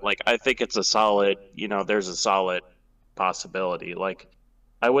do it. Like I think it's a solid, there's a solid possibility. Like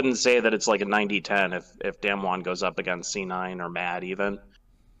I wouldn't say that it's like a 90-10 if Damwon goes up against C9 or Mad even.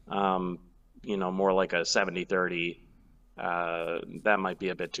 More like a 70-30. That might be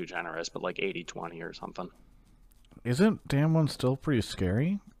a bit too generous, but like 80-20 or something. Isn't Damwon still pretty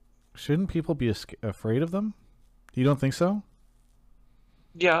scary? Shouldn't people be afraid of them? You don't think so?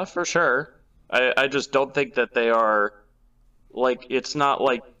 Yeah, for sure. I just don't think that they are, like, it's not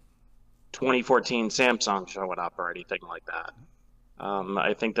like 2014 Samsung showing up or anything like that.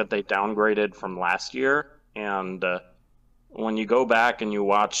 I think that they downgraded from last year, and when you go back and you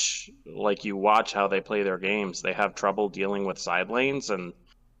watch how they play their games, they have trouble dealing with side lanes, and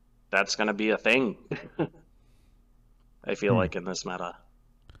that's going to be a thing. I feel like in this meta.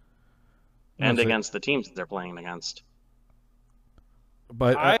 And against the teams that they're playing against.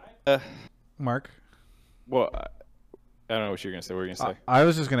 But Mark? Well, I don't know what you're going to say. What were you going to say? I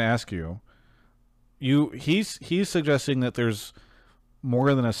was just going to ask you. He's suggesting that there's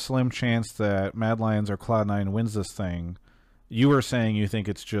more than a slim chance that Mad Lions or Cloud9 wins this thing. You were saying you think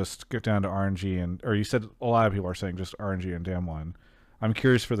it's just get down to RNG or you said a lot of people are saying just RNG and Damwon. I'm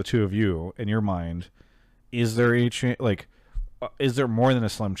curious for the two of you, in your mind, is there a chance, like, is there more than a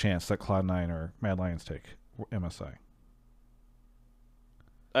slim chance that Cloud9 or Mad Lions take MSI?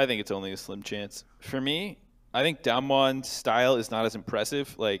 I think it's only a slim chance. For me, I think Damwon's style is not as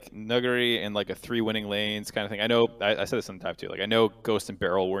impressive. Like Nuggery and like a 3 winning lanes kind of thing. I know I said this on the dive too. Like I know Ghost and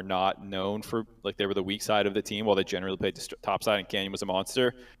Beryl were not known for, like, they were the weak side of the team while they generally played the top side, and Canyon was a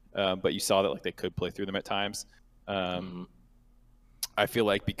monster. But you saw that like they could play through them at times. I feel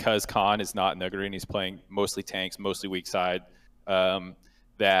like because Khan is not Nuggery and he's playing mostly tanks, mostly weak side,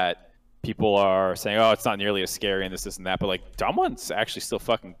 that people are saying, oh, it's not nearly as scary and this and that. But like Damwon's actually still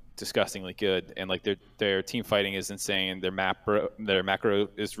fucking disgustingly good, and like their team fighting is insane. Their macro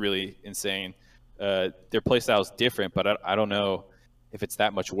is really insane. Their playstyle is different, but I don't know if it's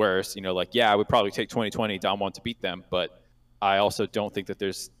that much worse. Like, yeah, I would probably take 2020 Damwon to beat them, but I also don't think that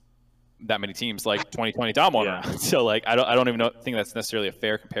there's that many teams like 2020 Damwon around. So like I don't even think that's necessarily a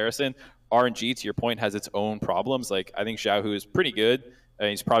fair comparison. RNG, to your point, has its own problems. Like I think Xiaohu is pretty good, and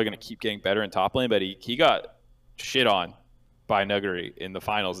he's probably going to keep getting better in top lane, but he got shit on by Nuggery in the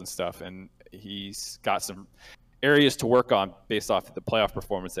finals and stuff, and he's got some areas to work on based off of the playoff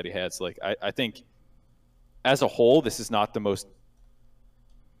performance that he had. So like I think as a whole, this is not the most.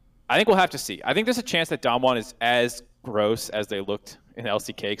 I think we'll have to see. I think there's a chance that Damwon is as gross as they looked in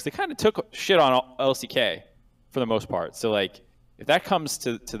LCK, because they kind of took shit on LCK for the most part. So like if that comes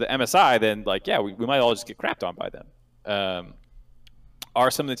to the MSI, then like yeah, we might all just get crapped on by them.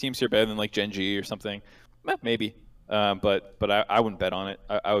 Are some of the teams here better than like Gen G or something? Maybe. But I wouldn't bet on it.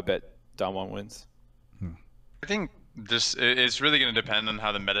 I would bet Damwon wins. I think it's really going to depend on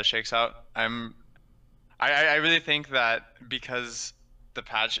how the meta shakes out. I really think that because the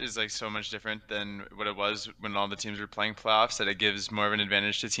patch is like so much different than what it was when all the teams were playing playoffs, that it gives more of an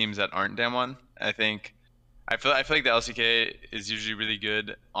advantage to teams that aren't Damwon. I feel like the LCK is usually really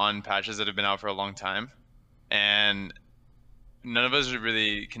good on patches that have been out for a long time, and none of us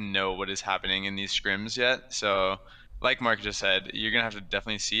really can know what is happening in these scrims yet. So, like Mark just said, you're gonna have to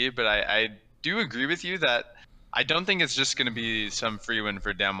definitely see. But I do agree with you that I don't think it's just gonna be some free win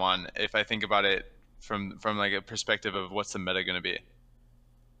for Damwon if I think about it from like a perspective of what's the meta gonna be.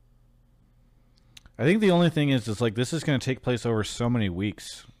 I think the only thing is like this is going to take place over so many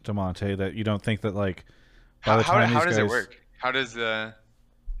weeks, Demonte, that you don't think that like by the time how these does guys... it work? How does the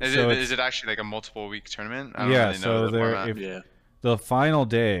is it actually like a multiple week tournament? I don't yeah, really know so the format. the final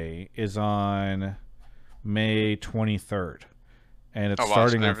day is on May 23rd, and it's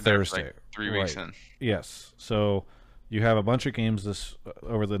starting on Thursday. Like 3 weeks in. Yes, so you have a bunch of games this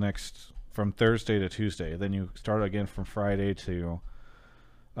over the next from Thursday to Tuesday. Then you start again from Friday to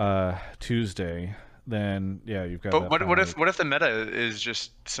Tuesday. Then you've got. But what if the meta is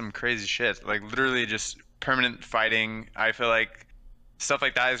just some crazy shit, like literally just permanent fighting? I feel like stuff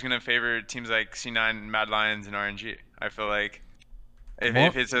like that is gonna favor teams like C9, Mad Lions, and RNG. I feel like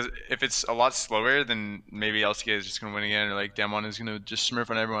if it's a lot slower, then maybe LCK is just gonna win again, or like Damwon is gonna just smurf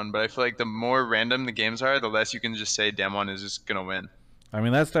on everyone. But I feel like the more random the games are, the less you can just say Damwon is just gonna win. I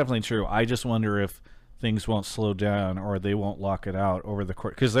mean, that's definitely true. I just wonder if things won't slow down or they won't lock it out over the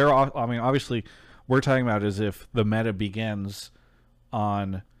course, because they're all. I mean, obviously. We're talking about as if the meta begins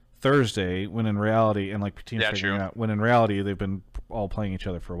on Thursday, when in reality, and like teams figuring out, when in reality they've been all playing each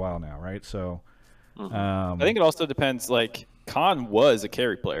other for a while now, right? So, I think it also depends. Like Khan was a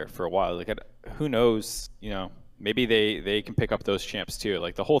carry player for a while. Like who knows? You know, maybe they can pick up those champs too.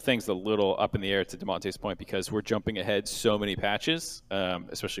 Like the whole thing's a little up in the air to Demonte's point because we're jumping ahead so many patches,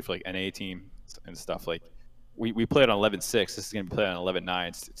 especially for like NA team and stuff. Like we played on 11.6. This is gonna be played on 11.9.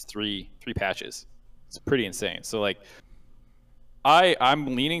 It's three patches. It's pretty insane. So like,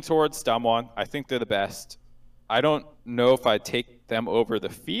 I'm leaning towards Damwon. I think they're the best. I don't know if I'd take them over the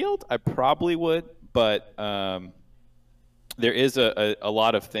field. I probably would, but there is a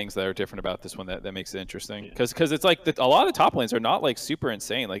lot of things that are different about this one that makes it interesting. Because it's like a lot of the top lanes are not like super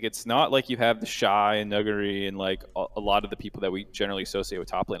insane. Like it's not like you have the Shy and Nuggery and like a lot of the people that we generally associate with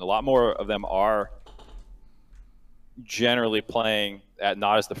top lane. A lot more of them are generally playing at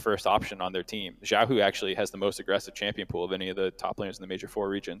not as the first option on their team. Xiaohu actually has the most aggressive champion pool of any of the top laners in the major 4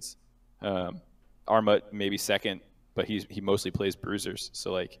 regions. Armut maybe second, but he mostly plays bruisers.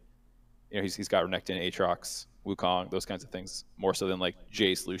 So like, you know, he's got Renekton, Aatrox, Wukong, those kinds of things, more so than like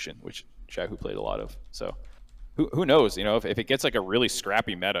Jace Lucian, which Xiaohu played a lot of. So who knows? You know, if it gets like a really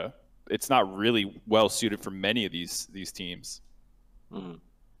scrappy meta, it's not really well suited for many of these teams. Mm-hmm.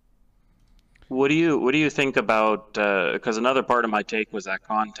 What do you think about? Because another part of my take was that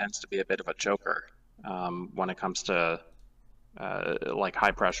Khan tends to be a bit of a choker when it comes to like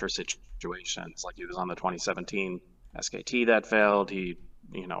high pressure situations. Like he was on the 2017 SKT that failed. He,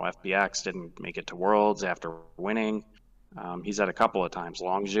 you know, FPX didn't make it to Worlds after winning. He's had a couple of times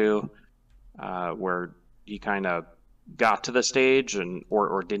Longzhu where he kind of got to the stage and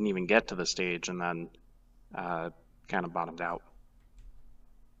or didn't even get to the stage and then kind of bottomed out.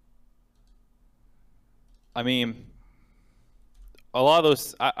 I mean, a lot of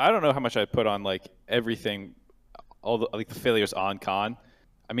those, I don't know how much I put on like everything, all the like the failures on Khan.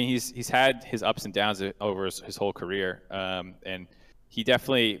 I mean, he's had his ups and downs over his whole career, and he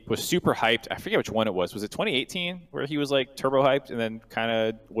definitely was super hyped. I forget which one it was. Was it 2018 where he was like turbo hyped and then kind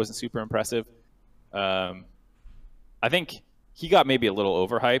of wasn't super impressive? I think he got maybe a little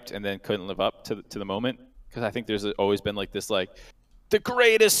overhyped and then couldn't live up to the moment, because I think there's always been like this like the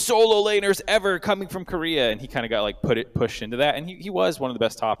greatest solo laners ever coming from Korea, and he kind of got like pushed into that, and he was one of the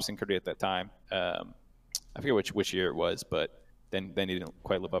best tops in Korea at that time. I forget which year it was, but then he didn't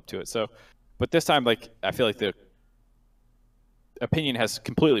quite live up to it. So, but this time, like I feel like the opinion has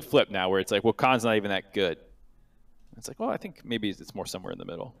completely flipped now, where it's like, well, Khan's not even that good. It's like, well, I think maybe it's more somewhere in the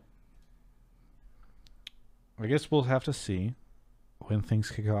middle. I guess we'll have to see when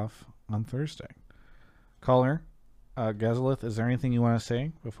things kick off on Thursday. Caller. Gazalith, is there anything you want to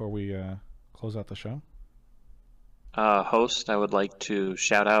say before we close out the show? Host, I would like to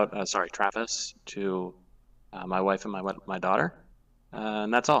shout out, Travis, to my wife and my daughter,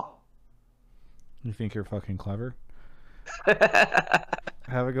 and that's all. You think you're fucking clever?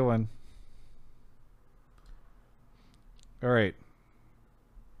 Have a good one. All right.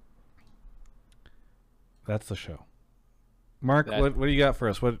 That's the show. Mark, what do you got for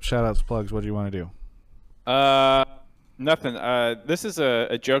us? What shout-outs, plugs? What do you want to do? Nothing. This is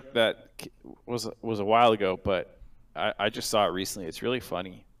a joke that was a while ago, but I just saw it recently. It's really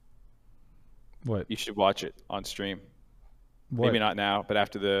funny. What? You should watch it on stream. What? Maybe not now, but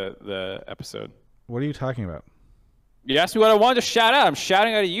after the episode. What are you talking about? You asked me what I wanted to shout out. I'm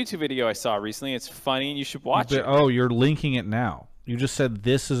shouting out a YouTube video I saw recently. It's funny, and you should watch it. Oh, you're linking it now. You just said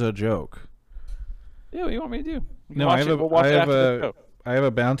this is a joke. Yeah, what do you want me to do? No, I have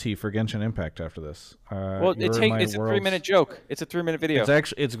a bounty for Genshin Impact after this. Well, it's a 3-minute joke. It's a 3-minute video.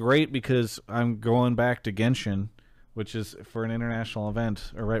 It's great because I'm going back to Genshin, which is for an international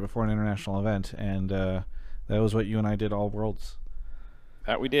event, or right before an international event, and that was what you and I did all Worlds.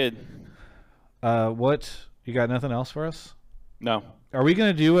 That we did. What? You got nothing else for us? No. Are we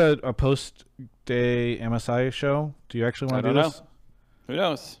going to do a post-day MSI show? Do you actually want to do this? Who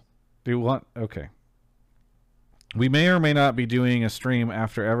knows? Do you want? Okay. We may or may not be doing a stream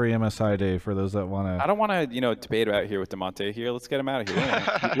after every MSI day for those that want to. I don't want to, debate out here with Demonte here. Let's get him out of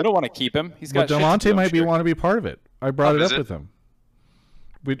here. We don't want to keep him. He's got. But Demonte might want to be part of it. I brought it up with him.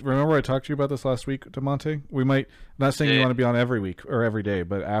 Remember I talked to you about this last week, Demonte? We might. I'm not saying you want to be on every week or every day,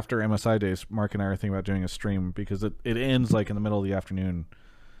 but after MSI days, Mark and I are thinking about doing a stream because it ends like in the middle of the afternoon,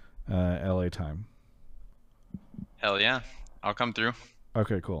 LA time. Hell yeah, I'll come through.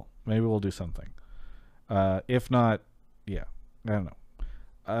 Okay, cool. Maybe we'll do something. If not, yeah, I don't know.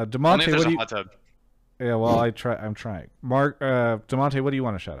 Demonte, Only if there's what do you? a hot tub. Yeah, well, I'm trying. Mark, Demonte, what do you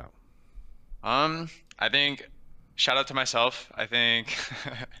want to shout out? I think shout out to myself. I think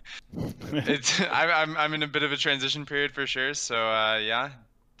I'm in a bit of a transition period for sure. So yeah,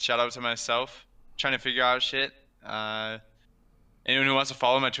 shout out to myself. Trying to figure out shit. Anyone who wants to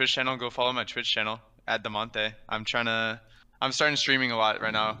follow my Twitch channel, go follow my Twitch channel at Demonte. I'm starting streaming a lot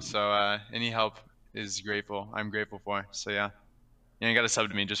right now, so any help is grateful. I'm grateful for. So yeah, you ain't got to sub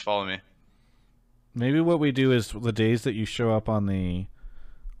to me. Just follow me. Maybe what we do is the days that you show up on the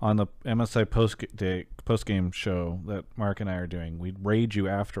MSI post game show that Mark and I are doing, we'd raid you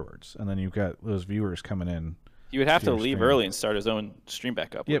afterwards, and then you've got those viewers coming in. You would have to leave early and start his own stream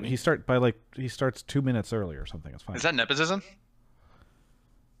back up. Yeah, he starts 2 minutes early or something. It's fine. Is that nepotism?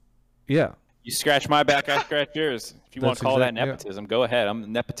 Yeah. You scratch my back, I scratch yours. If you want to call that nepotism, go ahead.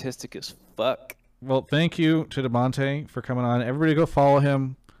 I'm nepotistic as fuck. Well, thank you to Demonte for coming on. Everybody go follow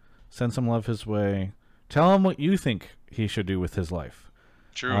him. Send some love his way. Tell him what you think he should do with his life.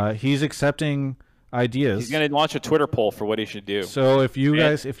 True. He's accepting ideas. He's going to launch a Twitter poll for what he should do. So if you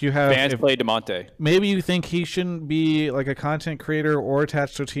guys, if you have... Fans play Demonte. Maybe you think he shouldn't be like a content creator or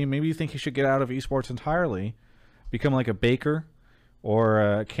attached to a team. Maybe you think he should get out of esports entirely. Become like a baker or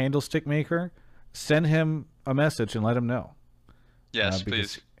a candlestick maker. Send him a message and let him know. Yes,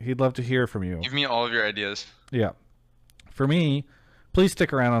 please. He'd love to hear from you. Give me all of your ideas. Yeah. For me, please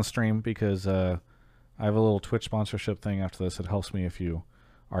stick around on stream because I have a little Twitch sponsorship thing after this. It helps me if you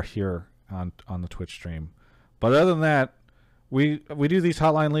are here on the Twitch stream. But other than that, we do these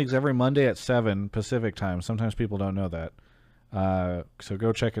hotline leagues every Monday at 7 Pacific time. Sometimes people don't know that. So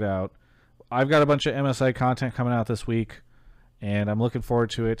go check it out. I've got a bunch of MSI content coming out this week, and I'm looking forward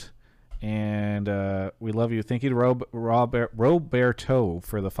to it. And we love you. Thank you to Roberto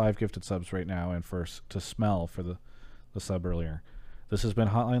for the 5 gifted subs right now, and to Smell for the sub earlier. This has been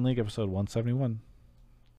Hotline League episode 171.